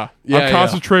boy. Yeah. I'm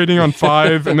concentrating on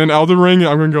 5, and then Elden Ring,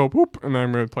 I'm going to go boop, and then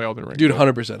I'm going to play Elden Ring. Dude,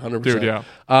 100%. Dude, yeah.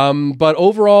 But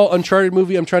overall, Uncharted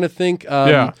movie, I'm trying to think.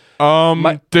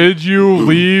 Did you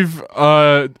leave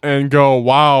and go,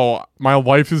 wow, my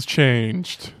life has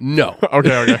changed? No.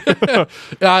 Okay.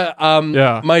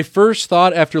 My first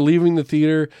thought after leaving the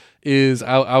theater is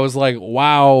I was like,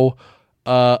 wow,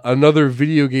 another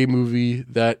video game movie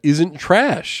that isn't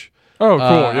trash. Oh, cool!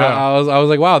 I was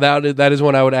like, wow, that is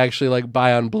one I would actually like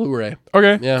buy on Blu-ray.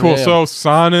 Okay, yeah, cool. Yeah. So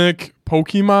Sonic,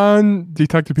 Pokemon,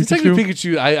 Detective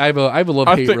Pikachu. I have a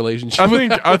love-hate relationship.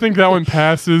 I think that one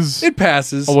passes. It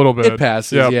passes a little bit. It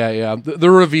passes. Yep. Yeah.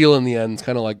 The reveal in the end is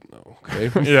kind of like,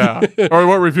 okay. Yeah. Or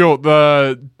what reveal?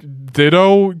 The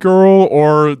Ditto girl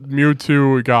or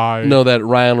Mewtwo guy? No, that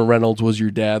Ryan Reynolds was your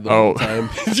dad the whole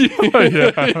time.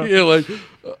 Yeah. You're like,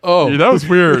 oh, yeah, that was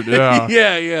weird. Yeah.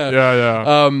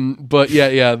 Yeah. But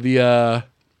yeah. The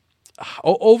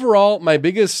overall, my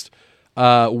biggest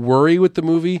worry with the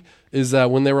movie is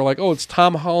that when they were like, oh, it's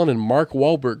Tom Holland and Mark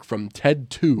Wahlberg from Ted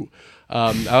 2.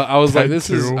 I was like,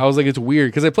 it's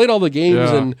weird because I played all the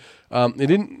games and it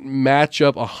didn't match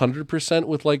up 100%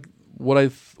 with like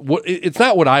it's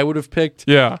not what I would have picked.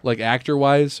 Yeah, like actor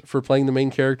wise for playing the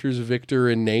main characters, Victor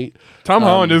and Nate. Tom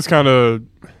Holland is kind of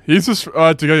he's just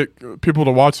to get people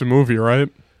to watch the movie, right?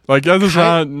 Like that does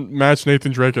not match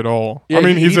Nathan Drake at all. Yeah, I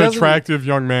mean, he's an attractive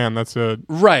young man. That's it.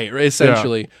 Right.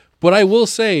 Essentially. Yeah. But I will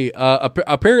say,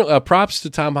 apparently, props to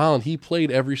Tom Holland. He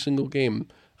played every single game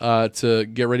to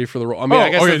get ready for the role. I mean, I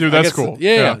guess that's cool.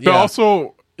 Yeah. But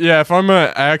also, if I'm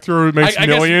an actor who makes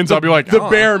millions, I'll be like, the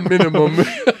bare minimum.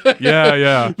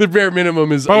 Yeah. The bare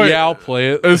minimum is, I'll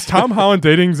play it. Is Tom Holland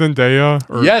dating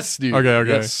Zendaya? Yes, dude. Okay.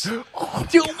 Yes. Oh,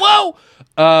 dude, whoa!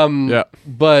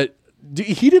 But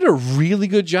he did a really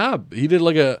good job. He did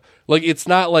it's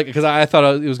not like, because I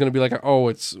thought it was going to be like, oh,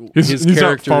 it's his character. He's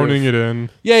not phoning it in.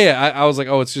 Yeah. I was like,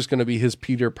 oh, it's just going to be his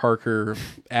Peter Parker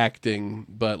acting,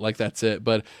 but like that's it.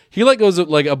 But he goes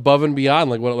like above and beyond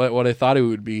like what I thought it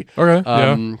would be. Okay.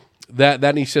 That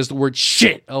and he says the word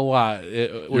shit a lot,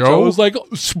 which I was like,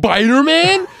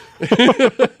 Spider-Man.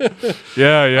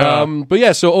 Yeah. But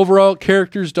yeah, so overall,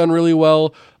 characters done really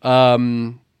well.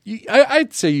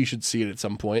 I'd say you should see it at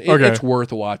some point. It's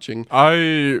worth watching.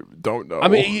 I don't know. I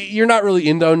mean, you're not really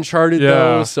into Uncharted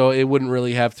though, so it wouldn't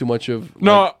really have too much of.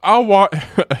 No, I'll watch.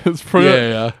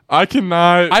 I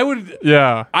cannot. I would.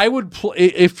 Yeah. I would play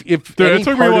if. Dude,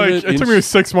 it took me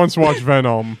 6 months to watch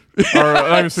Venom. Or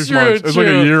not even 6 months. It's like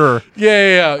a year.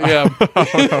 Yeah.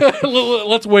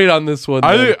 Let's wait on this one.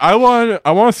 I want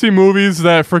to see movies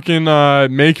that freaking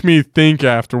make me think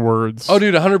afterwards. Oh,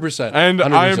 dude, 100%. And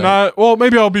 100%. I am not. Well,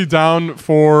 maybe I'll be down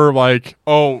for like,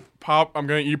 I'm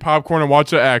gonna eat popcorn and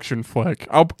watch an action flick.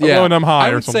 When I'm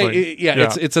high or something.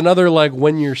 It's another like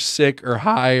when you're sick or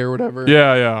high or whatever.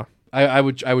 Yeah. I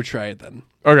would try it then.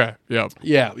 Okay. Yep.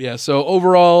 Yeah. So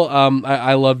overall,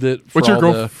 I loved it. What's your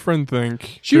girlfriend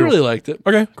think? She really liked it.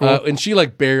 Okay. Cool. And she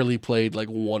like barely played like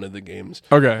one of the games.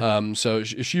 Okay. So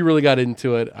she really got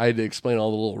into it. I had to explain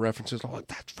all the little references. I'm like,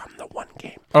 that's from the one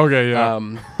game. Okay. Yeah.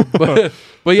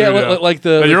 But yeah, like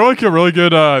you're like a really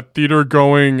good theater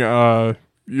going.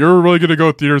 You're really good to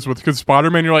go theaters with because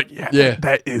Spider-Man. You're like,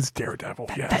 that is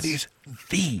Daredevil. Yes. That is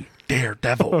the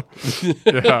Daredevil.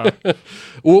 Yeah.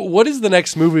 What is the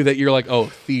next movie that you're like, oh,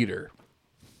 theater?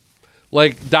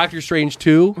 Like Doctor Strange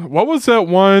 2? What was that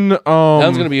one? That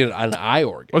one's going to be an eye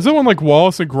organ. Was that one like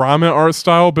Wallace and Gromit art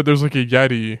style, but there's like a Yeti?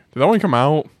 Did that one come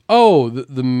out? Oh,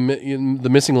 the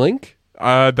Missing Link?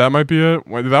 That might be it.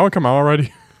 Did that one come out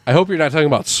already? I hope you're not talking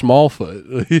about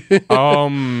Smallfoot.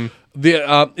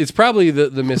 It's probably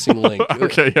the Missing Link.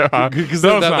 Okay, yeah, because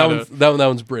that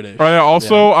one's British. Right.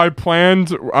 Also,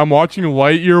 I'm watching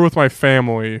Lightyear with my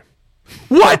family.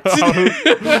 What?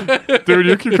 Dude,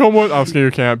 you can come with. I'm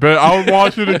scared you can't, but I'll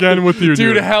watch it again with you,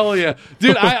 dude. Hell yeah,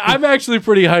 dude. I'm actually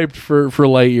pretty hyped for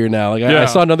Lightyear now. Like I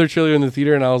saw another trailer in the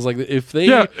theater, and I was like, if they,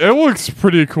 it looks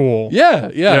pretty cool.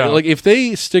 Yeah. Like if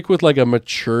they stick with like a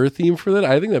mature theme for that,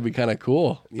 I think that'd be kind of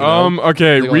cool. You know?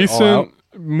 Okay, recent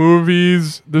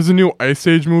movies. There's a new Ice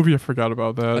Age movie. I forgot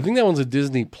about that. I think that one's a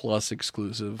Disney Plus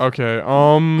exclusive. Okay.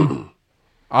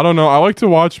 I don't know. I like to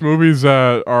watch movies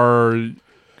that are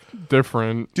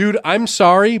different. Dude, I'm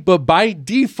sorry, but by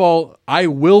default, I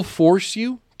will force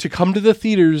you to come to the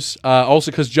theaters. Also,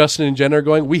 because Justin and Jen are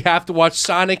going, we have to watch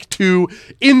Sonic 2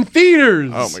 in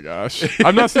theaters. Oh my gosh.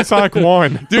 I've not seen Sonic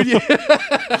 1. Dude, yeah.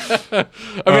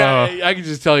 I can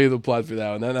just tell you the plot for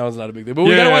that one. That one's not a big thing. But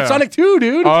we gotta watch Sonic 2,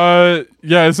 dude.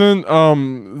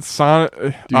 Isn't Sonic...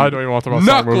 Dude, I don't even want to talk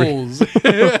about Knuckles. Sonic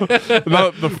movie.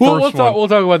 The first one. We'll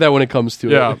talk about that when it comes to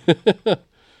it.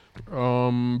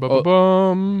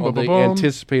 The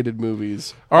anticipated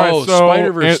movies. All right, so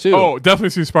Spider-Verse 2. Oh, definitely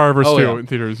see Spider-Verse 2 in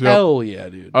theaters. Yep. Hell yeah,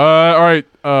 dude. All right.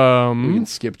 We can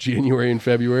skip January and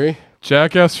February.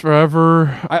 Jackass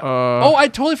Forever. I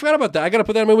totally forgot about that. I gotta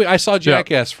put that in my movie. I saw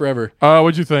Jackass Forever.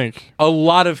 What'd you think? A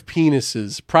lot of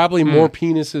penises. Probably more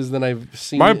penises than I've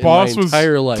seen. My boss was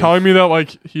was telling me that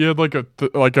like he had like a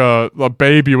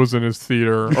baby was in his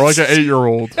theater or like an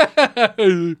 8-year-old.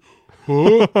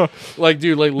 Like,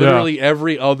 dude, like literally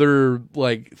every other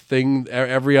like thing,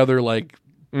 every other like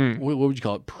what would you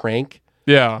call it? Prank?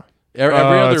 Yeah. Every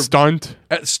other stunt.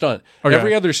 Stunt. Okay.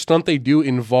 Every other stunt they do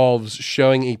involves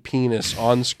showing a penis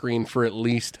on screen for at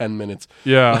least 10 minutes.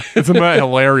 Yeah, isn't that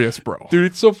hilarious, bro? Dude,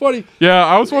 it's so funny. Yeah,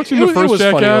 I was watching the first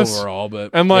Jackass overall, but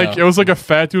and like it was like a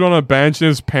fat dude on a bench and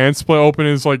his pants split open,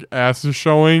 his like ass is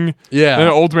showing. Yeah, and an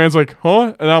old man's like,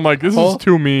 "Huh?" And I'm like, "This is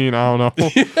too mean." I don't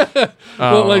know.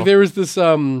 Well, like there was this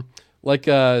like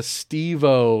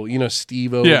Steve-O, you know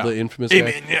Steve-O, the infamous guy.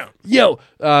 Man, Yo,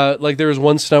 like there was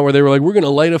one stunt where they were like, we're gonna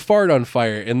light a fart on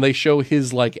fire, and they show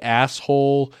his like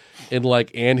asshole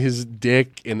and his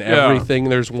dick and everything.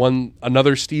 There's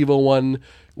another Steve-O one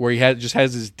where he just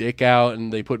has his dick out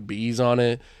and they put bees on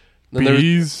it. And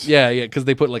bees? Because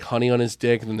they put like honey on his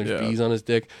dick and then there's bees on his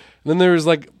dick. And then there's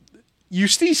like, you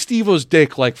see Steve-O's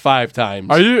dick like 5 times.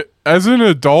 Are you, as an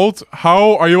adult,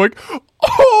 how are you like,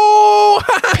 oh,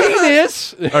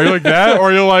 penis? Are you like that?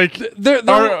 Or are you like,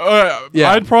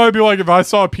 I'd probably be like, if I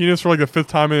saw a penis for like the 5th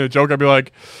time in a joke, I'd be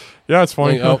like, yeah, it's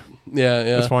funny. Like, yeah.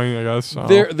 It's funny, I guess.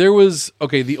 There was,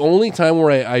 the only time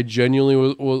where I genuinely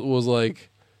was like,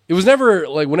 it was never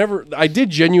like whenever I did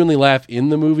genuinely laugh in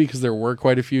the movie because there were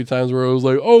quite a few times where I was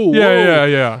like, oh,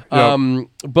 yeah.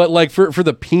 But like for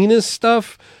the penis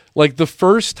stuff, like the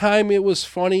first time it was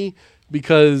funny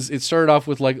because it started off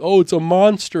with like, oh, it's a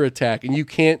monster attack, and you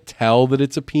can't tell that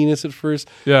it's a penis at first.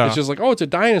 Yeah, it's just like, oh, it's a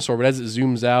dinosaur, but as it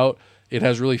zooms out, it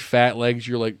has really fat legs.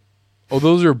 You're like, oh,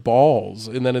 those are balls,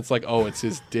 and then it's like, oh, it's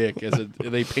his dick.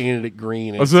 They painted it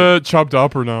green. Was it chopped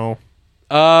up or no?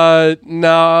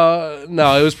 No,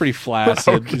 it was pretty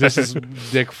flaccid. Okay. Just his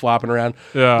dick flopping around.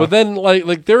 Yeah. But then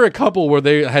like there were a couple where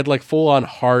they had like full on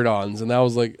hard-ons, and that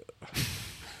was like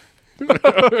yeah.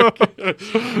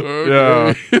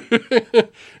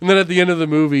 And then at the end of the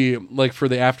movie, like for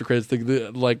the after credits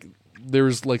thing, like there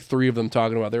was like 3 of them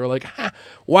talking about. They were like,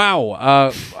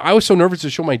 "Wow, I was so nervous to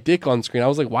show my dick on screen." I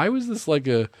was like, "Why was this like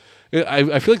a?"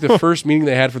 I feel like the first meeting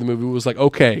they had for the movie was like,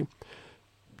 "Okay,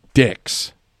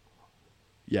 dicks."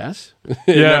 Yes.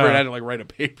 Never had to like write a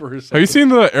paper or something. Have you seen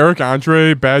the Eric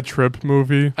Andre Bad Trip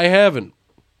movie? I haven't.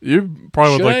 You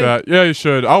probably would like that. Yeah, you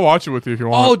should. I'll watch it with you if you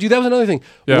want. Oh, dude, that was another thing.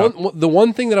 Yeah. The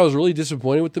one thing that I was really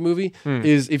disappointed with the movie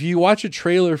is if you watch a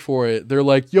trailer for it, they're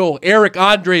like, yo, Eric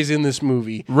Andre's in this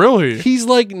movie. Really? He's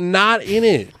like not in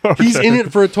it. Okay. He's in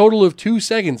it for a total of 2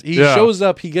 seconds. He shows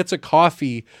up, he gets a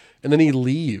coffee, and then he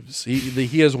leaves.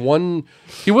 He has one.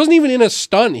 He wasn't even in a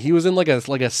stunt. He was in like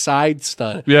a side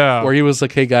stunt. Yeah. Where he was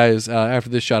like, hey guys,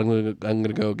 after this shot, I'm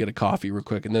gonna go get a coffee real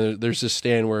quick. And then there's this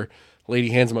stand where lady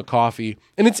hands him a coffee,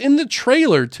 and it's in the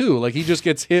trailer too. Like he just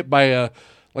gets hit by a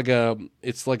balloon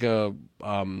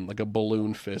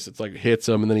fist. It's like hits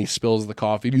him, and then he spills the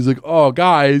coffee. And he's like, "Oh,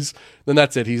 guys," then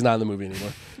that's it. He's not in the movie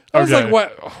anymore. I was like,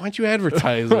 "What? Why'd you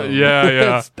advertise him?" yeah,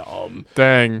 that's dumb.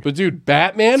 Dang. But dude,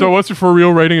 Batman. So what's your for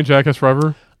real rating of Jackass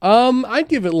Forever? I'd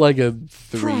give it like a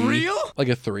 3. For real? Like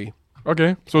a 3.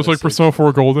 Okay, so it's like Persona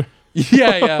 4 Golden.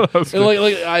 Yeah.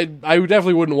 like I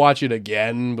definitely wouldn't watch it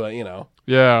again, but you know.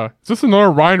 Yeah. Is this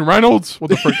another Ryan Reynolds? What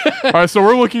the frick? All right, so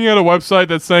we're looking at a website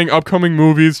that's saying upcoming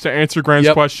movies. To answer Grant's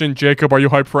question, Jacob, are you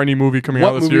hyped for any movie coming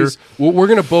out this year? We're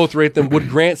going to both rate them. Would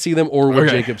Grant see them or would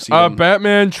Jacob see them?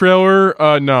 Batman trailer,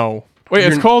 no. Wait,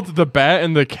 it's called The Bat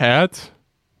and the Cat?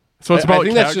 So it's about I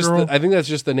think that's just Catgirl? I think that's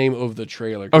just the name of the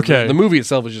trailer. Okay. The movie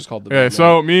itself is just called The Okay, Batman.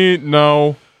 so me,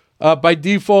 no. By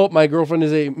default, my girlfriend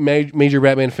is a major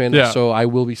Batman fan, so I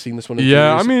will be seeing this one in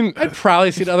theaters. I mean, I'd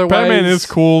probably see it otherwise. Batman is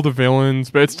cool, the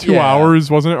villains, but it's 2 hours,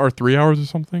 wasn't it? Or 3 hours or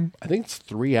something? I think it's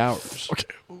 3 hours. Okay.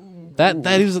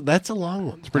 That's a long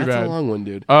one. It's pretty bad. a long one,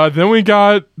 dude. Then we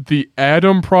got The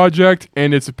Adam Project,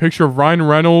 and it's a picture of Ryan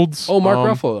Reynolds. Oh, Mark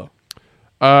Ruffalo.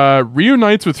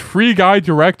 Reunites with Free Guy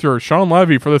director Sean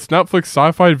Levy for this Netflix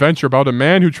sci-fi adventure about a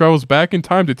man who travels back in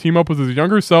time to team up with his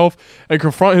younger self and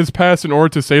confront his past in order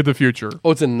to save the future.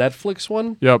 Oh, it's a Netflix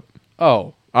one? Yep.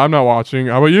 Oh. I'm not watching.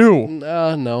 How about you?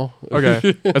 No.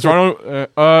 Okay. That's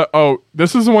right.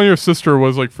 This is the one your sister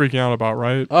was like freaking out about,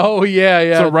 right? Oh, yeah.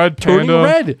 It's a red panda. Turning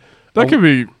red. That could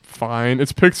be fine.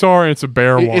 It's Pixar and it's a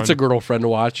bear one. It's a girlfriend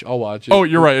watch. I'll watch it. Oh,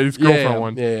 you're right. It's girlfriend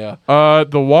one. Yeah.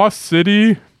 The Lost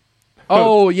City.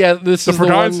 Oh, yeah. This The is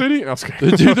Forgotten the one. City? That's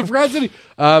Dude, the Forgotten City.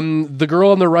 The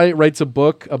girl on the right writes a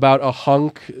book about a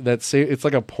hunk it's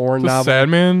like a porn novel.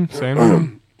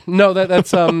 Sandman? No,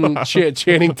 that's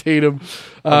Channing Tatum.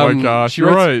 Oh my gosh,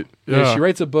 you're right. Yeah, she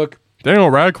writes a book. Daniel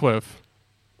Radcliffe.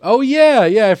 Oh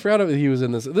yeah, I forgot he was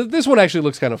in this. This one actually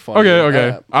looks kind of fun.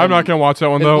 Okay. I'm not gonna watch that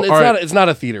one though. It's not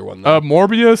a theater one though.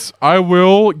 Morbius. I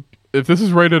will. If this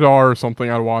is rated R or something,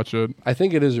 I'd watch it. I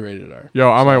think it is rated R. Yo,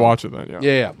 I might watch it then.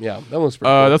 Yeah. That one's pretty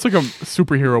cool. That's like a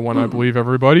superhero one, I believe.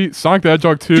 Everybody, Sonic the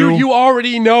Hedgehog 2. Dude, you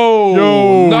already know.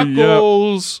 Yo,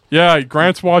 Knuckles. Yeah,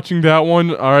 Grant's watching that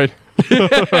one. All right.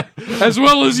 As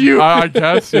well as you. I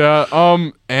guess, yeah.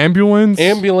 Ambulance.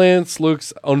 Ambulance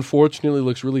unfortunately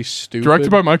looks really stupid.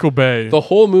 Directed by Michael Bay. The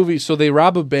whole movie, so they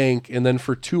rob a bank and then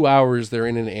for 2 hours they're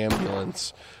in an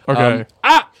ambulance. Okay.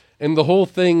 And the whole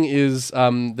thing is they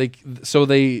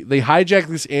hijack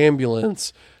this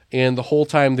ambulance, and the whole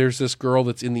time there's this girl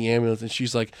that's in the ambulance, and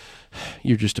she's like,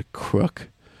 "You're just a crook.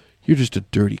 You're just a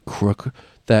dirty crook."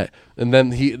 And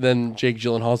then Jake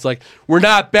Gyllenhaal's like, "We're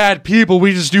not bad people.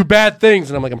 We just do bad things."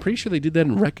 And I'm like, I'm pretty sure they did that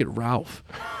in Wreck-It Ralph.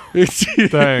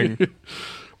 Dang.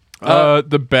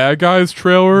 The Bad Guys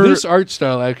trailer. This art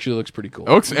style actually looks pretty cool.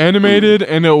 It looks animated,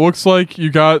 and it looks like you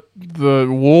got the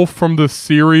wolf from the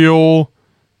cereal.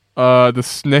 The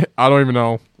snake. I don't even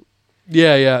know.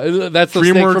 Yeah. That's the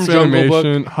snake DreamWorks from Jungle Book.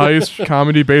 animation heist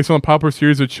comedy based on a popular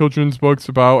series of children's books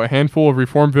about a handful of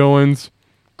reformed villains.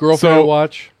 Girlfriend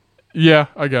watch. Yeah,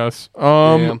 I guess.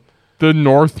 The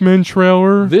Northman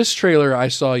trailer. This trailer I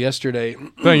saw yesterday.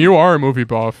 Dang, you are a movie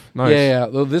buff. Nice. Yeah.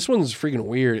 Though this one's freaking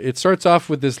weird. It starts off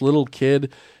with this little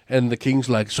kid, and the king's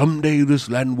like, "Someday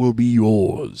this land will be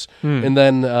yours." And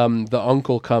then the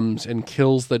uncle comes and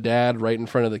kills the dad right in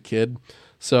front of the kid.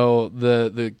 So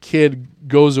the kid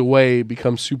goes away,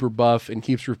 becomes super buff, and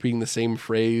keeps repeating the same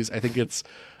phrase. I think it's,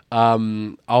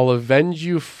 "I'll avenge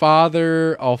you,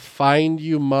 father. I'll find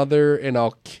you, mother, and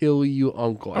I'll kill you,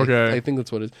 uncle." Okay. I think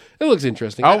that's what it is. It looks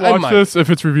interesting. I'll watch this if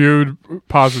it's reviewed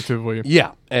positively.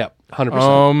 Yeah,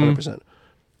 100%.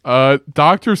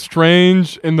 Doctor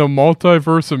Strange in the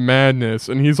Multiverse of Madness,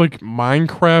 and he's like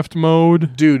Minecraft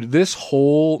mode. Dude, this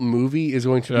whole movie is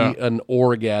going to be an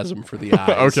orgasm for the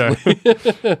eyes. Okay.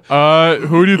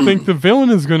 Who do you think the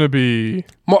villain is going to be?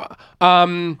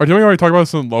 Or do you already talk about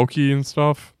this in Loki and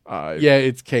stuff? Yeah,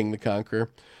 it's King the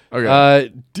Conqueror.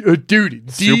 Okay.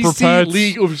 Dude, Super DC Pets?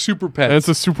 League of Super Pets. And it's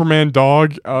a Superman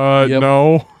dog.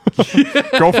 No.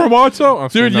 Go for a watch though?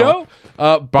 Dude, no.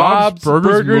 Bob's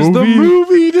Burgers movie? the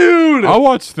movie, dude. I'll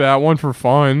watch that one for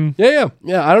fun. Yeah.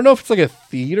 I don't know if it's like a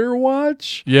theater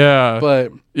watch. Yeah.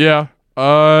 But yeah.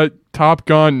 Top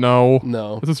Gun, no.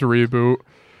 This is a reboot.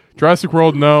 Jurassic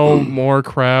World, no. More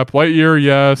crap. Lightyear,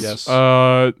 yes.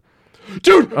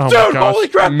 Dude, holy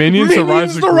crap. Minions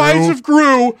The Rise of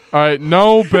Gru. All right,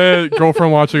 no, but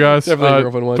girlfriend watch, I guess. Definitely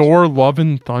girlfriend watch. Thor, Love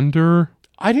and Thunder.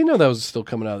 I didn't know that was still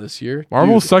coming out this year.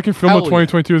 Marvel's second film of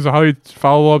 2022 is a highly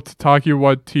follow-up to Taika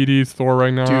Waititi's Thor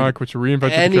Ragnarok, which reinvented the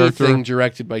character. Anything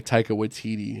directed by Taika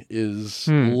Waititi is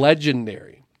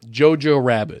legendary. Jojo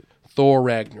Rabbit, Thor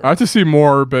Ragnarok. I have to see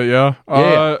more, but yeah.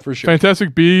 For sure.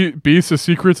 Fantastic Beasts: The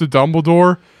Secrets of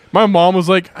Dumbledore. My mom was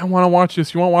like, "I want to watch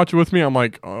this. You want to watch it with me?" I'm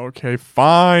like, "Okay,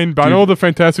 fine." But I know the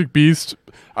Fantastic Beasts.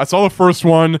 I saw the first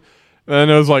one.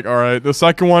 And it was like, all right, the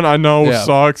second one I know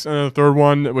sucks, and the third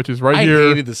one, which is here. I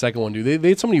hated the second one, dude. They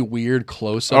had so many weird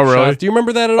close-up really? shots. Do you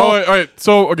remember that at all? Oh, all right.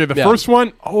 So, the first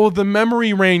one, the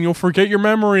memory rain. You'll forget your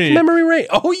memory. Memory rain.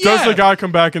 Oh, yeah. Does the guy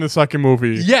come back in the second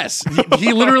movie? Yes.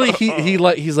 He literally,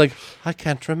 he's like, "I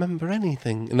can't remember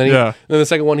anything." And then then the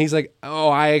second one, he's like, "Oh,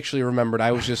 I actually remembered.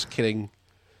 I was just kidding."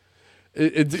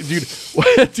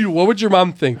 Dude, what would your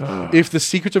mom think if The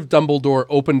Secrets of Dumbledore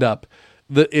opened up?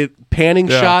 The panning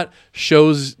shot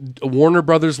shows a Warner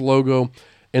Brothers logo,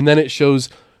 and then it shows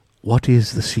what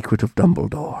is the secret of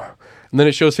Dumbledore? And then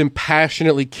it shows him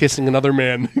passionately kissing another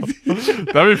man. That'd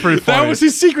be pretty funny. That was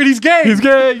his secret. He's gay. He's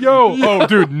gay. Yo. Oh,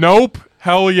 dude. Nope.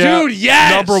 Hell yeah. Dude,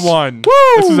 yes. Number one. Woo!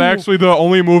 This is actually the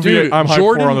only movie I'm hyped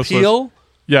Jordan for on this Peele, list.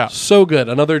 Yeah. So good.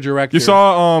 Another director. You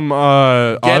saw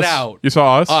Get Us? Out. You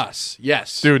saw Us? Us.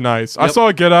 Yes. Dude, nice. Yep. I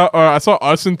saw Get Out. I saw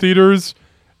Us in theaters.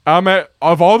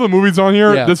 Of all the movies on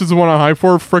here, this is the one I'm hyped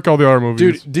for. Frick all the other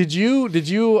movies. Dude, did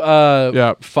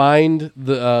you find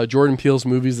the Jordan Peele's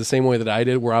movies the same way that I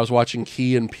did, where I was watching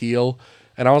Key and Peele,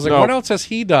 and I was like, what else has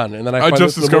he done? And then I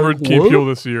just discovered Key and Peele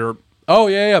this year. Oh,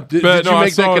 yeah. Did you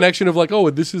make that connection of like, oh,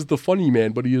 this is the funny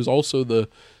man, but he is also the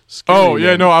scary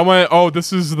man? I went,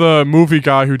 this is the movie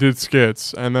guy who did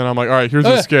skits. And then I'm like, all right, here's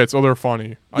the skits. Oh, they're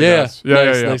funny. I guess.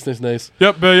 Nice.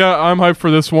 Yep, but yeah, I'm hyped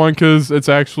for this one because it's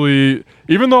actually,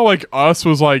 even though like Us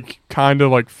was like kind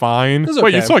of like fine. Okay.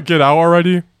 Wait, you saw Get Out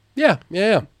already? Yeah.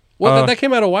 Well, that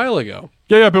came out a while ago.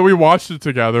 Yeah, but we watched it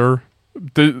together.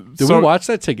 Did we watch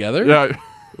that together? Yeah.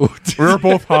 We were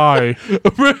both high.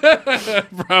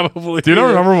 Probably. Do you not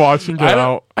remember watching Get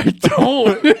Out? I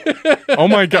don't. Oh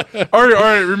my god! All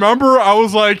right. Remember, I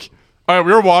was like, all right,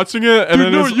 we were watching it, and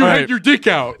then you had your dick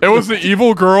out. It was the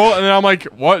evil girl, and then I'm like,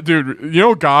 what, dude? You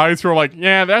know, guys who are like,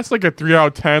 yeah, that's like a 3 out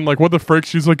of 10. Like, what the frick?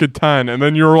 She's like a 10, and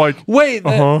then you're like, wait,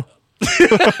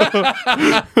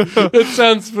 It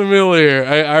sounds familiar.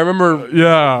 I remember.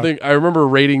 Yeah, I remember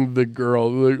rating the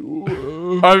girl. Like,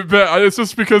 I bet it's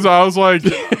just because I was like,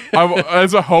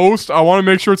 as a host, I want to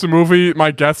make sure it's a movie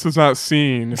my guest has not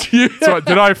seen. Yeah. So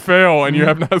did I fail and you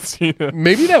have not seen it?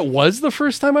 Maybe that was the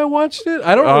first time I watched it.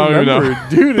 I don't remember,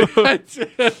 dude. You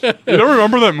don't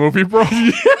remember that movie, bro?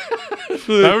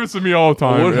 That happens to me all the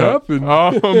time. What happened?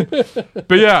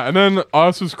 But yeah, and then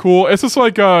Us is cool. It's just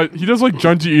like he does like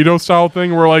Junji Ito style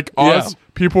thing where like Us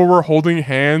people were holding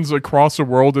hands across the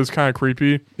world is kind of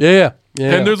creepy. Yeah.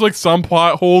 And there's like some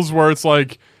plot holes where it's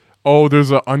like, oh,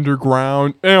 there's an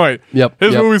underground. Anyway,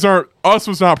 his movies aren't. Us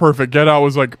was not perfect. Get Out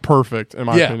was like perfect in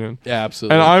my opinion. Yeah,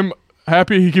 absolutely. And I'm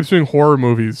happy he keeps doing horror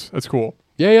movies. That's cool.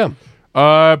 Yeah.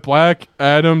 Black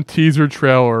Adam teaser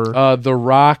trailer. The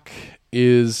Rock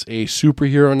is a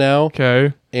superhero now.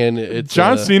 Okay. And it's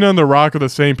John Cena and The Rock are the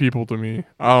same people to me.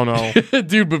 I don't know.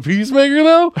 Dude, but Peacemaker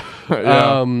though?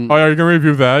 Yeah. Are you gonna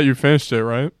review that? You finished it,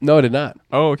 right? No, I did not.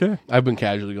 Oh, okay. I've been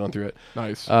casually going through it.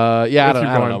 Nice. I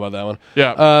don't know about that one.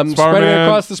 Yeah. Spider-Man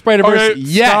Across the Spider-Verse. Okay,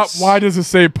 yes. Stop. Why does it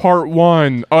say part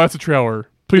 1? Oh, that's a trailer.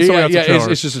 Please tell me that's a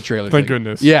trailer. It's just a trailer. Thank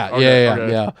goodness. Yeah. Okay.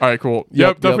 All right, cool.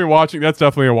 Yep, definitely watching. That's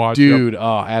definitely a watch. Dude,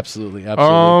 absolutely.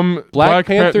 Black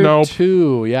Panther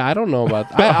 2. Yeah, I don't know about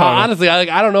that. Honestly,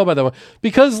 I don't know about that one.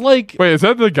 Because, like... Wait, is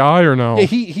that the guy or no?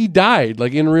 He died,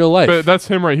 like, in real life. But that's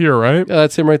him right here, right? Yeah,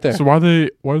 that's him right there. So what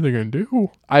are they going to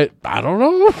do? I don't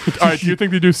know. All right, do you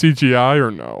think they do CGI or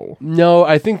no? No,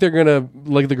 I think they're going to...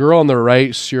 Like, the girl on the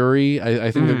right, Shuri, I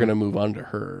think they're going to move on to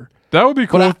her. That would be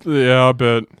cool.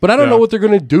 But I don't know what they're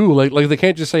gonna do. Like they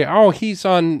can't just say, "Oh, he's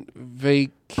on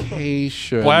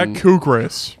vacation." Black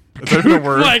Kugris. Is that a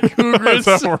word? Black Kugris. Is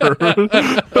that a word?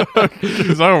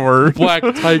 Is that a word? Black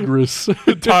Tigress.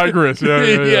 Tigress.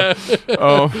 Yeah.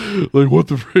 Oh, like what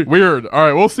the frick? Weird. All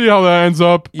right, we'll see how that ends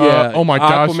up. Yeah. Oh my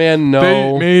gosh. Aquaman. No.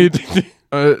 They made.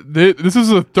 This is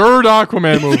the third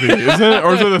Aquaman movie, isn't it?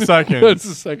 Or is it the second? It's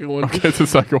the second one. Okay, it's the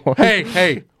second one.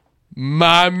 Hey.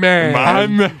 My man.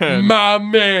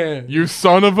 You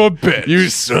son of a bitch.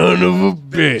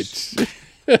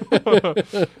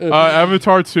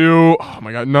 Avatar 2. Oh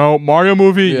my god, no. Mario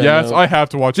movie. Yes, no. I have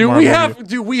to watch. We have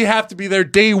to be there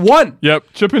day one. Yep.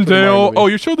 Chip and Dale. Oh,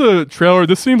 you showed the trailer.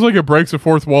 This seems like it breaks the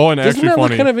fourth wall and actually funny. Doesn't that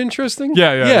look kind of interesting?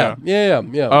 Yeah.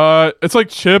 It's like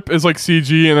Chip is like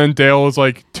CG and then Dale is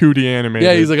like 2D animated.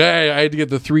 Yeah, he's like, hey, I had to get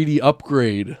the 3D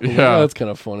upgrade. Yeah, that's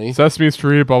kind of funny. Sesame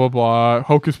Street, blah blah blah.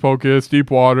 Hocus Pocus,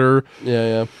 Deep Water.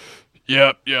 Yeah.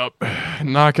 Yep.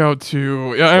 Knockout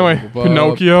 2. Yeah, anyway,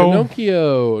 Pinocchio.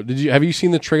 Have you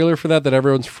seen the trailer for that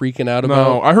everyone's freaking out about?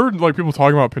 No, I heard like people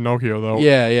talking about Pinocchio though.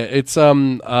 Yeah. It's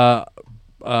it's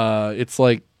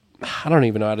like I don't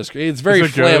even know how to describe it. It's very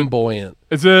flamboyant.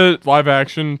 Is it live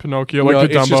action Pinocchio like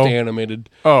the Dumbo? It's just animated.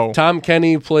 Oh. Tom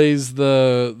Kenny plays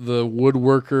the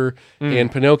woodworker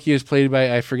and Pinocchio is played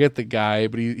by, I forget the guy,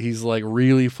 but he's like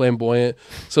really flamboyant.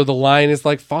 So the line is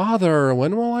like, "Father,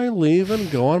 when will I leave and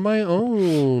go on my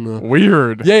own?"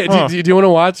 Weird. Yeah, huh. Do you want to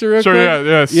watch it real quick?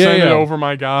 Yeah. Send it over,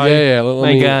 my guy. Yeah.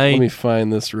 Let me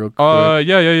find this real quick.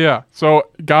 Yeah. So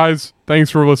guys, thanks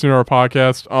for listening to our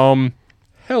podcast.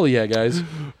 Hell yeah, guys.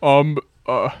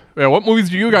 What movies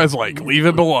do you guys like? Leave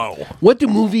it below. What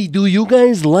movie do you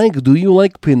guys like? Do you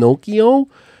like Pinocchio?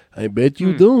 I bet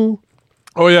you do.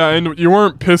 Oh yeah, and you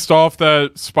weren't pissed off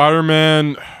that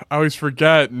Spider-Man, I always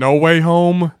forget, No Way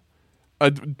Home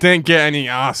didn't get any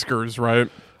Oscars, right?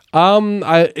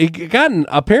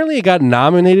 Apparently it got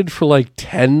nominated for like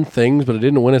 10 things, but it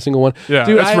didn't win a single one. Yeah,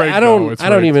 dude, that's rigged, I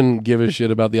don't even give a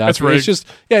shit about the Oscars.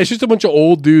 It's just a bunch of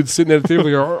old dudes sitting at a table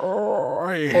like,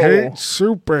 I hate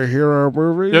superhero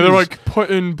movies. Yeah, they're like, put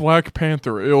in Black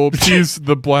Panther. It'll appease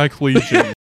the Black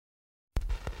Legion.